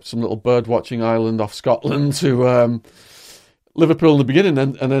from some little bird watching island off Scotland to Liverpool in the beginning,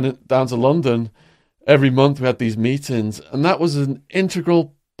 and then down to London. Every month we had these meetings, and that was an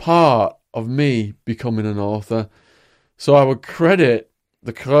integral part of me becoming an author. So I would credit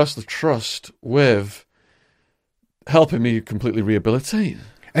the Cursor Trust with helping me completely rehabilitate.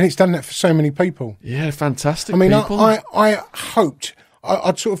 And it's done that for so many people. Yeah, fantastic. I mean, people. I hoped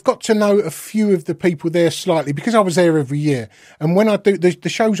I'd sort of got to know a few of the people there slightly, because I was there every year. And when I do the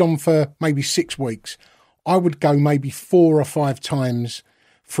show's on for maybe 6 weeks, I would go maybe 4 or 5 times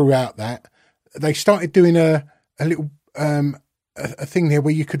throughout that. They started doing a little a thing there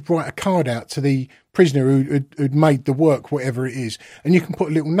where you could write a card out to the prisoner who'd made the work, whatever it is, and you can put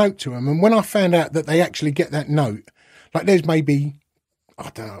a little note to them. And when I found out that they actually get that note, like there's maybe, I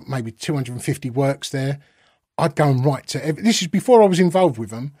don't know, maybe 250 works there, I'd go and write to this is before I was involved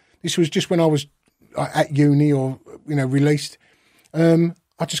with them. This was just when I was at uni or, released. I'd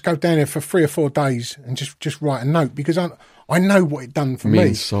just go down there for 3 or 4 days and just write a note, because I know what it done for me. It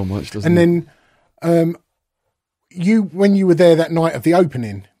means so much, doesn't it? And then when you were there that night of the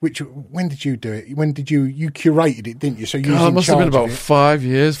opening, when did you do it? When did you curated it, didn't you? So you it must have been about 5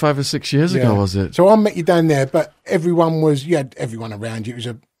 or 6 years ago, was it? So I met you down there, but you had everyone around you. It was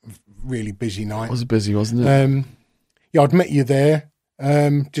a really busy night. It was busy, wasn't it? I'd met you there,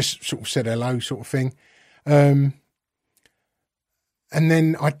 just sort of said hello sort of thing. And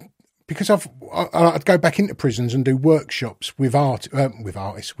then because I'd go back into prisons and do workshops with artists,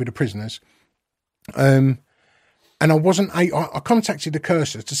 with the prisoners. And I wasn't. I contacted the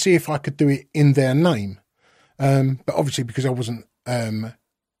Cursor to see if I could do it in their name, but obviously because I wasn't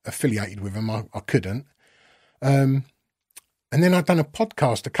affiliated with them, I couldn't. And then I'd done a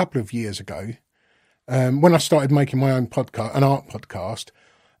podcast a couple of years ago when I started making my own podcast, an art podcast,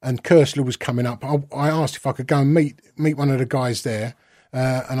 and Cursor was coming up. I asked if I could go and meet one of the guys there,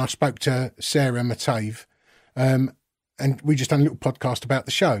 and I spoke to Sarah Matave, and we just done a little podcast about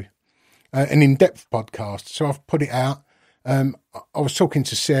the show. An in-depth podcast, so I've put it out. I was talking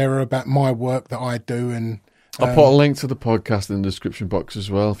to Sarah about my work that I do, and I'll put a link to the podcast in the description box as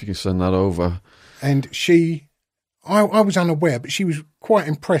well, if you can send that over. And I was unaware, but she was quite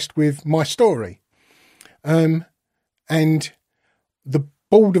impressed with my story. And the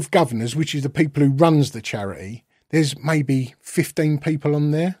Board of Governors, which is the people who runs the charity, there's maybe 15 people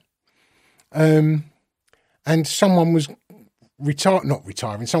on there. And someone was not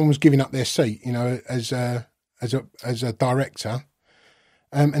retiring. Someone was giving up their seat, as a director,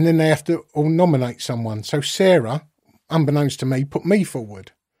 and then they have to all nominate someone. So Sarah, unbeknownst to me, put me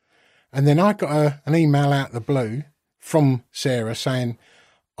forward, and then I got an email out of the blue from Sarah saying,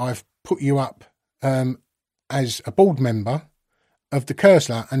 "I've put you up as a board member of the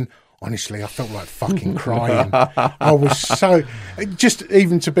Cursor," and honestly, I felt like fucking crying. I was so just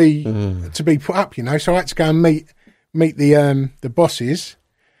even to be put up, So I had to go and meet the bosses,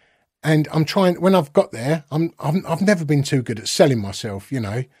 and I'm trying. When I've got there, I've never been too good at selling myself,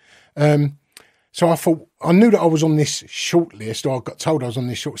 So I thought, I knew that I was on this short list, or I got told I was on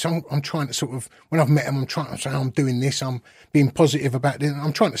this short. So I'm trying to sort of, when I've met them, I'm trying to say I'm doing this. I'm being positive about it.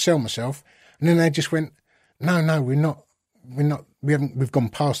 I'm trying to sell myself, and then they just went, "No, we're not. We've gone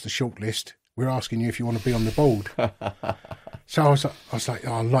past the short list. We're asking you if you want to be on the board." So I was like,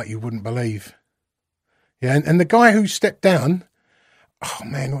 "Oh, like you wouldn't believe." Yeah, and the guy who stepped down, oh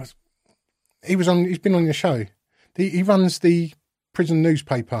man, he's been on your show. He runs the prison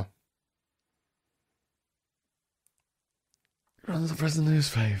newspaper. Runs the prison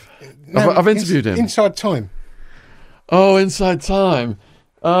newspaper. No, I've interviewed him. Inside Time. Oh, Inside Time.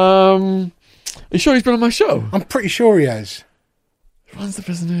 Are you sure he's been on my show? I'm pretty sure he has. He runs the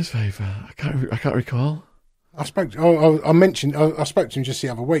prison newspaper. I can't recall. I spoke to him just the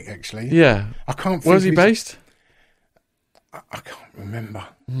other week, actually. Yeah. I can't. Where's he based? I can't remember.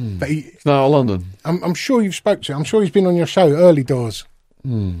 But it's not London. I'm sure you've spoke to him. I'm sure he's been on your show, Early Doors.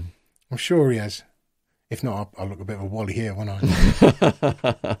 I'm sure he has. If not, I'll look a bit of a wally here, won't I?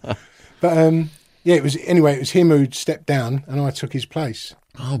 But yeah, it was him who stepped down, and I took his place.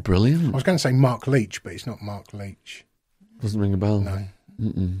 Oh, brilliant! I was going to say Mark Leach, but it's not Mark Leach. Doesn't ring a bell. No,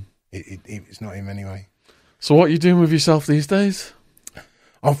 it's not him anyway. So what are you doing with yourself these days?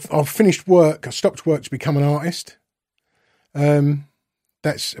 I've finished work. I stopped work to become an artist.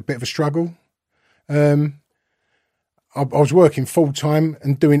 That's a bit of a struggle. I was working full time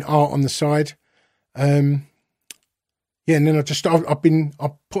and doing art on the side. And then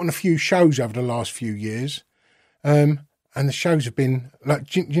I've put on a few shows over the last few years. And the shows have been like,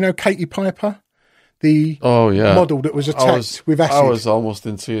 do you know Katie Piper? The model that was attacked with acid. I was almost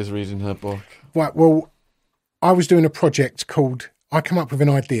in tears reading her book. Right, well, I was doing a project called, I come up with an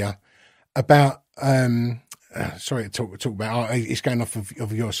idea about, sorry to talk about art, it's going off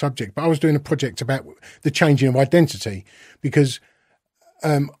of your subject, but I was doing a project about the changing of identity because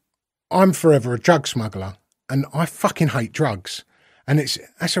I'm forever a drug smuggler and I fucking hate drugs. And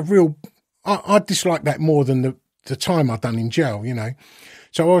that's a real, I dislike that more than the time I've done in jail,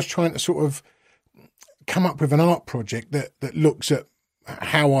 So I was trying to sort of come up with an art project that looks at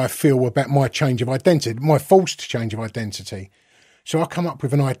how I feel about my change of identity, my forced change of identity. So I come up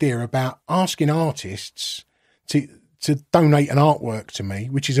with an idea about asking artists to donate an artwork to me,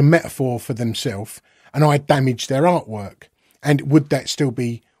 which is a metaphor for themselves, and I damage their artwork. And would that still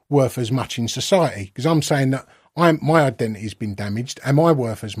be worth as much in society? Because I'm saying that my identity has been damaged. Am I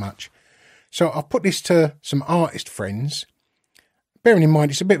worth as much? So I've put this to some artist friends, bearing in mind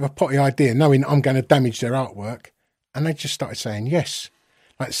it's a bit of a potty idea, knowing I'm going to damage their artwork. And they just started saying yes.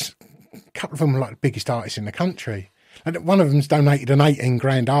 Like a couple of them are like the biggest artists in the country. And one of them's donated an 18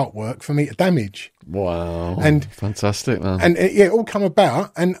 grand artwork for me to damage. Wow. And fantastic, man. And it all come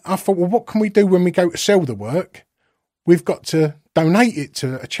about. And I thought, well, what can we do when we go to sell the work? We've got to donate it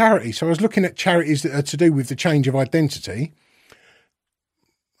to a charity. So I was looking at charities that are to do with the change of identity.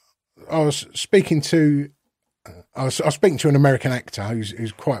 I was speaking to an American actor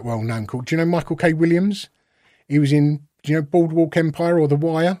who's quite well known called, do you know Michael K. Williams? He was in, do you know Boardwalk Empire or The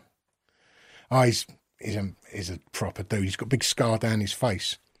Wire? Oh, he's a proper dude. He's got a big scar down his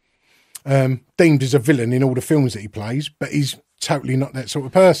face. deemed as a villain in all the films that he plays, but he's totally not that sort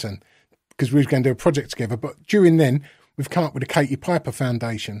of person, because we were going to do a project together. But during then, we've come up with the Katie Piper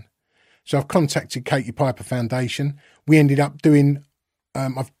Foundation. So I've contacted Katie Piper Foundation. We ended up doing,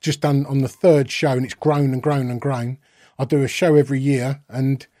 I've just done on the 3rd show, and it's grown and grown and grown. I do a show every year,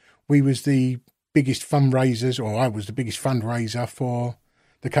 and we was the biggest fundraisers, or I was the biggest fundraiser for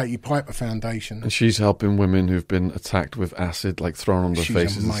the Katie Piper Foundation. And she's helping women who've been attacked with acid, like thrown on their She's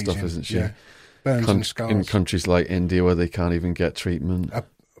faces amazing, and stuff, isn't she? yeah. Burns and scars. In countries like India where they can't even get treatment. A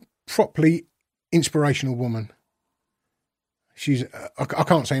properly inspirational woman. She's, I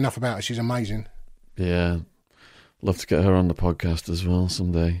can't say enough about her. She's amazing. Yeah. Love to get her on the podcast as well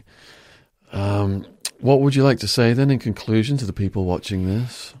someday. What would you like to say then in conclusion to the people watching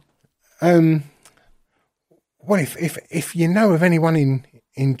this? Well, if you know of anyone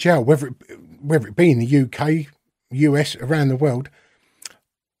in jail, whether it be in the UK, US, around the world,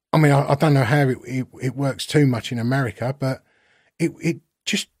 I mean, I don't know how it works too much in America, but it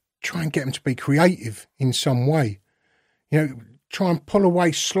just try and get them to be creative in some way. You know, try and pull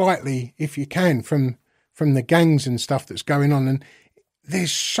away slightly if you can from the gangs and stuff that's going on. And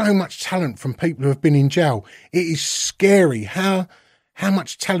there's so much talent from people who have been in jail. It is scary how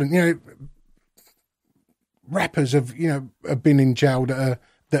much talent, you know, rappers have been in jail that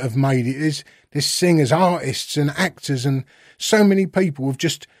have made it. There's singers, artists and actors, and so many people have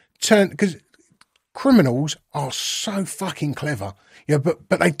just turned, because criminals are so fucking clever. You know,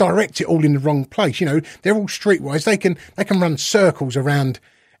 but they direct it all in the wrong place. You know, they're all streetwise. They can run circles around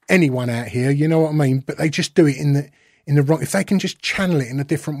anyone out here, you know what I mean? But they just do it in the wrong. If they can just channel it in a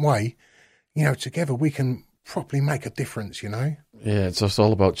different way, you know, together we can properly make a difference, you know? Yeah, it's just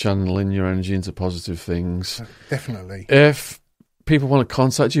all about channeling your energy into positive things. Definitely. If people want to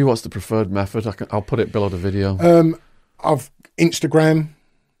contact you, what's the preferred method? I'll put it below the video. I've Instagram,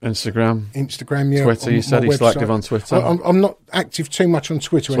 Twitter. yeah. You said he's active on Twitter. I'm not active too much on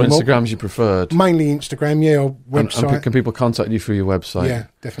Twitter so anymore. Instagram's your preferred? Mainly Instagram, yeah, or website. And can people contact you through your website? Yeah,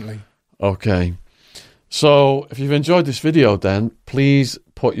 definitely. Okay. So if you've enjoyed this video, then please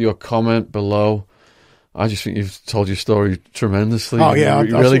put your comment below. I just think you've told your story tremendously. Oh, yeah.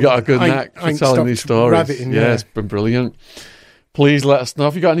 You really got a good knack for telling these stories. Yeah, it's been brilliant. Please let us know.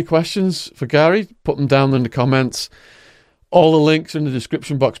 If you got any questions for Gary, put them down in the comments. All the links are in the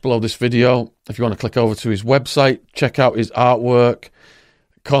description box below this video. If you want to click over to his website, check out his artwork,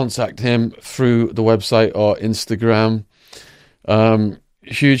 contact him through the website or Instagram.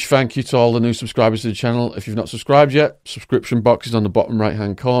 Huge thank you to all the new subscribers to the channel. If you've not subscribed yet, subscription box is on the bottom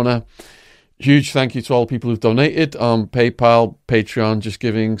right-hand corner. Huge thank you to all the people who've donated on PayPal, Patreon, Just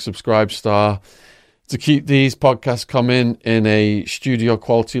Giving, Subscribestar, to keep these podcasts coming in a studio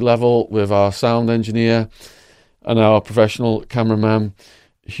quality level with our sound engineer and our professional cameraman.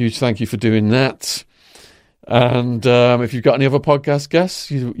 Huge thank you for doing that. And if you've got any other podcast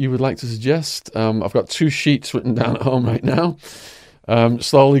guests you would like to suggest, I've got 2 sheets written down at home right now.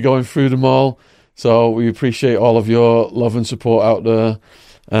 Slowly going through them all. So we appreciate all of your love and support out there.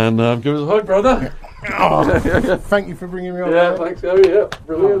 And give us a hug, brother. Thank you for bringing me on. Yeah, thanks, Gary. Yeah,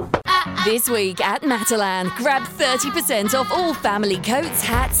 brilliant. This week at Matalan, grab 30% off all family coats,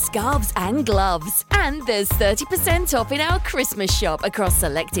 hats, scarves and gloves. And there's 30% off in our Christmas shop across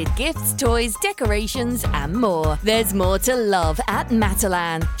selected gifts, toys, decorations and more. There's more to love at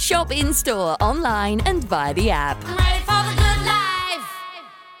Matalan. Shop in-store, online and via the app. I'm ready for the good life.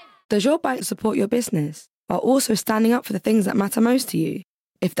 Does your bank support your business while also standing up for the things that matter most to you?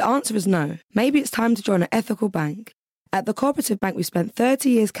 If the answer is no, maybe it's time to join an ethical bank. At the Cooperative Bank, we spent 30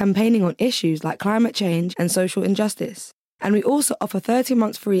 years campaigning on issues like climate change and social injustice. And we also offer 30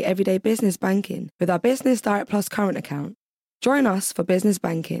 months free everyday business banking with our Business Direct Plus current account. Join us for business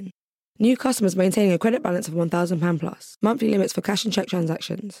banking. New customers maintaining a credit balance of £1,000 plus. Monthly limits for cash and cheque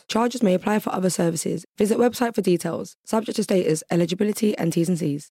transactions. Charges may apply for other services. Visit website for details. Subject to status, eligibility and T's and C's.